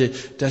Teufel wollte,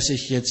 dass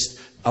ich jetzt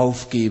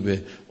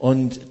aufgebe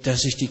und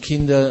dass ich die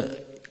Kinder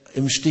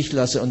im Stich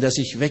lasse und dass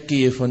ich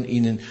weggehe von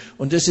ihnen.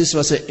 Und das ist,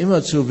 was er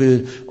immer zu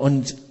will.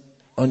 Und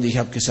ich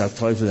habe gesagt,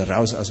 Teufel,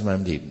 raus aus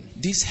meinem Leben.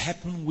 This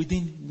happened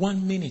within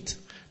 1 minute.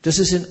 Das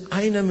ist in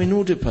einer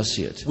Minute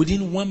passiert.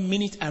 Within 1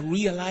 minute, I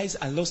realized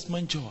I lost my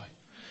joy.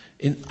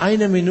 In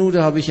einer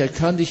Minute habe ich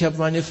erkannt, ich habe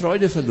meine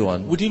Freude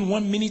verloren. Within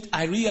 1 minute,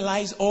 I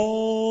realized,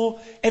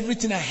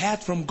 everything I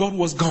had from God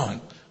was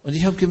gone. Und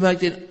ich habe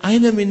gemerkt, in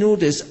einer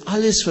Minute ist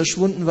alles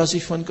verschwunden, was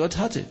ich von Gott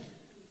hatte.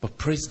 But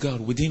praise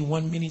God, within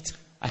 1 minute,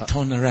 I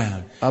turned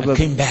around. Aber- I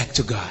came back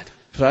to God.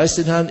 Preis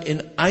den Herrn,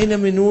 in einer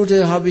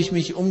Minute habe ich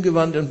mich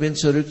umgewandt und bin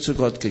zurück zu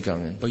Gott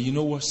gegangen. But you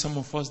know what some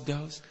of us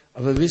does?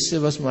 Aber wisst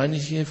ihr, was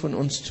manche von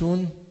uns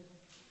tun?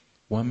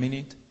 1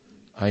 minute,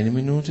 Eine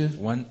Minute,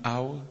 1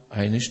 hour,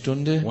 eine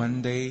Stunde,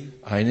 1 day,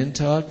 einen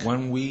Tag,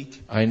 1 week,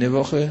 eine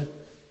Woche,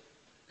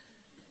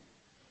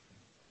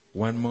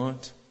 1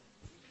 month,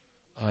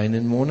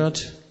 einen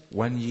Monat,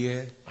 1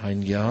 year,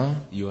 ein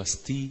Jahr, you are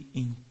still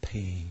in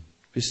pain.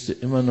 bist du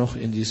immer noch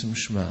in diesem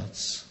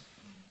Schmerz.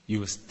 You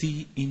are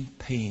still in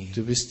pain.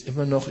 Du bist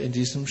immer noch in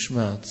diesem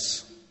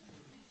Schmerz.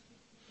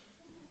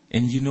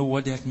 And you know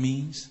what that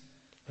means?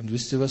 Und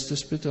wisst ihr, was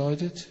das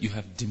bedeutet? You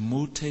have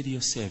demoted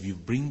yourself. You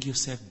bring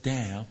yourself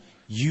down.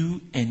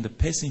 You and the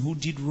person who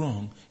did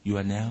wrong, you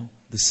are now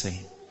the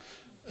same.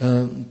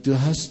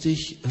 Du hast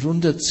dich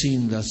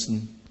runterziehen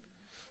lassen.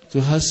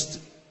 Du hast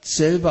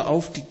selber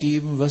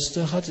aufgegeben, was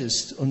du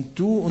hattest. Und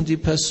du und die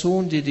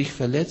Person, die dich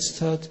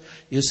verletzt hat,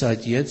 ihr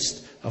seid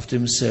jetzt auf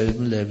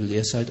demselben Level.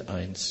 Ihr seid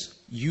eins.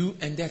 You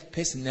and that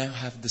person now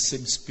have the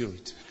same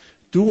spirit.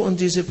 Du und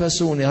diese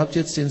Person, ihr habt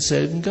jetzt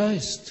denselben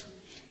Geist.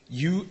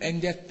 You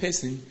and that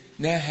person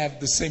now have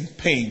the same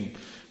pain.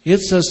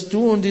 Jetzt hast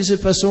du und diese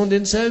Person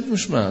denselben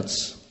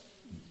Schmerz.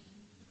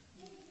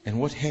 And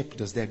what help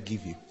does that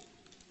give you?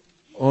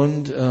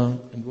 Und,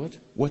 and what?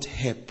 What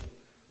help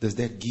does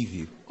that give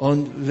you?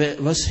 Und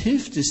was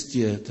hilft es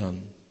dir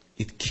dann?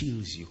 It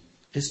kills you.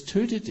 Es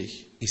tötet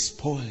dich. It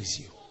spoils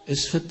you.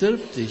 Es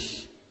verdirbt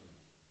dich.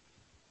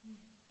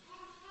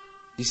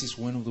 This is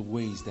one of the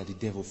ways that the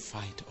devil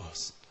fight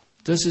us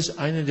Das ist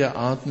eine der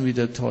Arten, wie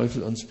der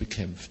Teufel uns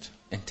bekämpft.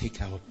 and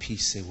take our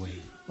peace away.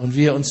 Und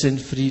wie er uns den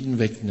Frieden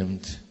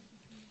wegnimmt.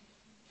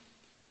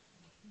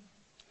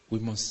 We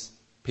must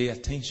pay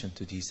attention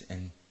to this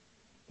and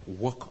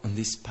work on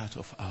this part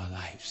of our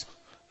lives.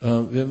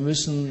 Wir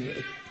müssen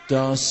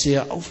da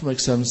sehr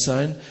aufmerksam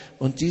sein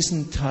und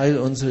diesen Teil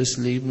unseres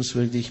Lebens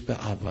wirklich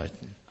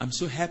bearbeiten. I'm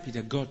so happy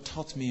that God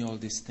taught me all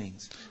these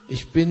things.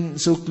 Ich bin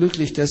so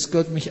glücklich, dass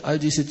Gott mich all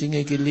diese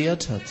Dinge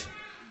gelehrt hat.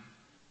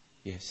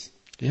 Yes,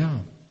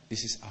 Ja,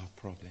 this is our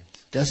problem.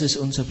 das ist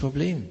unser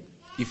Problem.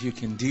 If you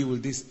can deal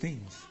with these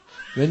things,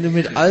 Wenn du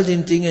mit all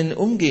den Dingen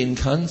umgehen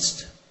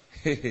kannst,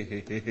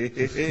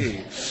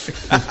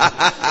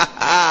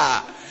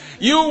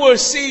 you will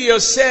see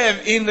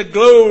yourself in the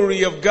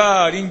glory of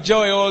God.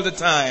 Enjoy all the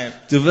time.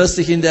 du wirst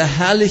dich in der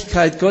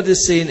Herrlichkeit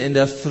Gottes sehen, in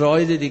der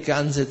Freude die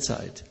ganze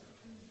Zeit.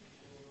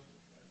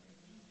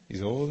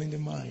 It's all in the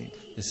mind.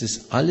 Es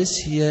ist alles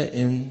hier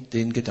in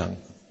den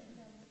Gedanken.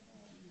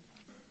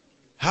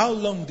 How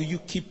long do you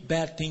keep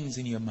bad things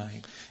in your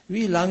mind?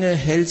 Wie lange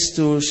hältst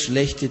du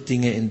schlechte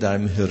Dinge in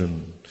deinem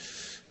Hirn?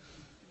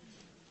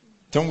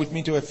 Turn with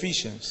me to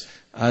Ephesians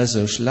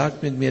Also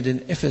schlag mit mir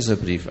den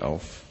Epheserbrief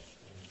auf.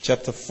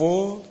 chapter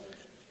 4,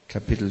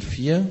 Kapitel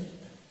 4,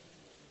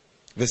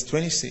 verse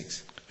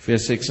 26.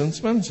 Vers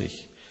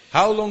 26.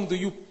 How long do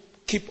you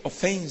keep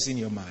offense in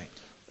your mind?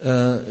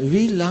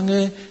 Wie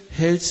lange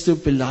hältst du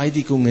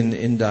Beleidigungen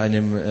in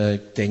deinem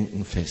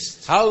Denken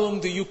fest? How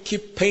long do you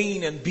keep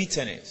pain and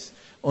bitterness?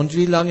 Und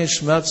wie lange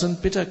Schmerz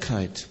und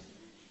Bitterkeit?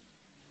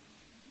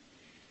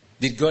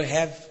 Did God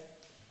have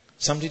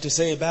something to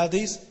say about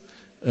this?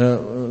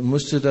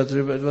 Musst du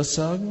darüber etwas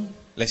sagen?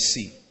 Let's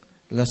see.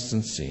 Lasst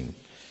uns sehen.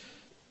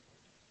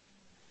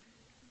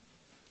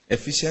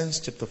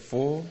 Ephesians chapter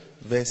 4,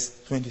 verse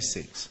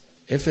 26.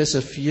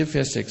 Epheser 4,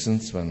 Vers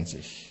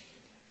 26.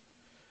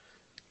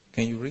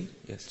 Can you read?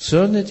 Yes.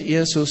 Zürnet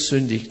ihr, so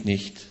sündigt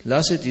nicht.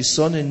 Lasset die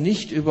Sonne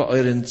nicht über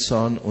euren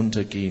Zorn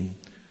untergehen.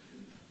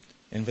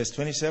 In verse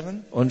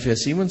 27, Und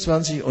Vers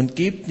 27. Und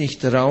gebt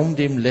nicht Raum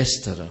dem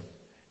Lästerer.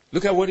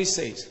 look at what it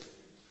says.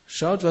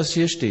 Schaut, was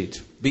hier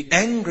steht. Be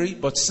angry,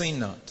 but sin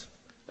not.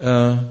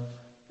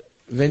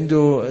 Wenn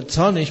du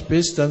zornig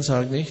bist, dann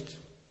sag nicht,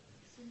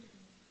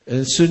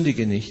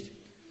 sündige nicht.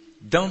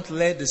 Don't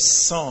let the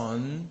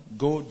sun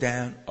go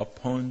down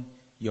upon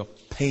your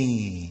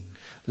pain.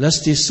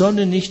 Lass die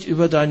Sonne nicht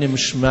über deinem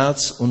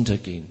Schmerz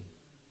untergehen.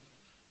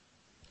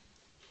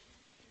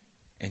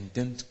 And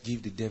don't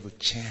give the devil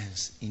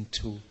chance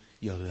into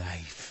your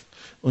life.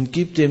 Und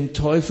gib dem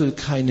Teufel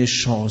keine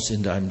Chance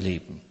in deinem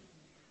Leben.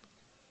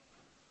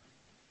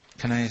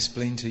 Can I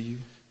explain to you?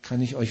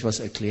 Kann ich euch was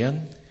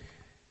erklären?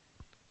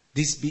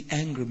 This be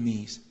angry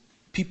means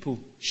people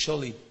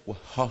surely will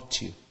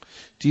hurt you.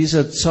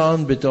 Dieser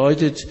Zorn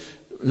bedeutet,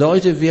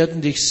 Leute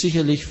werden dich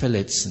sicherlich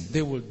verletzen.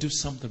 They will do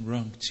something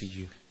wrong to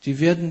you. Die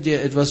werden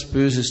dir etwas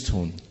Böses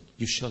tun.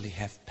 You surely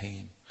have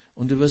pain.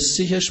 Und du wirst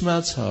sicher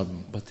Schmerz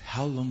haben. But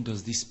how long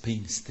does this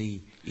pain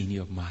stay in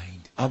your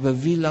mind?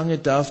 Aber wie lange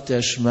darf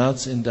der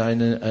Schmerz in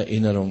deiner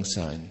Erinnerung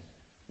sein?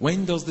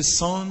 When does the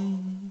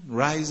sun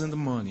rise in the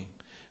morning?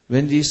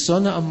 Wenn die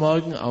Sonne am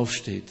Morgen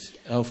aufgeht,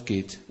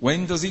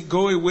 When does it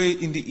go away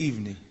in the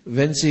evening?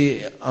 wenn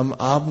sie am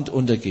Abend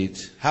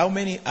untergeht, How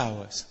many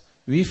hours?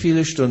 wie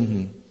viele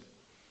Stunden?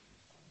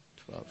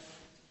 12.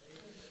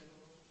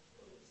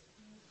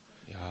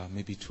 Yeah,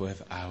 maybe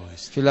 12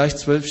 hours. Vielleicht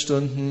 12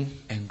 Stunden.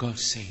 And God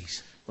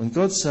says, Und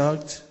Gott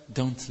sagt,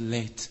 don't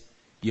let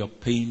your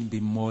pain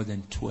be more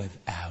than 12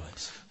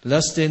 hours.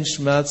 lass den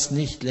Schmerz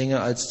nicht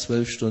länger als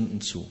 12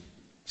 Stunden zu,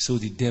 So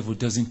the devil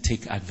doesn't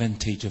take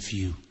advantage of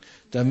you.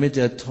 damit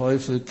der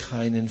Teufel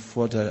keinen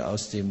Vorteil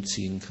aus dem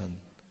ziehen kann.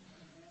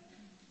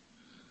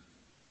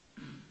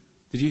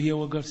 Did you hear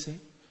what God said?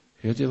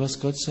 Hört ihr, was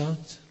Gott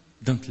sagt?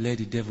 Don't let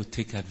the devil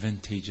take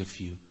advantage of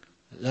you.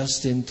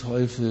 Lass den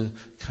Teufel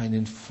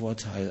keinen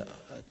Vorteil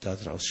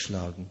daraus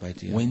schlagen bei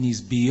dir. When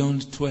it's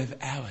beyond 12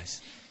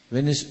 hours,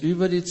 Wenn es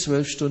über die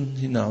 12 Stunden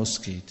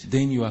hinausgeht,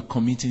 then you are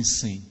committing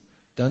sin.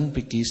 dann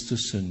begehst du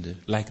Sünde.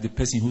 Like the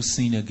person who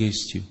sinned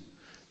against you.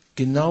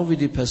 Genau wie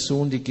die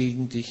Person, die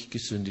gegen dich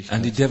gesündigt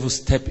And the hat. devil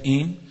step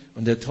in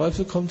Und der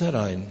Teufel kommt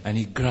herein and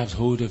he grabs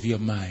hold of your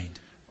mind.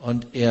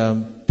 und er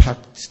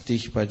packt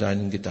dich bei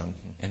deinen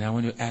Gedanken. And I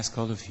want to ask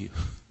all of you.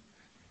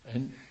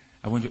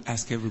 I want to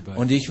ask everybody.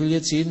 Und ich will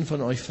jetzt jeden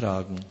von euch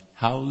fragen,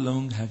 How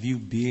long have you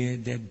bear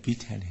that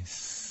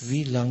bitterness?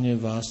 wie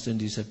lange warst du in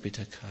dieser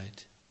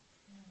Bitterkeit?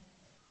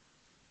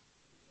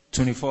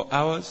 24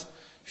 hours?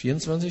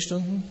 24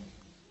 Stunden?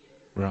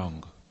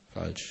 Wrong.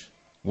 Falsch.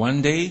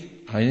 1 day?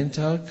 Einen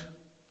Tag?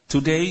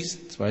 2 days?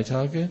 2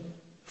 Tage?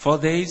 4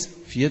 days?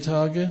 4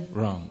 Tage?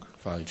 Wrong.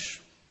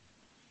 Falsch.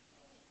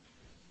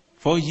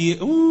 4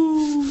 years?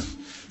 Ooh,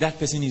 that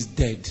person is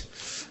dead.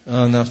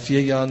 Nach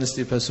 4 Jahren ist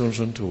die Person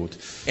schon tot.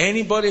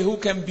 Anybody who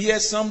can bear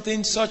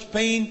something, such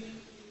pain,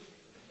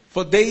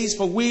 for days,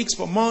 for weeks,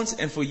 for months,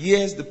 and for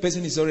years, the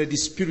person is already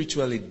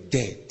spiritually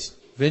dead.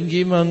 Wenn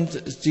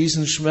jemand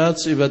diesen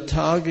Schmerz über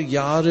Tage,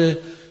 Jahre,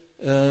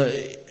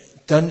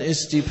 dann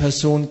ist die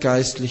Person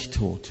geistlich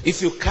tot.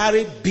 If you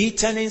carry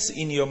bitterness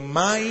in your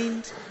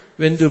mind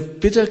Wenn du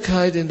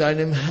Bitterkeit in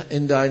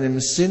deinem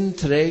Sinn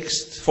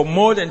trägst, for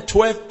more than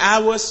 12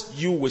 hours,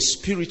 you will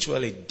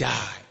spiritually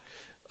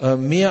die.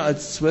 Mehr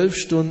als 12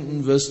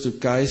 Stunden wirst du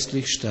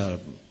geistlich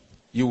sterben.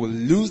 You will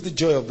lose the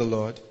joy of the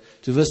Lord.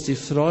 Du wirst die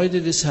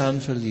Freude des Herrn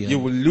You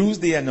verlieren. will lose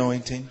the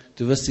anointing.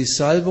 Du wirst die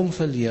Salbung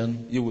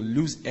verlieren. You will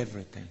lose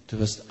everything. Du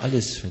wirst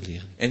alles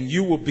verlieren. And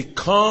you will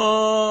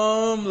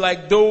become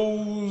like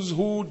those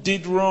who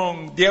did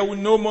wrong. There will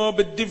no more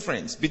be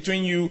difference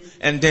between you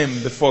and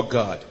them before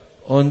God.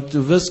 Und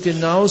du wirst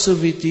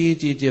genauso wie die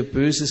dir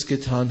Böses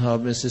getan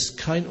haben. Es ist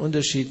kein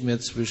Unterschied mehr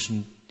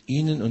zwischen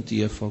ihnen und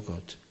dir vor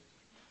Gott.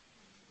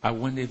 I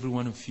want every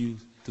one of you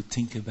to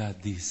think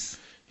about this.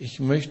 Ich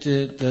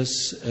möchte,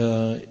 dass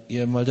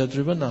ihr mal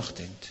darüber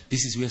nachdenkt.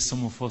 This is where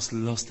some of us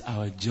lost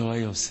our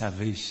joy of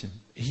salvation.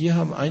 Hier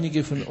haben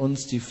einige von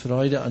uns die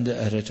Freude an der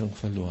Errettung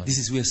verloren. This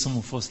is where some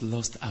of us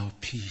lost our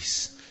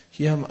peace.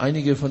 Hier haben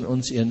einige von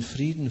uns ihren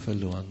Frieden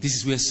verloren. This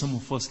is where some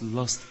of us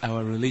lost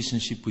our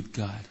relationship with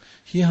God.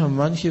 Hier haben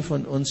manche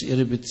von uns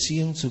ihre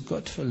Beziehung zu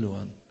Gott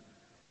verloren.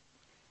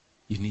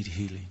 You need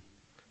healing.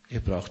 Ihr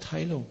braucht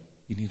Heilung.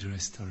 You need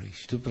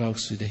restoration. Du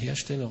brauchst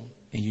Wiederherstellung.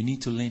 And you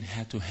need to learn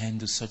how to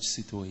handle such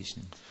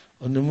situations.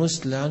 Und du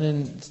musst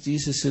lernen,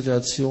 diese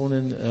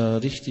Situationen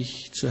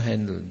richtig zu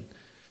handeln.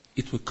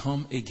 It will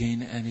come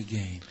again and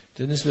again.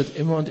 Denn es wird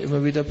immer und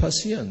immer wieder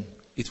passieren.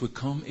 It will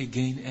come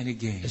again and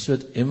again. Es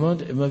wird immer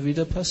und immer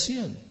wieder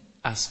passieren.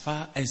 As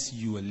far as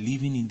you are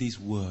living in this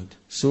world,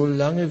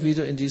 Solange wie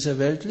du in dieser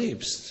Welt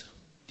lebst,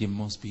 there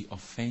must be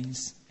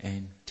offense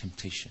and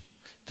temptation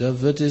da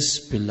wird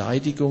es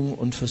Beleidigung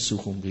und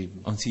Versuchung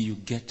geben, until you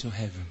get to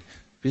heaven.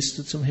 bis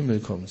du zum Himmel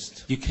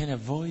kommst. You can't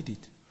avoid it.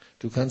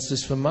 Du kannst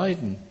es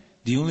vermeiden.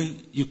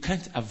 You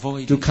can't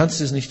avoid Du it.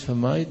 kannst es nicht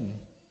vermeiden.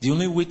 The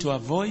only way to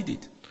avoid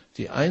it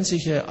Die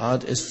einzige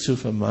Art, es zu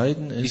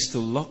vermeiden, is ist, to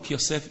lock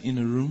yourself in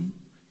a room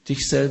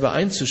dich selber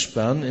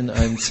einzusperren in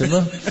einem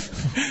Zimmer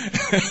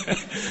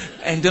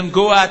and don't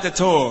go out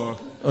at all.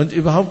 und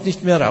überhaupt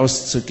nicht mehr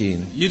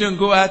rauszugehen. You don't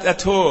go out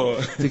at all.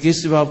 Du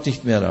gehst überhaupt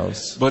nicht mehr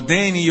raus. But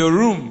then in your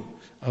room,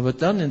 Aber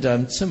dann in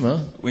deinem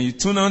Zimmer, when you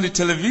turn on the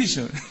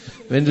television,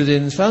 wenn du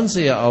den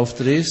Fernseher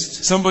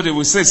aufdrehst, somebody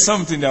will say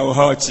something that will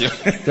hurt you.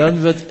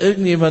 dann wird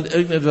irgendjemand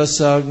irgendetwas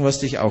sagen, was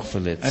dich auch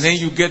verletzt. And then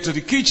you get to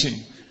the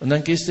kitchen, Und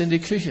dann gehst du in die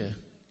Küche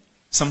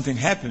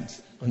something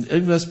happens, und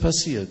irgendwas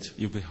passiert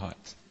you'll be hurt.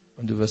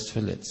 und du wirst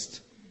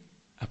verletzt.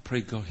 I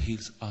pray God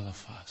heals all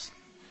of us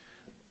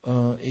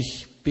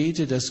Ich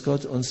bete, dass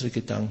Gott unsere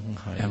Gedanken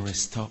and heilt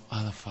restore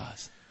all of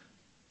us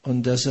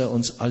und dass er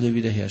uns alle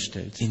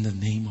wiederherstellt. in the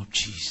name of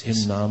Im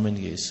Jesus. Namen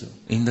Jesu.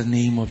 In the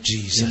name of Im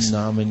Jesus.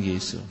 Namen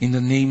Jesu. In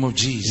the name of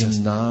Jesus.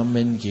 Im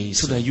Namen So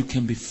Jesu. that you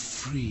can be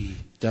free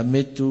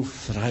Damit du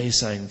frei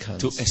sein to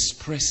kannst,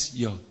 express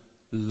your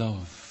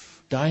love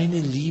deine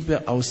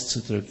Liebe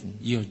auszudrücken,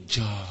 your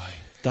joy,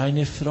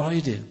 deine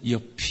Freude,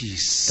 your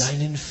peace.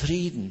 deinen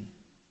Frieden.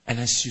 And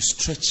as you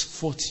stretch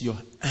forth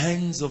your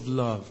hands of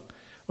love,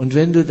 Und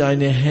wenn du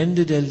deine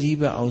Hände der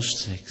Liebe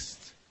ausstreckst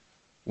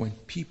when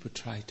people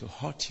try to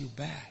hurt you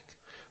back,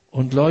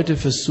 und Leute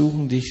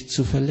versuchen, dich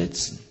zu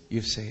verletzen,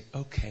 you say,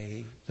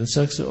 okay, dann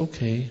sagst du,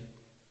 okay,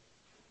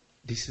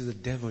 this is the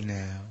devil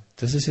now.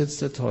 das ist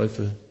jetzt der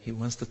Teufel. He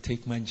wants to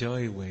take my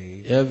joy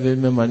away. Er will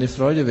mir meine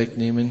Freude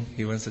wegnehmen.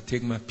 He wants to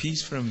take my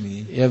peace from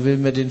me. Er will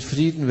mir den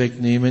Frieden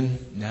wegnehmen.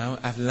 Now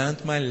I've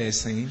learned my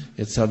lesson.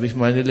 Jetzt habe ich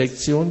meine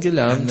Lektion I'm not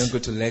gelernt.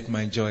 going to let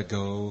my joy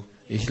go.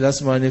 Ich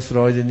lasse meine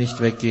Freude nicht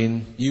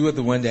weggehen. You are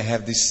the one that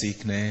have this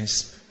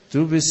sickness.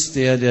 Du bist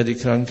der die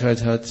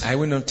Krankheit hat. I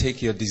will not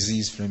take your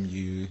disease from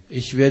you.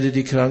 Ich werde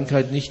die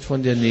Krankheit nicht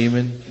von dir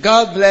nehmen.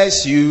 God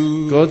bless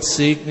you. Gott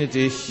segne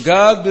dich.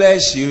 God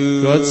bless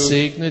you. Gott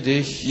segne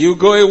dich. You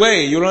go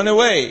away. You run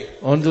away.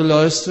 Und du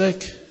läufst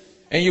weg.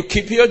 And you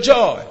keep your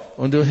joy.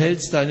 Und du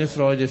hältst deine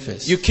Freude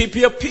fest. You keep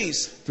your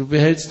peace. Du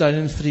behältst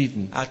deinen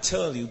Frieden. I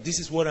tell you, this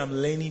is what I'm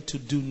learning to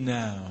do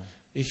now.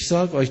 Ich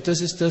sage euch, das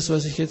ist das,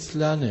 was ich jetzt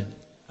lerne.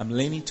 I'm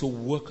learning to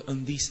work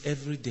on this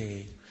every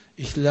day.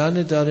 Ich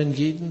lerne darin,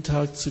 jeden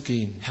Tag zu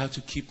gehen. How to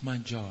keep my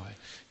joy.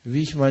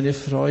 Wie ich meine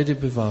Freude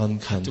bewahren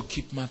kann. To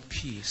keep my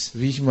peace.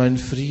 Wie ich meinen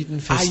Frieden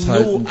I know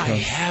festhalten I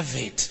kann. have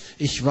it.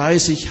 Ich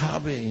weiß, ich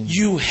habe ihn.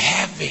 You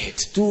have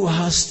it. Du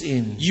hast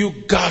ihn. You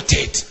got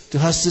it.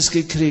 Du hast es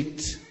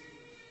gekriegt.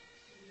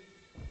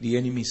 The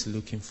enemy is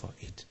looking for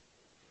it.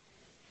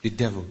 The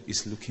devil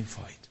is looking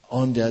for it.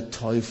 Und der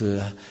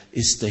Teufel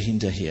ist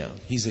dahinterher.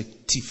 He's a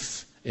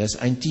thief. Er ist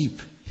ein Dieb.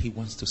 He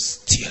wants to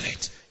steal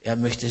it. Er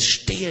möchte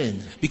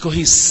stehlen. Because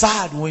he's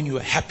sad when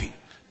you're happy.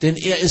 Denn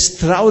er ist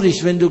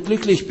traurig, wenn du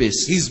glücklich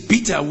bist. He's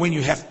bitter when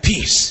you have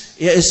peace.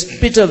 Er ist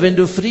bitter, wenn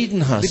du Frieden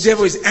The hast.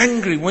 devil is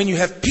angry when you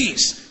have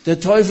peace. Der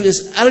Teufel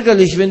ist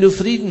ärgerlich, wenn du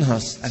Frieden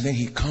hast. And then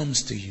he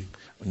comes to you.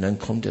 Und dann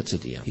kommt er zu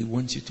dir. He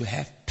wants you to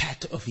have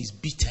part of his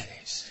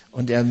bitterness.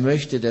 Und er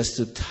möchte, dass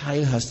du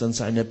teilhast an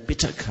seiner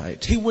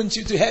Bitterkeit. He wants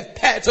you to have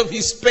part of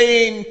his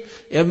pain.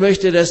 Er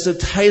möchte, dass du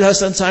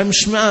teilhast an seinem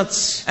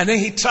Schmerz. And then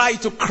he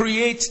tried to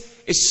create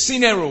a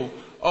scenario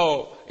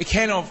or a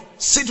kind of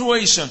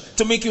situation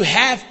to make you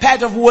have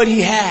part of what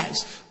he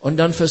has. Und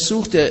dann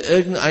versucht er,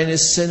 irgendeine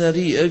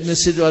Szenerie, irgendeine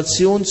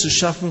Situation zu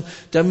schaffen,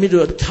 damit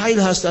du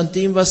teilhast an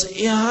dem, was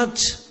er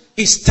hat.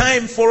 It's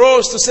time for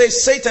us to say,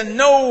 Satan,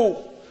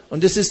 no,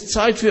 Und es ist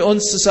Zeit für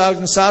uns zu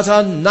sagen,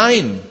 Satan,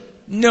 nein.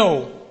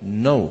 no,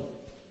 No.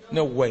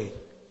 no way.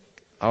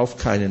 Auf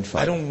keinen I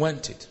Fall. don't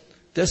want it.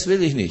 Das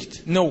will ich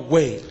nicht. No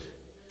way. You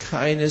can't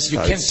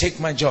Keinesfalls.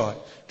 take my joy.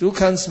 Du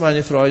kannst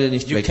meine Freude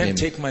nicht You can't wegnehmen.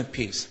 take my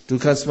peace. Du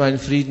kannst meinen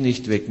Frieden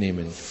nicht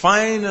wegnehmen.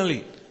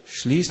 Finally,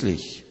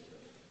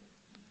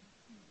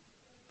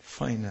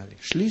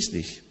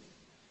 Schließlich,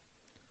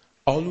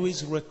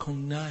 always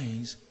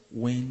recognize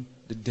when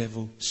the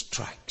devil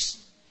strikes.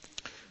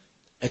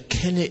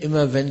 erkenne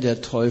immer, wenn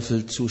der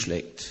Teufel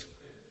zuschlägt.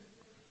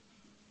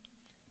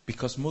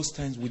 Because most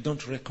times we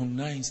don't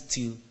recognize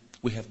till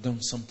we have done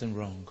something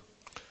wrong.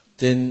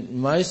 Denn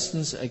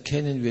meistens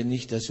erkennen wir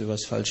nicht, dass wir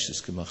was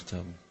Falsches gemacht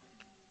haben.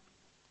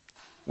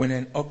 When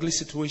an ugly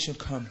situation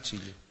comes to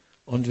you,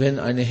 Und wenn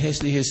eine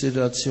hässliche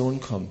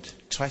Situation kommt,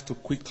 try to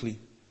quickly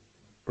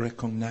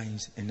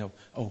recognize and know,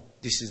 oh,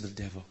 this is the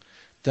devil.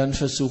 dann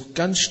versuch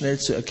ganz schnell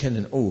zu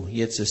erkennen, oh,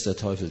 jetzt ist der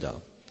Teufel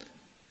da.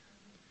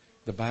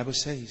 The Bible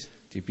says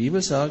Die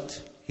Bibel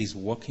sagt, he's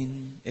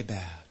walking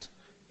about,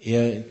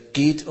 er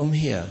geht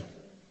umher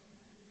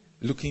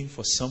looking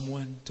for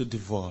someone to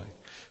devour.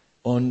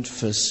 und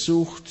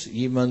versucht,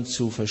 jemand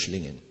zu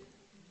verschlingen.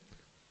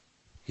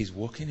 He's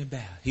walking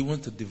about. He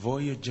wants to devour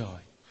your joy.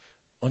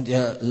 Und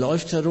er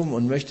läuft herum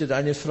und möchte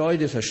deine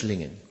Freude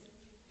verschlingen.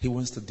 He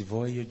wants to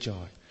devour your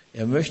joy.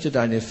 Er möchte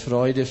deine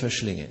Freude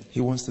verschlingen. He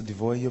wants to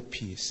devour your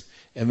peace.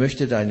 Er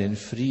möchte deinen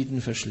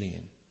Frieden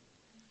verschlingen.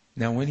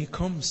 Now when he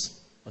comes,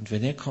 Und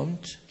wenn er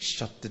kommt,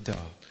 shut the door.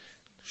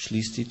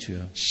 schließ die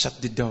Tür. Shut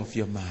the door of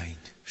your mind.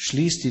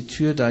 Schließ die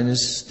Tür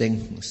deines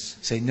Denkens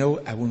Say, no,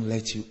 I won't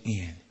let you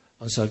in.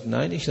 und sag,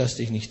 nein, ich lasse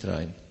dich nicht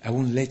rein. I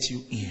won't let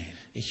you in.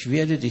 Ich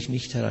werde dich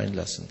nicht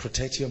hereinlassen.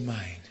 Protect your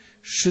mind.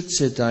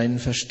 Schütze deinen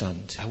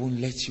Verstand. I won't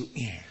let you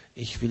in.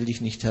 Ich will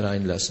dich nicht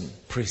hereinlassen.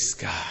 Praise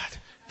God.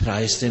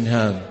 Preis den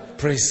Herrn.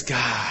 Praise God.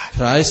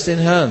 Preis den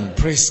Herrn.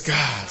 Praise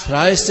God.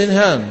 Preis den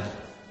Herrn.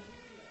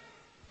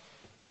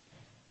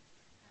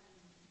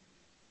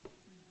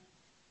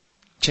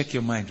 Check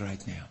your mind right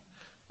now.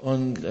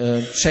 Und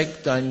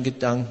check deinen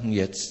Gedanken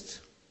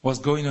jetzt.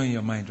 What's going on in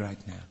your mind right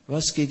now?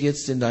 Was geht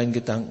jetzt in deinen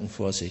Gedanken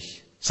vor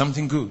sich?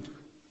 Something good.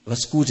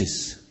 Was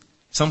Gutes.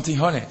 Something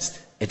honest.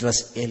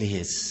 Etwas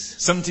Ehrliches.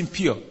 Something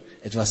pure.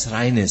 Etwas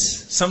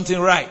Reines. Something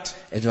right.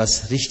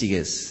 Etwas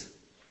Richtiges.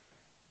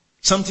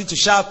 Something to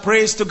shout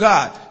praise to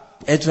God.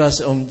 Etwas,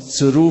 um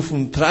zu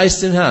rufen, preis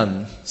den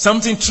Herrn.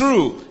 Something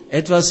true.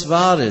 Etwas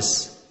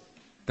Wahres.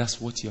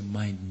 That's what your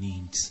mind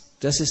needs.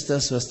 Das ist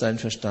das, was dein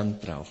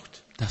Verstand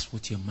braucht. That's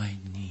what your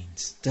mind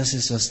needs. Das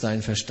ist, was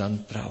dein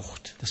Verstand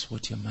braucht. That's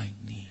what your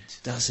mind needs.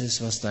 Das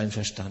ist, was dein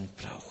Verstand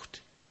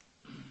braucht.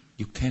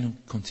 You cannot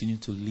continue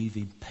to live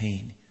in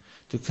pain.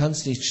 Du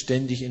kannst nicht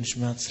ständig in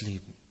Schmerz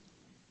leben.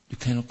 You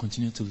cannot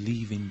continue to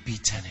live in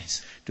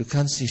bitterness. Du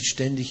kannst nicht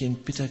ständig in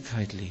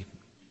Bitterkeit leben.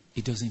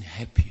 It doesn't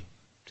help you.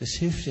 Das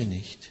hilft dir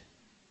nicht.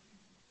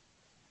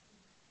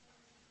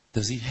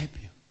 Does it help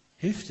you?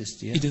 Hilft es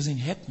dir? It doesn't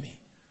help me.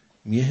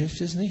 Mir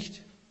hilft es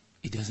nicht.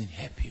 It doesn't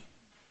help you.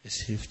 Es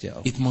hilft dir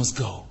auch. It must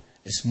go.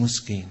 Es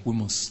muss gehen. We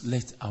must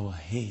let our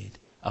head,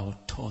 our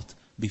thought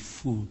be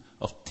full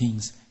of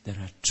things that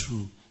are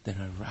true, that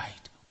are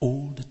right,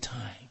 all the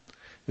time.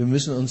 Wir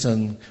müssen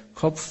unseren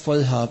Kopf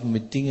voll haben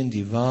mit Dingen,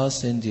 die wahr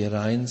sind, die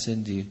rein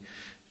sind, die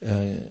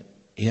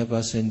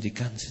ehrbar sind, die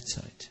ganze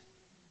Zeit.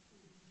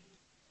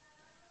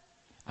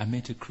 I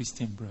met a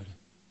Christian brother.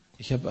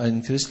 Ich habe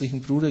einen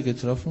christlichen Bruder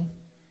getroffen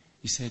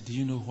He said, "Do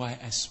you know why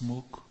I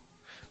smoke?"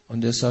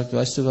 und er sagt,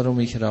 weißt du, warum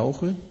ich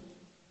rauche? He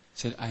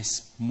said, "I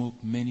smoke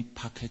many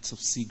packets of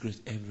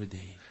cigarettes every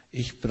day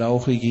Ich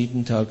brauche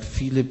jeden Tag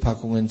viele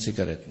Packungen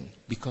Zigaretten,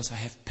 because I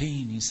have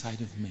pain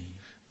inside of me.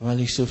 weil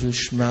ich so viel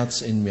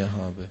Schmerz in mir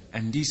habe.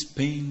 And this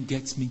pain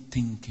gets me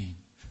thinking.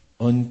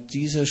 Und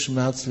dieser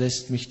Schmerz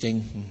lässt mich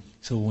denken.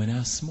 So when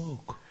I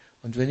smoke,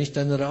 Und wenn ich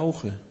dann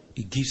rauche,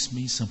 it gives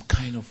me some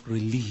kind of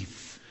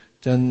relief.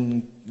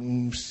 dann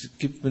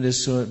gibt mir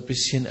das so ein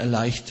bisschen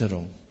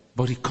Erleichterung.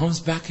 But it comes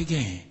back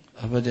again.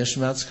 Aber der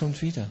Schmerz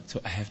kommt wieder. So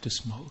I have to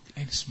smoke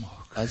and smoke."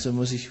 Also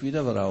muss ich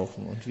wieder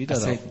rauchen und wieder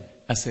rauchen.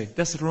 I said,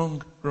 "That's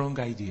wrong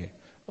idea.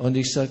 Und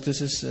ich sage,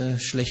 das ist eine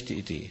schlechte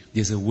Idee.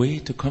 There's a way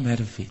to come out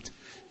of it."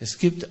 Es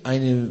gibt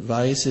eine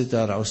Weise,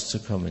 da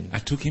rauszukommen. I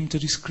took him to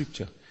the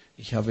scripture.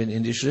 Ich habe ihn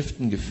in die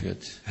Schriften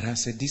geführt. And I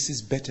said, this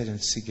is better than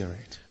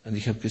cigarette. Und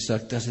ich habe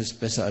gesagt, das ist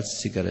besser als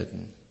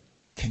Zigaretten.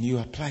 Can you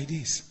apply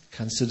this?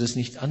 Kannst du das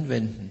nicht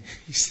anwenden?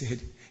 He said,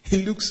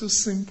 it looks so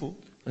simple.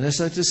 Und er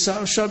sagte, es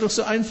schaut doch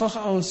so einfach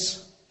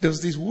aus.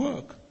 Does this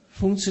work?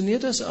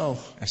 Funktioniert das auch?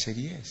 I said,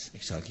 yes.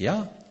 Ich sage,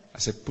 ja. I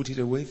said, put it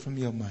away from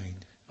your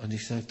mind. Und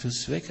ich sage, tu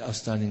es weg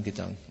aus deinen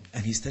Gedanken.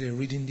 And he started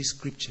reading the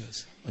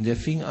scriptures. Und er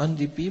fing an,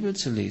 die Bibel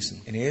zu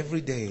lesen. And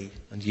every day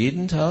Und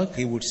jeden Tag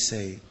he would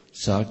say,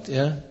 sagt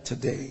er,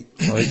 today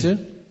heute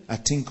I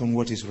think on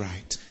what is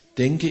right.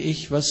 denke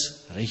ich,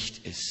 was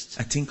recht ist.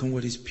 I think on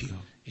what is pure.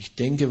 Ich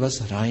denke,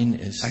 was rein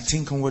ist. I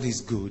think on what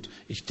is good.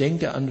 Ich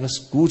denke an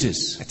was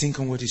Gutes. I think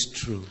on what is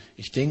true.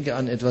 Ich denke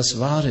an etwas He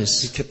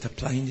Wahres. kept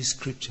applying the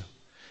scripture.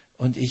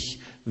 Und ich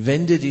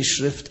wende die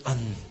Schrift an.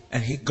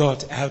 And he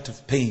got out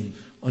of pain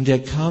Und er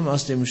kam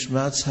aus dem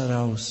Schmerz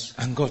heraus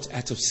and got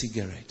out of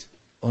cigarette.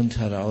 und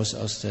heraus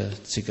aus der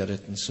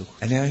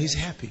Zigarettensucht. And now he's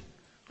happy.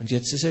 Und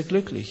jetzt ist er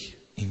glücklich.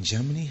 In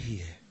Germany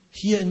here.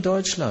 Hier in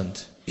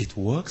Deutschland. It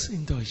works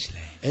in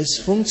Deutschland. Es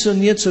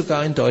funktioniert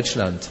sogar in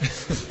Deutschland.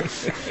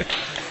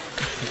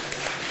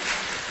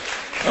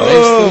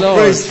 Oh, the Lord.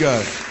 praise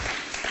God.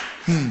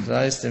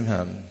 Preis dem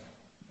Herrn.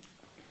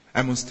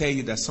 I must tell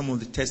you that some of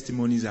the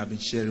testimonies I've been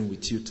sharing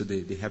with you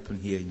today, they happen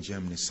here in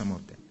Germany, some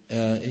of them.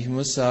 Ich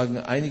muss sagen,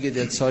 einige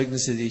der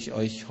Zeugnisse, die ich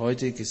euch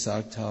heute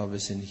gesagt habe,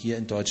 sind hier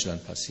in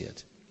Deutschland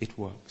passiert. It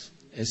works.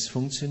 Es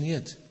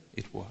funktioniert.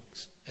 It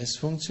works. Es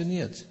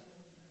funktioniert.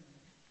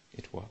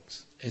 It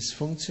works. Es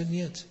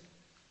funktioniert.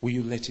 Will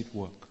you let it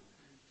work?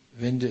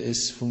 Wenn du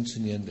es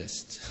funktionieren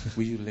lässt.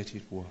 Will you let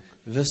it work?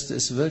 Wirst du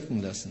es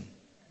wirken lassen.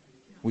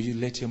 Will you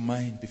let your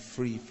mind be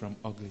free from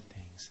ugly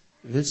things?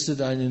 Willst du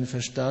deinen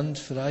Verstand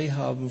frei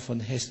haben von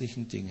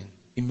hässlichen Dingen.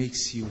 It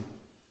makes you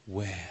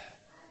well.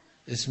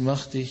 Es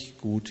macht dich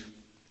gut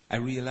I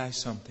realize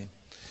something.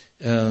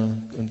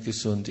 und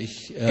gesund.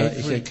 Ich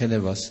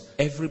erkenne was.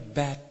 Every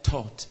bad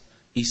thought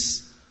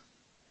is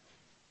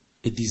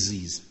a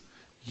disease.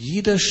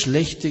 Jeder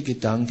schlechte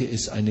Gedanke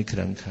ist eine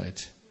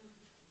Krankheit.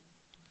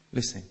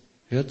 Listen.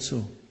 Hör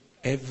zu.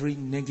 Every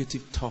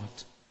negative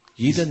thought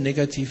Jeder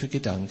negative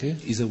Gedanke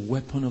is a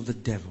weapon of the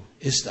devil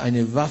ist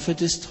eine Waffe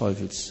des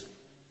Teufels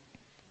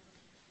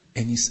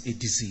and is a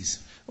disease.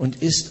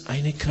 und ist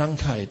eine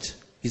Krankheit,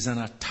 Is an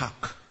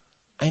attack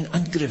ein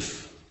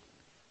Angriff,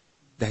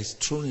 that is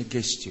thrown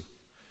against you.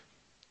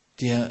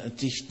 der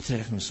dich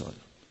treffen soll.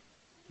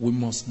 We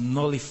must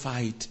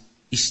nullify it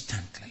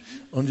instantly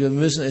Und wir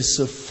müssen es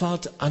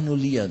sofort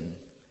annullieren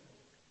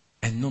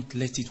and not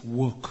let it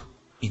work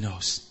in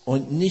us.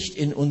 und nicht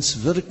in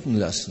uns wirken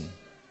lassen.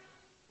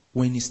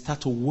 When it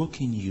starts to work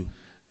in you,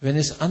 Wenn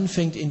es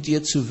anfängt in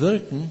dir zu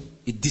wirken,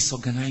 it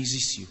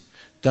disorganizes you.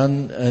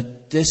 dann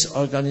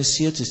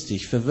desorganisiert es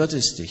dich, verwirrt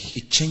es dich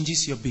It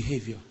changes your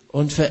behavior.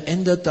 und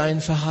verändert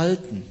dein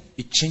Verhalten.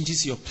 It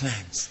changes your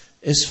plans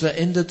Es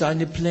verändert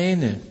deine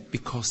Pläne,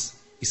 because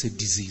it's a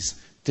disease.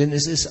 denn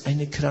es ist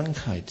eine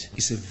Krankheit,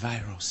 It's a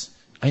virus.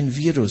 ein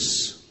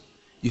Virus.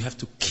 You have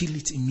to kill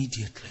it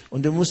immediately.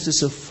 Und du musst es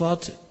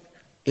sofort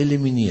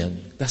eliminieren.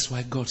 That's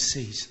why God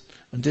says,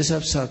 Und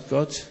deshalb sagt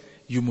Gott,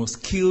 you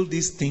must kill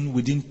this thing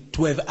within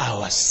 12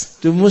 hours.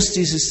 du musst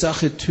diese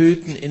Sache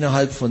töten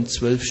innerhalb von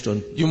 12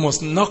 Stunden. You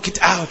must knock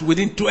it out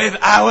within 12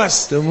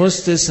 hours. Du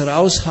musst es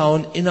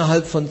raushauen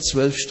innerhalb von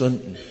 12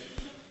 Stunden.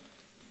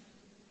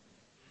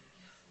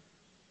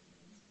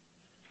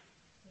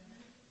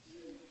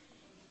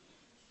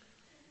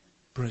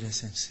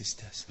 brothers and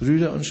sisters,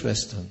 Brüder und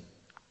Schwestern,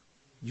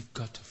 you've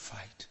got to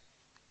fight.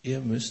 ihr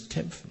müsst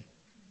kämpfen.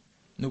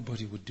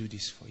 Nobody will do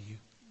this for you.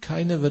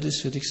 Keiner wird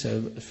es für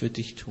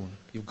dich tun.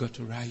 You've got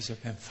to rise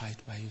up and fight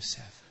by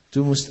yourself.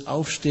 Du musst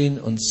aufstehen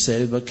und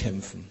selber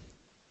kämpfen.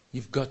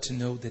 You've got to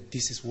know that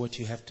this is what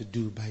you have to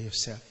do by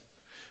yourself.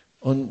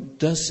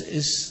 Und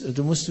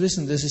du musst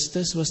wissen, das ist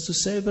das, was du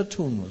selber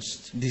tun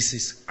musst. This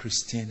is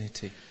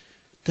Christianity.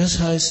 Das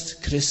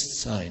heißt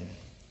Christ sein.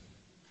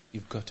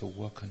 You've got to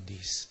work on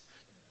this.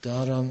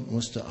 Daran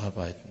musst du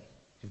arbeiten.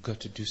 You've got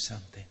to do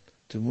something.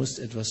 Du musst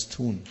etwas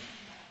tun.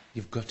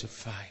 You've got to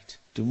fight.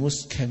 Du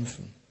musst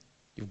kämpfen.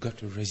 You've got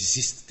to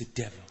resist the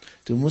devil.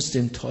 Du musst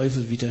dem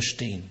Teufel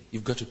widerstehen.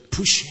 You've got to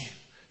push him.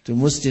 Du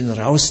musst ihn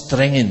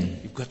rausdrängen.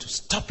 You've got to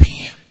stop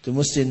him. Du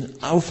musst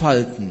ihn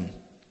aufhalten.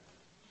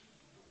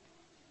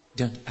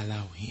 Don't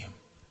allow him.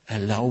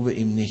 Erlaube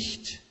ihm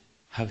nicht.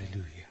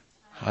 Hallelujah.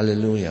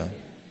 Halleluja.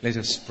 Let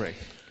us pray.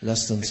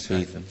 Lasst uns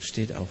beten.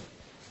 Steht auf.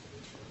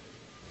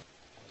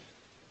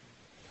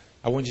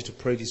 I want you to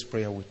pray this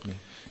prayer with me.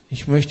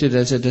 Ich möchte,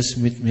 dass er das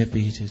mit mir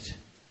betet.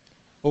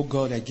 Oh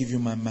God, I give you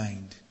my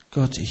mind.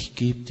 Gott, ich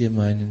gebe dir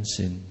meinen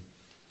Sinn.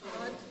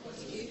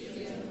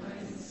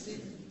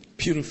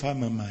 Purify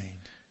my mind.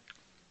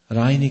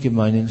 Reinige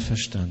meinen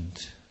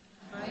Verstand.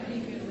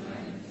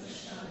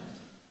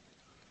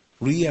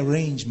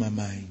 Rearrange my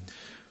mind.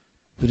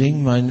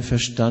 Bring meinen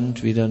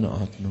Verstand wieder in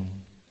Ordnung.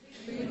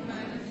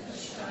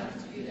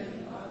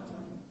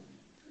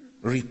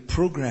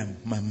 Reprogram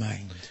my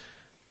mind.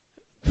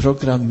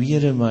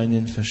 Programmiere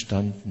meinen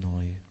Verstand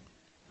neu.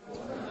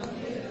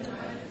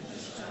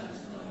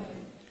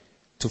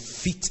 To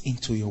fit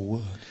into your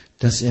word.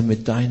 Dass er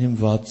mit deinem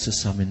Wort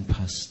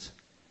zusammenpasst.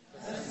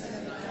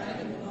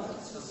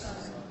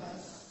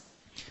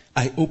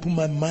 I open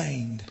my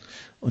mind.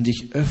 Und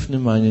ich öffne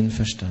meinen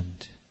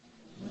Verstand.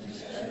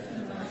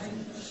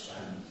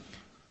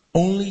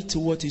 Only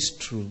to what is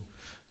true.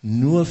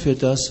 Nur für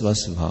das,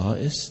 was wahr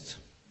ist.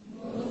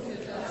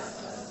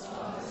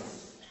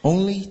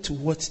 Only to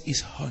what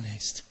is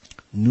honest.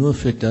 Nur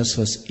für das,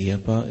 was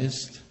ehrbar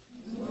ist.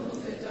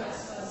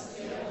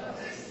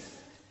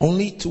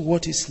 Only to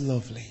what is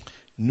lovely.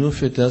 Nur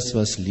für das,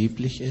 was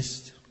lieblich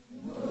ist.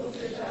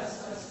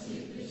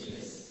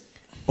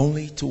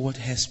 Only to what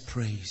has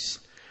praise.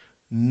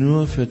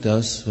 Nur für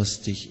das,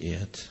 was dich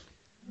ehrt.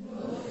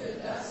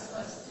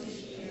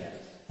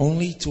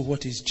 Only to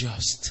what is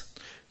just.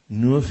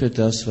 Nur für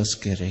das, was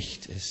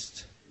gerecht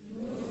ist.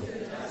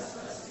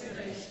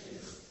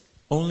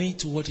 Only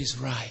to what is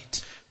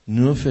right.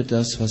 Nur für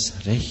das,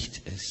 was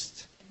recht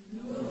ist.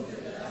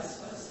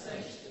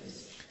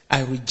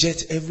 I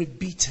reject every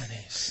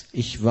bitterness.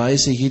 Ich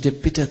weise jede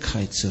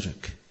Bitterkeit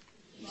zurück.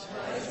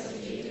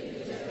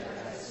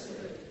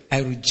 I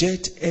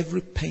reject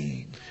every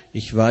pain.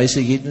 Ich weise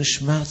jeden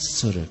Schmerz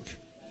zurück.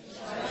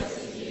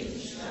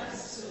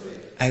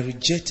 I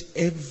reject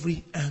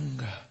every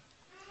anger.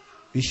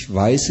 Ich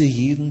weise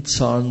jeden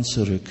Zorn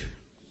zurück.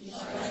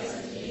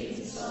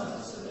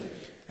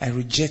 I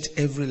reject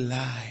every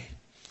lie.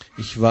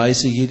 Ich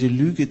weise jede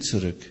Lüge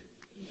zurück.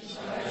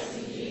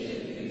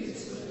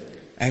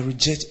 I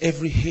reject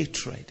every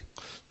hatred.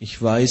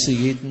 Ich weise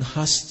jeden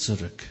Hass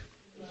zurück.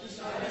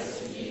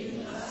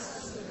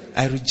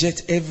 I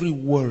reject every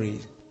worry.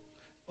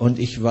 Und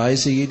ich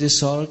weise jede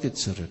Sorge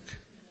zurück.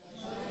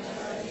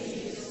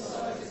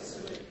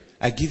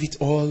 I give it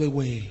all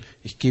away.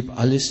 Ich gebe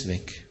alles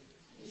weg.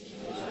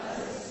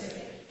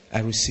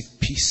 I receive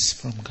peace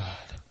from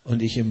God.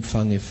 Und ich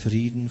empfange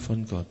Frieden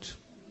von Gott.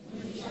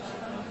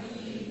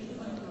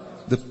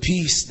 The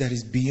peace that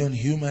is beyond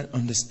human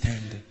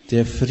understanding.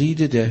 Der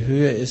Friede, der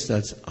höher ist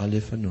als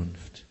alle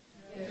Vernunft.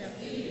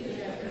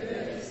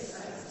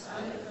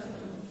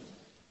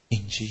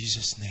 In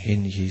Jesus' name.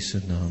 In Jesu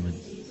Namen.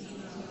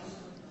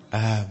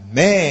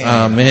 Amen.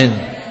 Amen.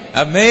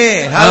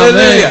 Amen.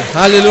 Hallelujah.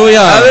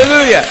 Halleluja.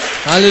 Hallelujah.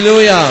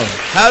 Halleluja.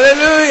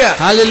 Hallelujah.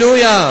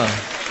 Halleluja.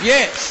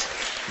 Yes.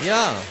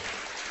 Ja.